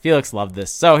going there. Felix loved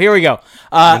this. So here we go.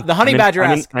 The Honey Badger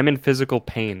asked... I'm in physical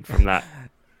pain from that.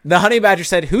 The Honey Badger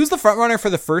said, who's the front runner for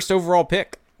the first overall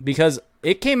pick? Because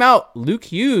it came out, Luke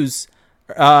Hughes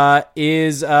got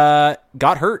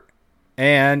hurt,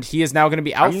 and he is now going to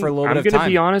be out for a little bit of time. I'm going to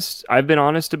be honest. I've been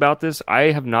honest about this.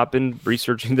 I have not been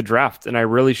researching the draft, and I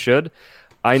really should.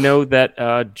 I know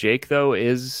that Jake, though,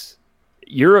 is...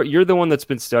 You're the one that's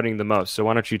been studying the most, so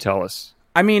why don't you tell us?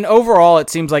 I mean, overall, it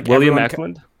seems like William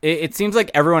Eklund? It seems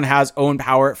like everyone has Owen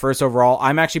Power at first overall.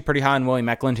 I'm actually pretty high on William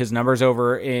Eklund. His numbers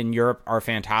over in Europe are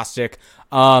fantastic.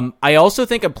 I also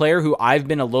think a player who I've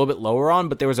been a little bit lower on,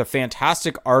 but there was a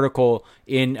fantastic article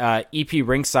in EP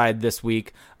Ringside this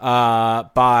week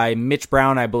by Mitch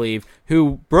Brown, I believe,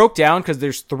 who broke down, because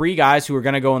there's 3 guys who are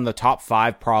going to go in the top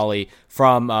 5 probably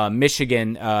from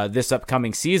Michigan this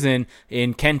upcoming season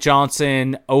in Kent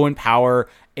Johnson, Owen Power,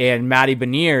 and Matty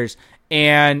Beniers.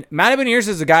 And Matty Beniers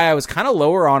is a guy I was kind of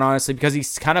lower on, honestly, because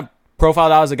he's kind of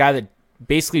profiled out as a guy that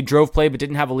basically drove play but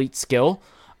didn't have elite skill.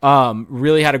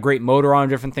 Really had a great motor on him,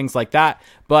 different things like that.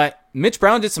 But Mitch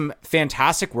Brown did some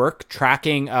fantastic work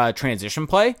tracking transition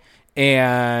play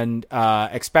and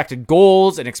expected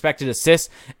goals and expected assists.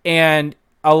 And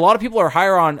a lot of people are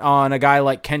higher on a guy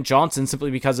like Kent Johnson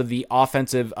simply because of the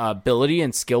offensive ability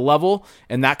and skill level,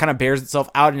 and that kind of bears itself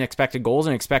out in expected goals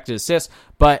and expected assists.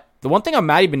 But the one thing on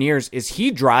Matty Beniers is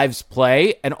he drives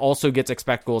play and also gets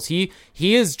expected goals. He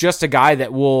is just a guy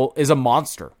that is a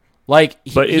monster.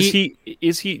 Do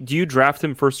you draft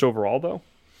him first overall though?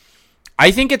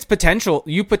 I think it's potential.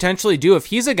 You potentially do. If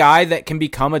he's a guy that can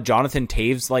become a Jonathan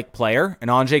Taves-like player, an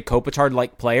Anze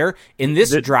Kopitar-like player in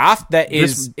this draft,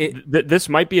 this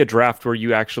might be a draft where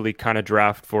you actually kind of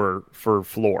draft for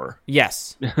floor.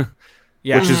 Yes.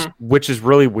 Yeah. Which is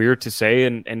really weird to say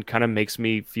and kind of makes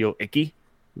me feel icky.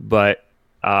 But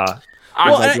I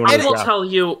will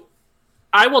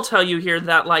tell you here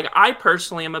that, like, I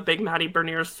personally am a big Matty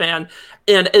Beniers fan,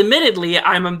 and admittedly,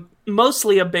 I'm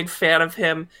mostly a big fan of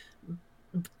him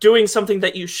doing something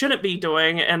that you shouldn't be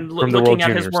doing and looking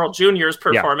at his World Juniors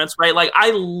performance, right? Like,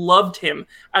 I loved him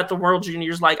at the World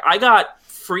Juniors. Like, I got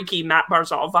freaky Matt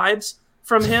Barzal vibes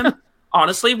from him.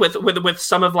 Honestly, with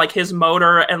some of like his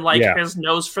motor and like his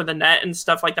nose for the net and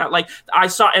stuff like that. Like I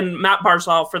saw, and Matt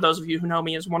Barzal, for those of you who know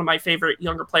me, is one of my favorite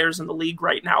younger players in the league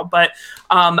right now. But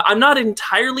I'm not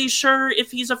entirely sure if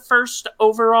he's a first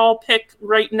overall pick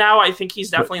right now. I think he's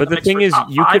definitely. But the thing is,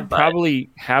 you could probably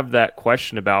have that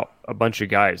question about a bunch of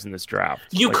guys in this draft.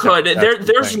 You could.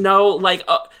 There's no like.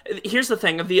 Here's the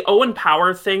thing: the Owen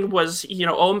Power thing was,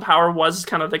 Owen Power was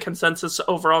kind of the consensus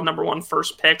overall number 1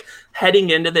 first pick heading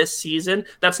into this season.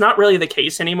 That's not really the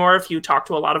case anymore. If you talk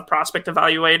to a lot of prospect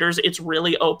evaluators, it's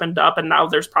really opened up, and now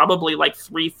there's probably like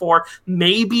 3, 4,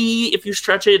 maybe if you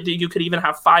stretch it, you could even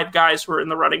have 5 guys who are in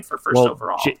the running for first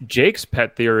overall. Jake's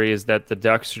pet theory is that the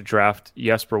Ducks should draft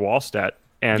Jesper Wallstedt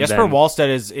And Jesper Wallstedt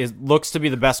is looks to be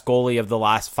the best goalie of the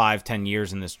last 5-10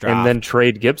 years in this draft. And then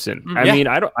trade Gibson. I mean,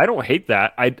 I don't hate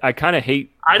that. I kind of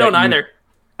hate. I don't either.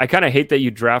 I kind of hate that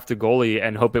you draft a goalie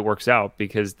and hope it works out,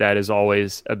 because that is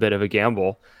always a bit of a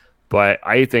gamble. But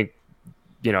I think,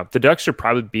 the Ducks should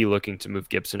probably be looking to move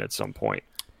Gibson at some point.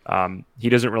 He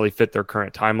doesn't really fit their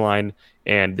current timeline,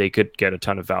 and they could get a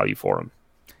ton of value for him.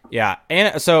 Yeah,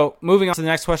 and so moving on to the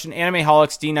next question, Anime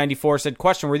Holics D94 said,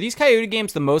 "Question: were these Coyote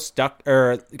games the most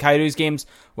Coyotes games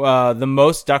the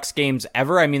most Ducks games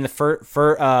ever? I mean, the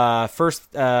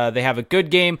first they have a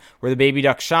good game where the baby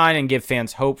Ducks shine and give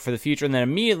fans hope for the future, and then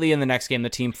immediately in the next game the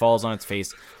team falls on its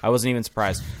face. I wasn't even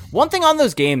surprised. One thing on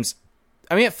those games,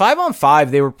 I mean, at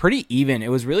 5-on-5 they were pretty even. It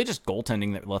was really just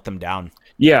goaltending that let them down."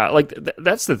 Yeah, like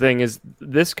that's the thing, is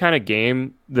this kind of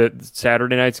game, the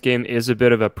Saturday night's game, is a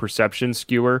bit of a perception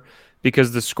skewer,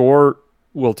 because the score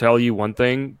will tell you one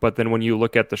thing, but then when you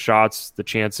look at the shots, the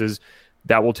chances,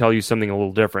 that will tell you something a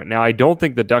little different. Now, I don't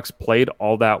think the Ducks played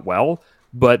all that well,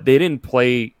 but they didn't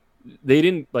play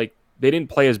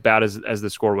as bad as the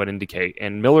score would indicate.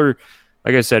 And Miller,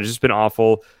 like I said, has just been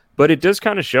awful. But it does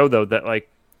kind of show, though, that like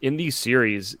in these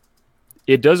series,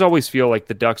 it does always feel like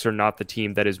the Ducks are not the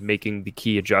team that is making the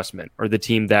key adjustment, or the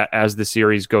team that, as the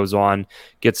series goes on,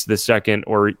 gets the second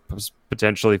or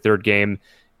potentially third game,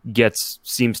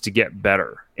 seems to get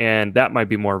better. And that might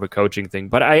be more of a coaching thing.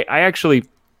 But I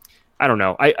don't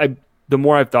know. The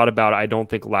more I've thought about it, I don't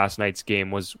think last night's game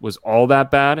was all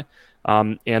that bad.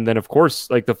 And then, of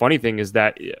course, like the funny thing is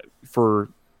that for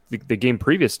the game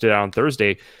previous to that on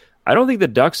Thursday, I don't think the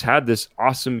Ducks had this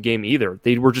awesome game either.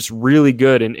 They were just really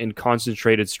good in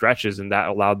concentrated stretches, and that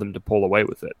allowed them to pull away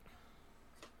with it.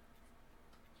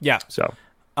 Yeah. So,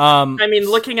 I mean,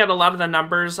 looking at a lot of the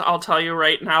numbers, I'll tell you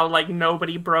right now, like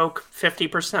nobody broke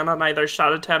 50% on either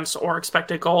shot attempts or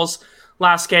expected goals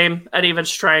last game at even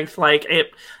strength. Like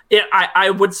I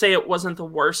would say it wasn't the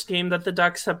worst game that the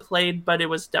Ducks have played, but it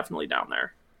was definitely down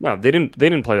there. No, they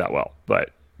didn't play that well, but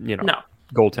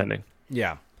goaltending.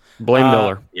 Yeah. Blame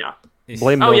Miller. Yeah.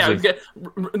 Blame Miller.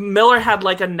 Miller had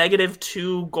like a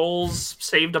 -2 goals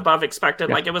saved above expected.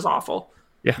 Yeah. Like it was awful.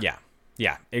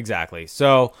 Yeah, exactly.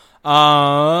 So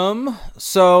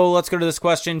let's go to this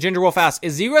question. Ginger Wolf asks,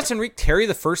 is Zegras Henrique Terry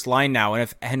the first line now? And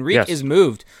if Henrique is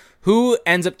moved, who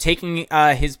ends up taking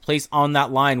his place on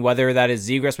that line, whether that is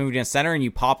Zegras moving to center and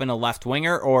you pop in a left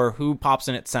winger, or who pops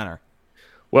in at center?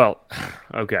 Well,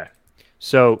 okay.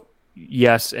 So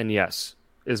yes and yes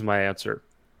is my answer.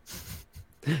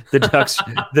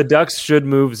 The Ducks should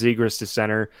move Zegras to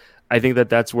center. I think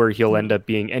that's where he'll end up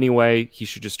being anyway. He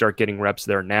should just start getting reps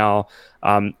there now.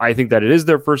 I think that it is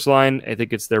their first line. I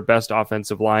think it's their best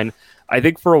offensive line. I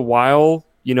think for a while,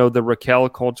 the Raquel,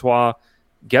 Comtois,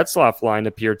 Getzlaf line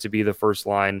appeared to be the first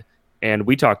line, and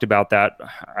we talked about that.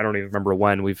 I don't even remember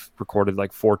when. We've recorded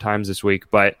like 4 times this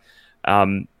week, but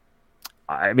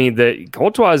I mean, the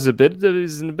Comtois is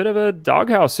in a bit of a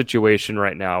doghouse situation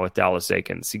right now with Dallas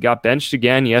Eakins. He got benched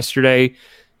again yesterday.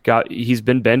 He's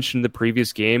been benched in the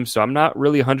previous game, so I'm not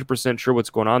really 100% sure what's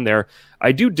going on there.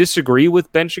 I do disagree with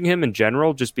benching him in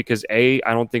general, just because I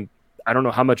don't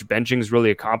know how much benchings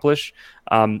really accomplish,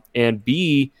 and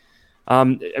B, I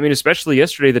mean, especially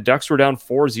yesterday, the Ducks were down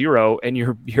 4-0, and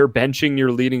you're benching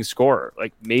your leading scorer.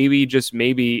 Like maybe, just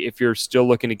maybe, if you're still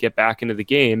looking to get back into the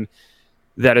game,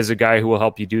 that is a guy who will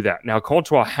help you do that. Now,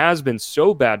 Comtois has been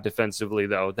so bad defensively,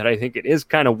 though, that I think it is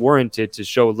kind of warranted to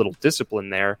show a little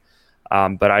discipline there.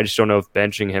 But I just don't know if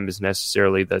benching him is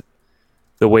necessarily the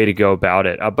way to go about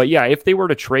it. But yeah, if they were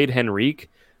to trade Henrique,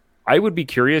 I would be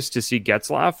curious to see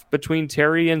Getzlaf between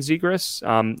Terry and Zegras.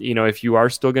 If you are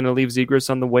still going to leave Zegras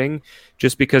on the wing,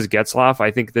 just because Getzlaf,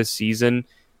 I think this season,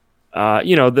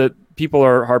 the people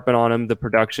are harping on him. The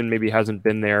production maybe hasn't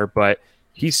been there, but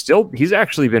he's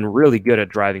actually been really good at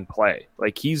driving play.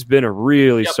 Like he's been a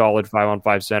really solid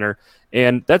 5-on-5 center.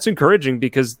 And that's encouraging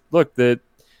because look, a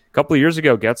couple of years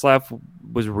ago, Getzlaf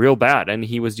was real bad and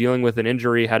he was dealing with an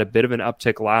injury, had a bit of an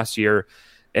uptick last year.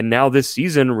 And now this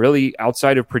season, really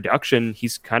outside of production,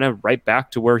 he's kind of right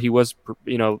back to where he was,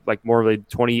 like more of a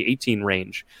 2018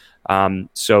 range.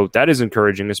 So that is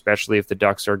encouraging, especially if the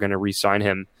Ducks are going to re-sign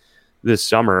him this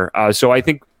summer. So I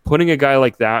think putting a guy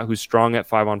like that who's strong at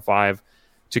 5-on-5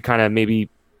 to kind of maybe,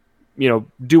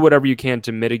 do whatever you can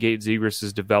to mitigate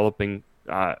Zegras' developing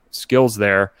skills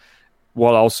there,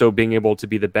 while also being able to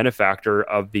be the benefactor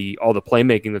of all the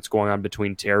playmaking that's going on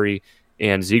between Terry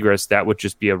and Zegras, that would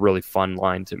just be a really fun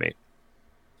line to me.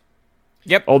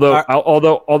 Yep.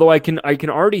 Although I can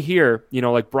already hear,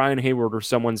 like Brian Hayward or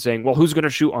someone saying, well, who's going to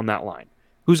shoot on that line?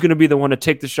 Who's going to be the one to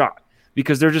take the shot?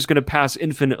 Because they're just going to pass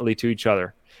infinitely to each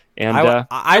other. And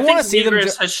I want to see them.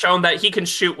 Has shown that he can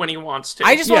shoot when he wants to.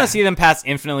 I just want to see them pass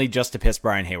infinitely just to piss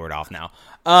Brian Hayward off now.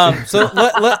 So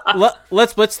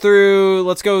let's blitz through.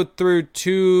 Let's go through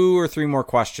 2 or 3 more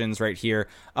questions right here.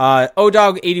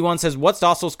 Odog81 says, "What's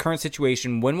Dostal's current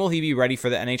situation? When will he be ready for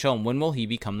the NHL, and when will he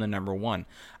become the number one?"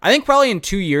 I think probably in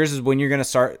 2 years is when you're going to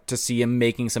start to see him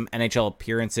making some NHL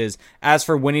appearances. As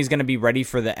for when he's going to be ready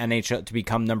for the NHL to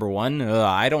become number one,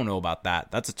 I don't know about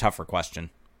that. That's a tougher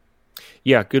question.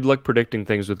 Yeah, good luck predicting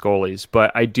things with goalies,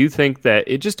 but I do think that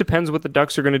it just depends what the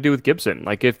Ducks are going to do with Gibson.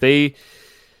 Like if the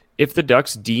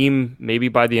Ducks deem maybe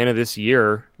by the end of this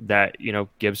year that,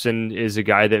 Gibson is a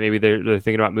guy that maybe they're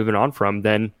thinking about moving on from,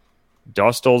 then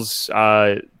Dostal's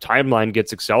timeline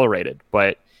gets accelerated.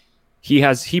 But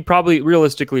he probably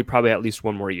realistically at least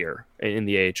one more year in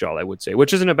the AHL, I would say,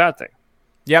 which isn't a bad thing.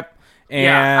 Yep. And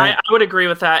yeah, I would agree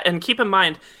with that. And keep in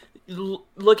mind,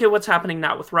 look at what's happening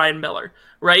now with Ryan Miller,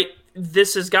 right?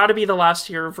 This has got to be the last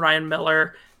year of Ryan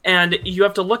Miller, and you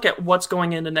have to look at what's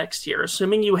going into next year.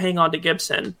 Assuming you hang on to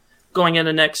Gibson going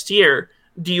into next year,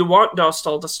 do you want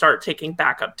Dostal to start taking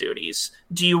backup duties?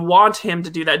 Do you want him to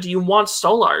do that? Do you want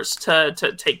Stolarz to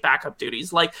take backup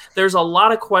duties? Like, there's a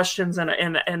lot of questions, and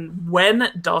when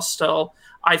Dostal,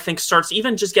 I think, starts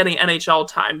even just getting NHL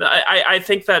time, I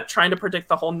think that trying to predict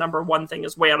the whole number one thing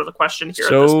is way out of the question here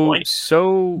at this point.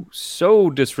 So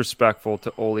disrespectful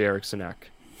to Ole Eriksson. Not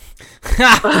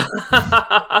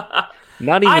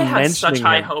even I had mentioning such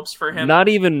high him. hopes for him. Not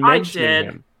even mentioning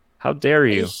him. How dare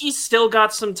you? He's still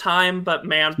got some time, but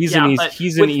man, he's an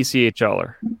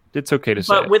ECHLer. It's okay to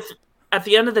say. But at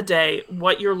the end of the day,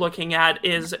 what you're looking at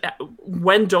is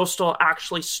when Dostal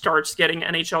actually starts getting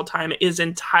NHL time is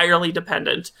entirely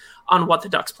dependent on what the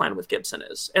Ducks' plan with Gibson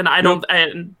is, and I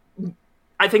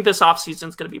think this offseason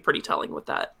is going to be pretty telling with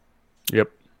that. Yep.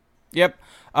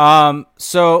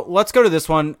 So let's go to this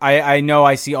one. I know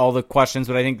I see all the questions,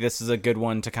 but I think this is a good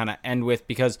one to kind of end with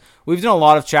because we've done a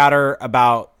lot of chatter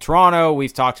about Toronto.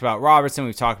 We've talked about Robertson.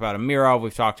 We've talked about Amirov.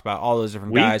 We've talked about all those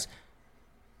different guys.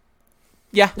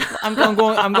 Yeah, I'm going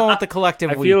with the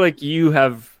collective. I feel like you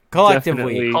have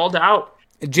collectively called out.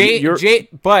 But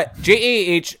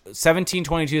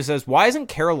JAH1722 says, why isn't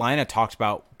Carolina talked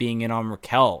about being in on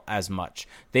Raquel as much?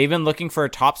 They've been looking for a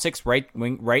top 6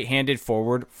 right-handed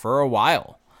forward for a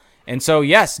while. And so,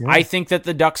 yes, yeah. I think that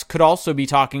the Ducks could also be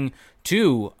talking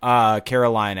to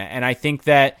Carolina. And I think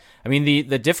that,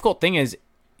 the difficult thing is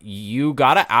you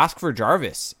got to ask for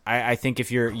Jarvis. I think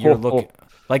if you're looking...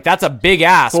 Like, that's a big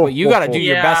ask, but you got to do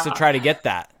your best to try to get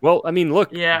that. Well,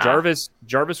 look, Jarvis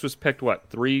was picked,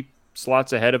 3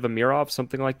 slots ahead of Amirov,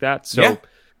 something like that. So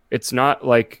it's not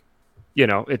like,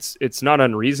 it's not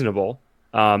unreasonable.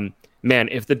 Man,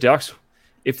 if the Ducks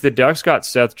got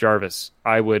Seth Jarvis,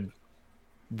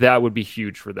 that would be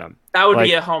huge for them. That would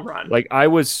be a home run. Like, I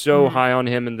was so high on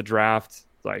him in the draft,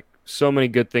 like so many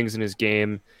good things in his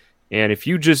game. And if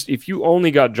you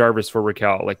only got Jarvis for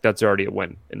Raquel, like that's already a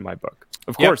win in my book.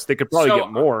 Of course, they could probably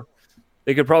get more.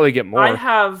 I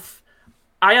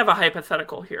have a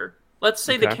hypothetical here. Let's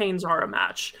say the Canes are a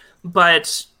match,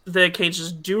 but the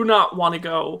Canes do not want to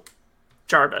go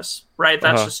Jarvis, right?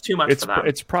 That's just too much for them.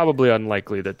 It's probably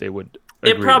unlikely that they would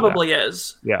agree. It probably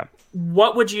is. Yeah.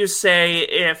 What would you say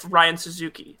if Ryan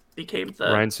Suzuki became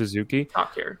the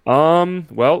talk here?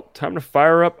 Well, time to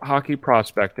fire up hockey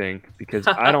prospecting because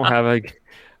I don't have a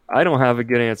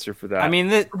good answer for that.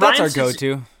 That's our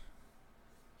go-to.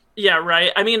 Yeah,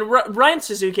 right. Ryan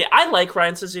Suzuki, I like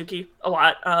Ryan Suzuki a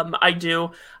lot. I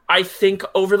do. I think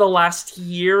over the last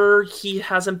year, he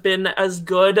hasn't been as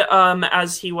good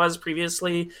as he was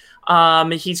previously.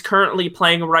 He's currently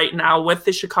playing right now with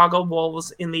the Chicago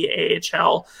Wolves in the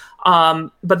AHL.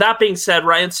 But that being said,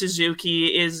 Ryan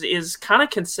Suzuki is kind of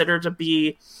considered to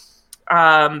be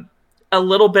a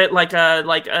little bit like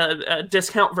a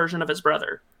discount version of his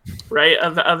brother. Right. I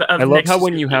love how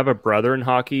when you have a brother in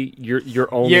hockey,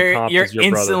 your only comp is your brother. You're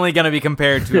instantly going to be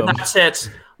compared to him. That's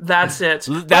it. That's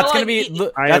going to be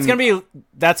Luke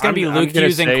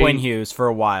Hughes and Quinn Hughes for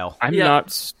a while.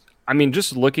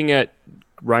 Just looking at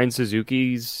Ryan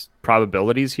Suzuki's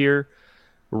probabilities here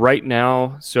right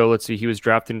now. So let's see. He was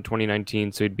drafted in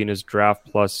 2019, so he'd be in his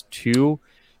draft +2.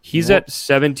 He's at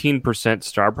 17%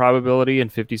 star probability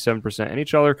and 57%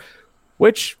 NHLer,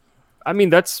 which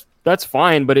that's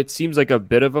fine, but it seems like a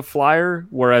bit of a flyer.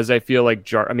 Whereas I feel like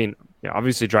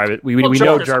obviously Jarvis. We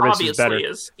know Jarvis is better,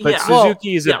 but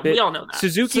Suzuki is a bit. We all know that.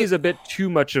 Suzuki is a bit too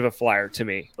much of a flyer to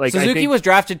me. Like Suzuki was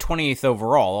drafted 28th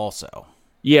overall, also.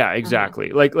 Yeah, exactly.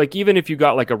 Mm-hmm. Like even if you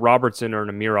got like a Robertson or an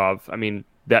Amirov,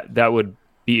 that would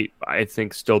be, I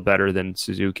think, still better than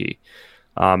Suzuki.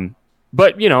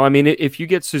 But if you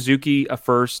get Suzuki a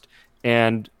first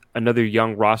and another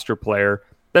young roster player,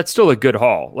 that's still a good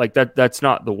haul. Like that's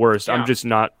not the worst. Yeah. I'm just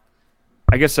not.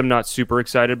 I guess I'm not super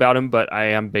excited about him, but I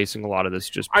am basing a lot of this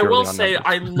just purely I will on say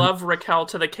numbers. I love Raquel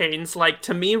to the Canes. Like,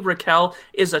 to me, Raquel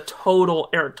is a total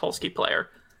Eric Tulsky player.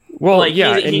 Well, Like,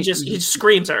 yeah, he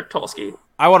screams Eric Tulsky.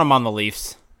 I want him on the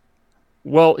Leafs.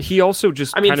 well, he also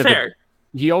just I mean, kind of fair.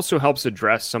 he also helps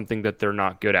address something that they're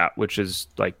not good at, which is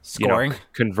like Scoring.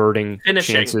 converting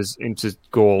Finishing. chances into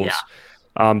goals.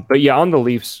 Yeah. But yeah, on the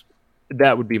Leafs,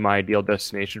 that would be my ideal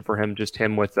destination for him. Just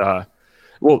him with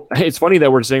well, it's funny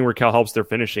that we're saying Raquel helps their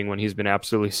finishing when he's been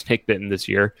absolutely snake bitten this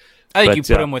year. I think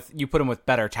But, you put him with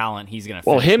better talent. He's gonna.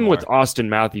 well, finish him more. with Austin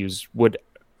Matthews would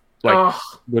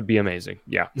be amazing.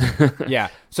 Yeah. Yeah.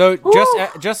 So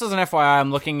just as an FYI,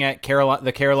 I'm looking at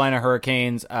the Carolina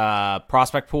Hurricanes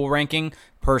prospect pool ranking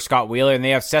per Scott Wheeler, and they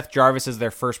have Seth Jarvis as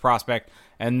their first prospect,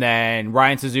 and then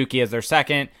Ryan Suzuki as their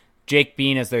second, Jake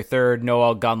Bean as their third,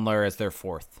 Noel Gunler as their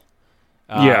fourth.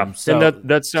 So, and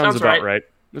that sounds about right.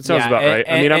 That sounds about right.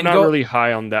 I mean, I'm not really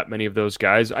high on that many of those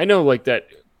guys. I know like that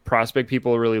prospect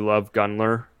people really love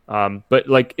Gunler, but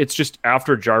like it's just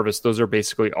after Jarvis, those are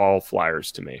basically all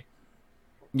Flyers to me.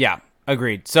 Yeah,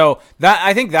 agreed. So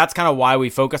I think that's kind of why we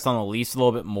focused on the Leafs a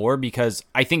little bit more, because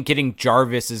I think getting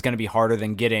Jarvis is going to be harder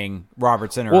than getting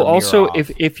Robertson or also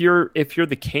Amirov. if you're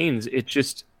the Canes, it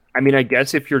just, I mean, I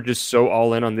guess if you're just so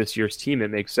all in on this year's team, it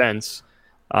makes sense.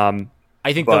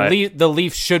 I think the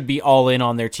Leafs should be all in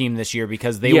on their team this year,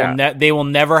 because they will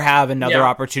never have another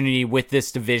opportunity with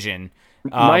this division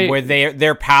where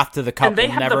their path to the cup will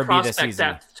never be this easy.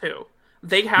 Depth too.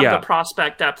 They have the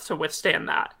prospect depth to withstand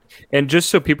that. And just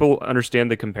so people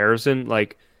understand the comparison,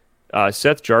 like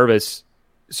Seth Jarvis,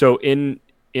 so in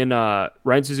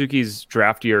Ryan Suzuki's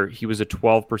draft year, he was a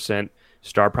 12%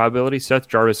 star probability. Seth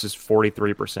Jarvis is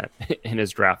 43% in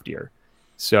his draft year.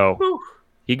 So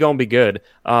he gonna be good.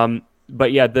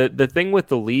 But yeah, the thing with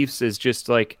the Leafs is just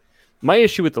like, my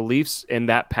issue with the Leafs and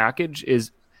that package is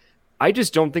I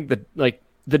just don't think that like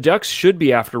the Ducks should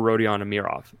be after Rodion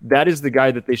Amirov. That is the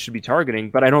guy that they should be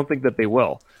targeting, but I don't think that they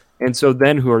will. And so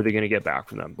then who are they going to get back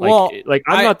from them?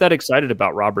 I'm not that excited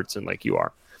about Robertson like you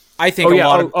are. I think a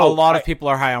lot of people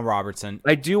are high on Robertson.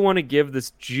 I do want to give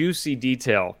this juicy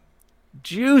detail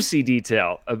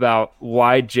about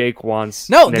why Jake wants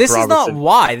Nick Robertson. Is not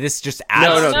why. This just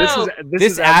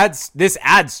adds. This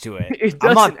adds to it. It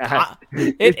doesn't add.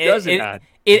 It doesn't add.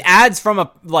 It adds from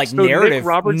a narrative,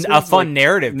 a fun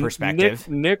narrative perspective.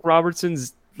 Nick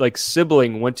Robertson's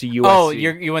sibling went to USC. Oh,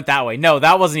 you went that way. No,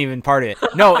 that wasn't even part of it.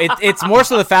 No, it's more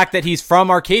so the fact that he's from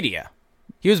Arcadia.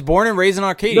 He was born and raised in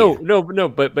Arcadia. No,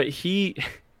 but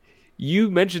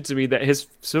you mentioned to me that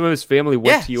some of his family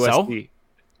went to USC.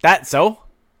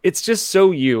 It's just so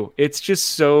you. It's just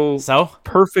so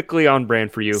perfectly on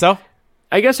brand for you. So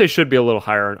I guess I should be a little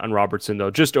higher on Robertson though,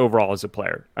 just overall as a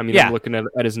player. I mean, I'm looking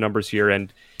at his numbers here,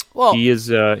 and he is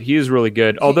really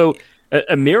good. Although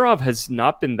Amirov has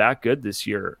not been that good this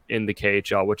year in the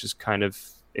KHL, which is kind of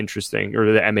interesting,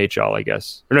 or the MHL, I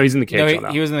guess. Or no, he's in the KHL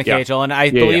now. He was in the KHL, and I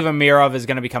believe Amirov is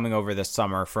going to be coming over this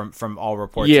summer from all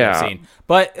reports I've seen.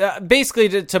 But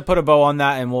basically, to put a bow on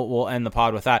that, and we'll end the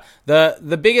pod with that.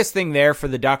 The biggest thing there for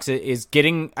the Ducks is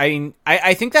getting.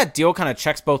 I think that deal kind of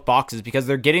checks both boxes, because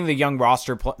they're getting the young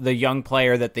roster, the young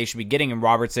player that they should be getting in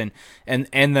Robertson, and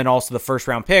then also the first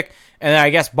round pick. And I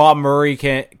guess Bob Murray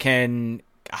can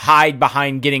hide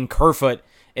behind getting Kerfoot,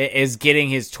 is getting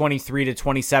his 23 to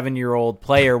 27-year-old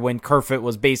player when Kerfoot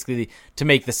was basically to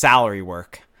make the salary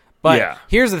work. But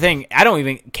here's the thing. I don't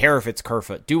even care if it's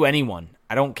Kerfoot. Do anyone.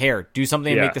 I don't care. Do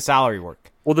something to make the salary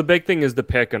work. Well, the big thing is the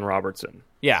pick and Robertson.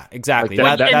 Yeah, exactly.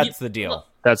 That's the deal.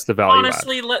 That's the value.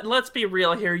 Honestly, let's be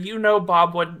real here.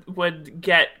 Bob would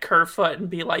get Kerfoot and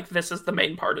be like, this is the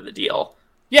main part of the deal.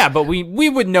 Yeah, but we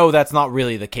would know that's not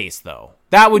really the case, though.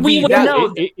 That would be...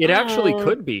 It actually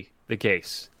could be the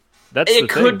case. It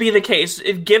could be the case.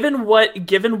 Given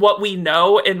what we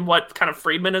know and what kind of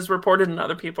Friedman has reported and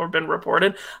other people have been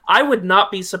reported, I would not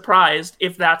be surprised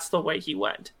if that's the way he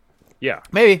went. Yeah.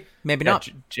 Maybe not.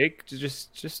 Jake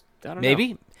just I don't know.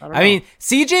 Maybe. I mean,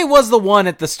 CJ was the one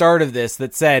at the start of this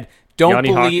that said, don't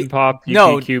believe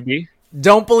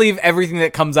everything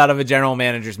that comes out of a general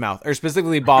manager's mouth, or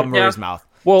specifically Bob Murray's mouth.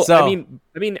 Well, so,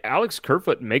 I mean, Alex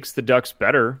Kerfoot makes the Ducks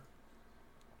better,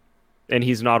 and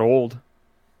he's not old.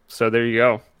 So there you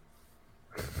go.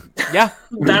 Yeah.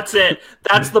 That's it.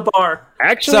 That's the bar.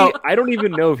 Actually, I don't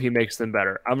even know if he makes them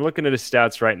better. I'm looking at his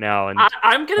stats right now, and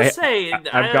I'm gonna say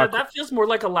that feels more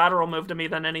like a lateral move to me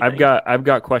than anything. I've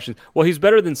got questions. Well, he's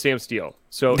better than Sam Steele,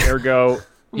 so ergo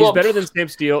he's better than Sam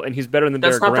Steele, and he's better than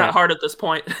Derek Grant. That's not that hard at this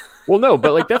point. Well, no,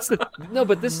 but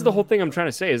but this is the whole thing I'm trying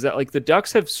to say, is that the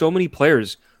Ducks have so many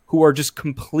players who are just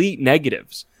complete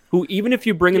negatives, who even if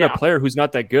you bring in a player who's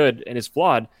not that good and is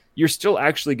flawed, you're still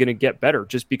actually going to get better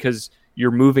just because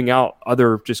you're moving out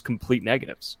other just complete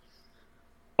negatives.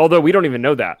 Although we don't even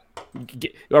know that.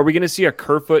 Are we going to see a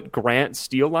Kerfoot Grant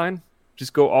Steele line?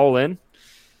 Just go all in?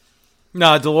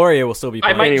 No, Delorier will still be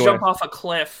playing. I might jump off a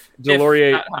cliff.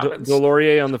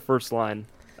 Delorier on the first line.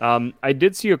 I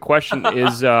did see a question: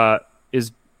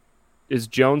 is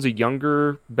Jones a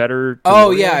younger, better?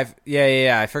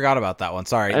 Delorier? I forgot about that one.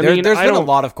 Sorry, there's been a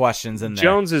lot of questions in there.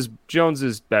 Jones is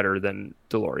better than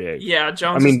Delorier. Yeah,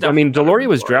 Jones. I mean, Delorier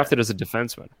was drafted as a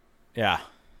defenseman. Yeah,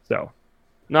 so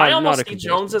I almost see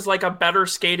Jones as like a better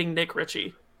skating Nick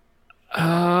Ritchie. With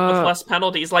less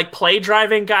penalties, like play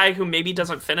driving guy who maybe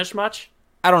doesn't finish much.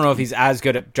 I don't know if he's as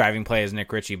good at driving play as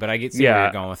Nick Ritchie, but I get where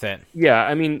you're going with it. Yeah,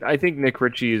 I mean, I think Nick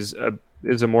Ritchie is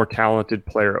a more talented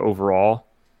player overall.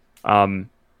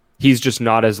 He's just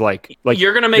not as like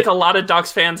you're gonna make a lot of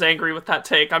Ducks fans angry with that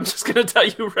take. I'm just gonna tell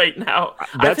you right now.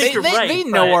 I think you're right. They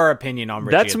know our opinion on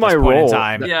Ritchie. That's my role.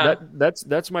 Time.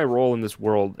 That's my role in this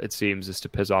world. It seems is to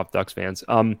piss off Ducks fans.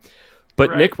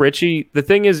 But Nick Ritchie, the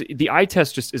thing is, the eye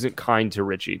test just isn't kind to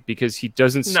Ritchie because he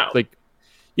doesn't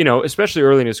especially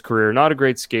early in his career, not a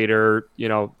great skater.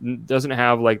 Doesn't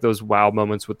have like those wow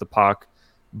moments with the puck.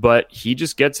 But he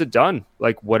just gets it done.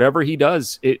 Like whatever he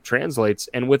does, it translates.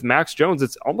 And with Max Jones,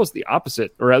 it's almost the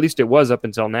opposite, or at least it was up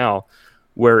until now,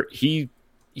 where he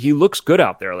looks good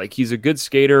out there. Like he's a good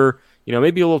skater,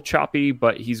 maybe a little choppy,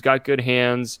 but he's got good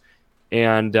hands.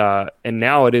 And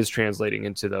now it is translating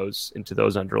into those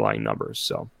underlying numbers.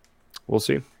 So we'll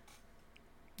see.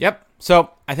 Yep.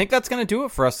 So I think that's going to do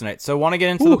it for us tonight. So want to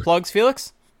get into the plugs,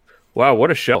 Felix? Wow,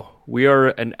 what a show. We are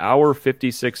an hour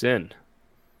 56 in.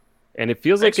 And it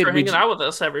feels Thanks like for hanging out with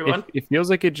us, everyone. It feels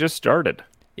like it just started.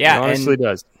 Yeah, it honestly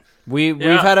does. We've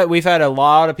had a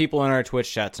lot of people in our Twitch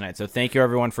chat tonight, so thank you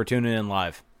everyone for tuning in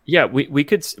live. Yeah, we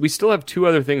still have two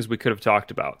other things we could have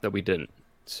talked about that we didn't.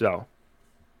 So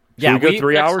yeah, we go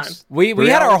 3 hours. We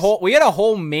had a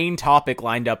whole main topic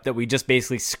lined up that we just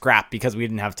basically scrapped because we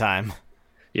didn't have time.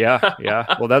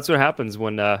 Yeah. Well, that's what happens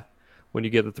when you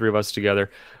get the three of us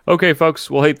together. Okay,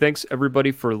 folks. Well, hey, thanks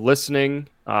everybody for listening.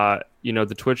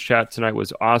 The Twitch chat tonight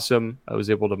was awesome. I was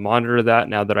able to monitor that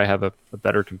now that I have a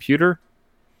better computer.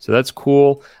 So that's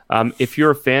cool. If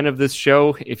you're a fan of this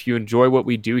show, if you enjoy what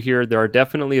we do here, there are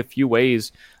definitely a few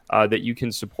ways that you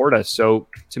can support us. So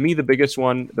to me, the biggest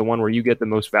one, the one where you get the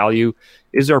most value,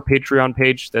 is our Patreon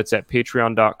page. That's at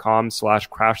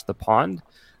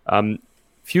patreon.com/crashthepond.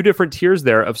 Few different tiers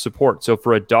there of support. So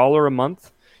for $1 a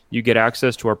month, you get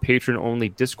access to our patron-only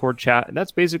Discord chat, and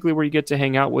that's basically where you get to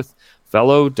hang out with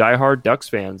fellow diehard Ducks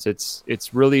fans.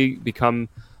 It's really become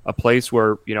a place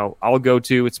where I'll go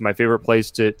to. It's my favorite place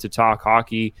to talk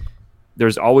hockey.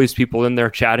 There's always people in there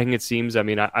chatting. It seems. I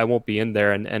mean, I won't be in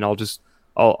there, and I'll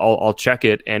check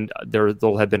it, and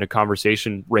there'll have been a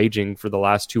conversation raging for the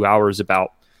last 2 hours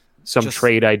about some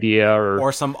trade idea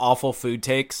or some awful food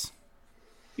takes.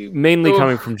 Mainly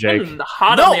coming from Jake.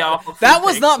 That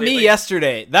was not me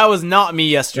yesterday.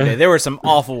 There were some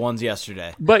awful ones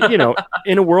yesterday. But,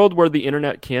 in a world where the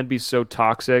internet can be so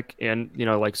toxic and,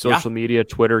 like social media,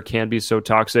 Twitter can be so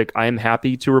toxic, I am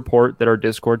happy to report that our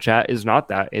Discord chat is not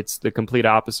that. It's the complete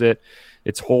opposite.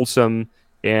 It's wholesome,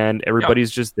 and everybody's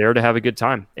just there to have a good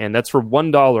time. And that's for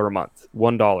 $1 a month.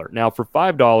 $1. Now, for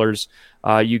 $5,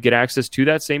 you get access to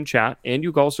that same chat, and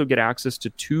you also get access to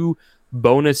 2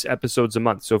 bonus episodes a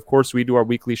month. So of course we do our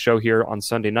weekly show here on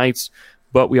Sunday nights,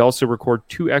 but we also record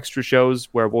 2 extra shows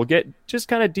where we'll get just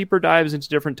kind of deeper dives into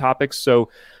different topics. So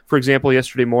for example,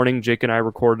 yesterday morning, Jake and I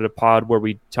recorded a pod where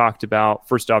we talked about,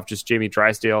 first off, just Jamie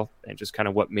Drysdale and just kind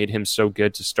of what made him so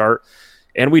good to start.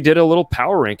 And we did a little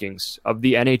power rankings of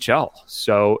the NHL.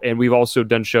 So, and we've also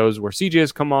done shows where CJ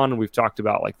has come on and we've talked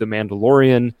about like The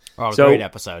Mandalorian. Oh, great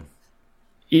episode.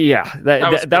 Yeah,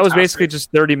 that was basically just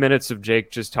 30 minutes of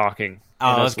Jake just talking.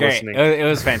 Oh, it was great. It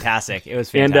was fantastic. It was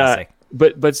fantastic.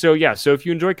 And, so if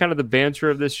you enjoy kind of the banter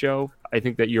of this show, I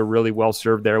think that you're really well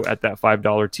served there at that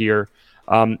 $5 tier.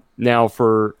 Now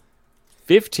for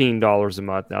 $15 a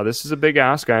month. Now this is a big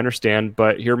ask, I understand,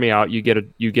 but hear me out. You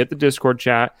get the Discord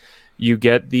chat, you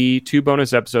get the 2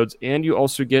 bonus episodes, and you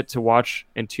also get to watch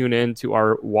and tune in to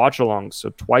our watch alongs.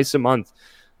 So twice a month,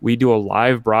 we do a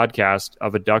live broadcast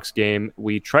of a Ducks game.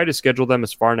 We try to schedule them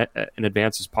as far in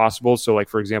advance as possible. So, like,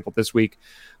 for example, this week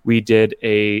we did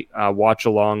a watch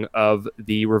along of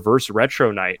the Reverse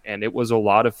Retro Night, and it was a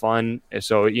lot of fun.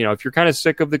 So, if you're kind of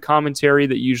sick of the commentary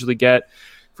that you usually get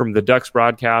from the Ducks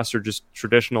broadcast or just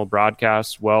traditional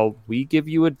broadcasts, well, we give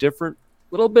you a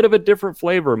little bit of a different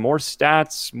flavor, more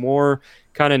stats, more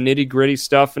kind of nitty gritty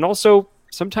stuff. And also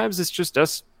sometimes it's just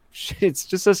us it's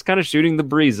just us kind of shooting the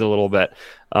breeze a little bit.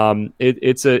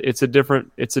 It's a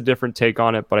different take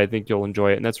on it, but I think you'll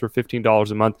enjoy it. And that's for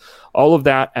 $15 a month. All of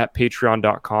that at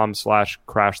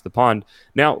patreon.com/crashthepond.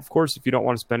 Now, of course, if you don't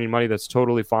want to spend any money, that's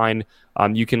totally fine.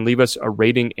 You can leave us a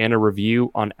rating and a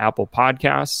review on Apple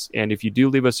Podcasts. And if you do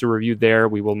leave us a review there,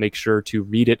 we will make sure to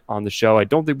read it on the show. I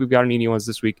don't think we've got any new ones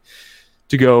this week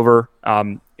to go over.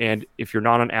 And if you're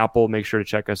not on Apple, make sure to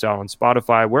check us out on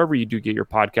Spotify, wherever you do get your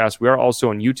podcasts. We are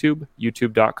also on YouTube,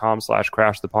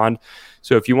 youtube.com/crashthepond.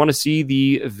 So if you want to see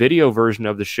the video version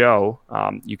of the show,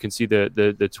 you can see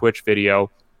the Twitch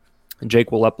video.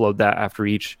 Jake will upload that after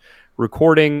each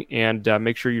recording, and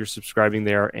make sure you're subscribing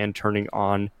there and turning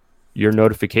on your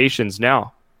notifications.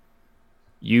 Now,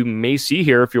 you may see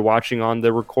here if you're watching on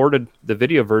the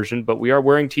video version, but we are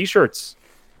wearing t-shirts.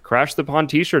 Crash the Pond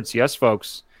t-shirts. Yes,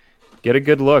 folks. Get a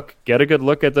good look. Get a good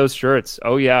look at those shirts.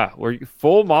 Oh, yeah. We're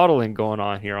full modeling going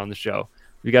on here on the show.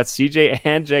 We got CJ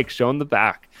and Jake showing the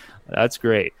back. That's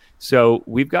great. So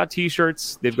we've got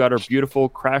t-shirts. They've got our beautiful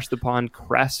Crash the Pond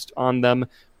crest on them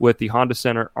with the Honda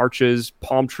Center arches,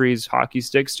 palm trees, hockey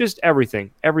sticks, just everything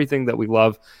that we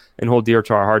love and hold dear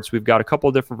to our hearts. We've got a couple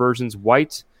of different versions.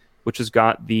 White, which has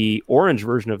got the orange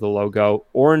version of the logo.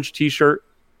 Orange t-shirt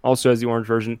also has the orange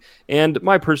version. And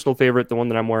my personal favorite, the one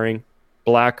that I'm wearing,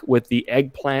 black with the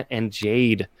eggplant and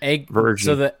jade version.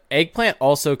 So the eggplant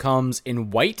also comes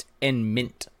in white and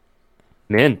mint.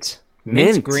 Mint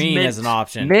green as an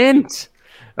option. Mint.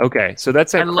 Okay, so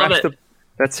that's at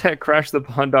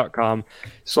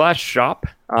crashthepond.com/shop.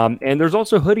 And there's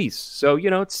also hoodies. So,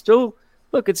 it's still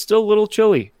a little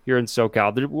chilly here in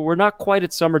SoCal. We're not quite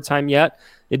at summertime yet.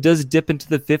 It does dip into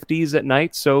the 50s at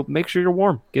night, so make sure you're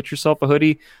warm. Get yourself a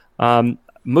hoodie.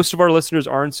 Most of our listeners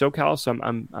are in SoCal, so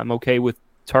I'm okay with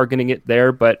targeting it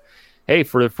there. But hey,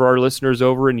 for our listeners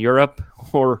over in Europe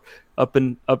or up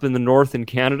in the north in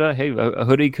Canada, hey, a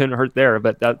hoodie couldn't hurt there.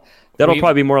 But that'll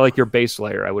probably be more like your base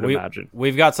layer, I would imagine.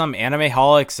 We've got some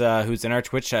Animeholics who's in our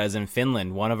Twitch chat is in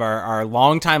Finland, one of our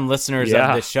longtime listeners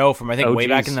of this show from, I think, way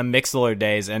back in the Mixlr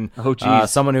days, and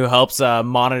someone who helps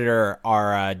monitor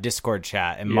our Discord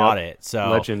chat and mod it.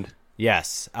 So legend.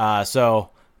 Yes.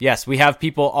 Yes, we have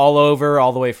people all over,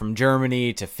 all the way from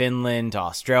Germany to Finland to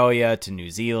Australia to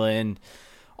New Zealand,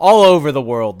 all over the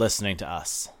world listening to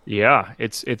us. Yeah,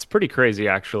 it's pretty crazy,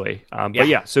 actually. But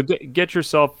yeah, so get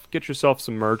yourself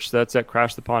some merch. That's at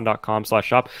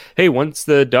crashthepond.com/shop. Hey, once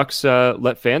the Ducks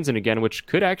let fans in again, which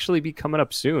could actually be coming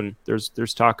up soon, there's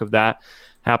talk of that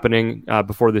happening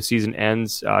before the season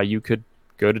ends. You could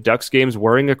go to Ducks games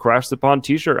wearing a Crash the Pond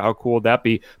t-shirt. How cool would that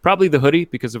be? Probably the hoodie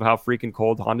because of how freaking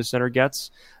cold Honda Center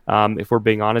gets, if we're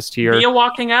being honest here. Be a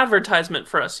walking advertisement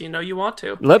for us. You want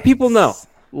to. Let people know.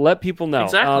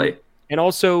 Exactly. And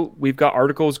also, we've got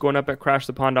articles going up at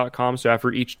crashthepond.com. So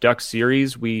after each Ducks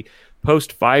series, we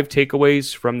post 5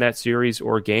 takeaways from that series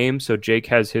or game. So Jake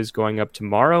has his going up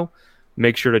tomorrow.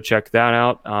 Make sure to check that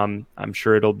out. I'm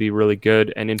sure it'll be really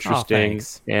good and interesting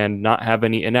and not have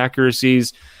any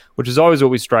inaccuracies, which is always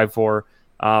what we strive for.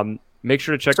 Make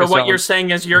sure to check us out. So what you're saying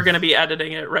is you're going to be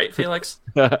editing it, right, Felix?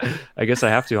 I guess I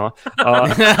have to,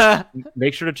 huh?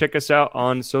 Make sure to check us out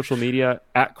on social media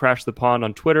at Crash the Pond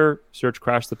on Twitter. Search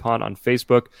Crash the Pond on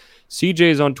Facebook.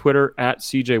 CJ is on Twitter at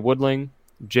CJ Woodling.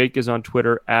 Jake is on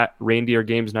Twitter at Reindeer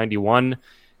Games 91.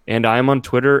 And I am on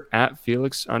Twitter at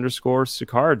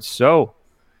Felix_Sicard. So,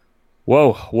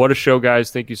 whoa, what a show, guys.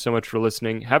 Thank you so much for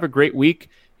listening. Have a great week.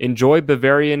 Enjoy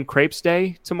Bavarian Crepes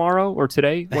Day tomorrow or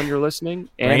today when you're listening.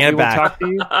 And we will talk to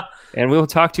you. And we will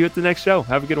talk to you at the next show.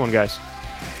 Have a good one, guys.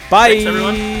 Bye. Thanks,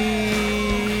 everyone.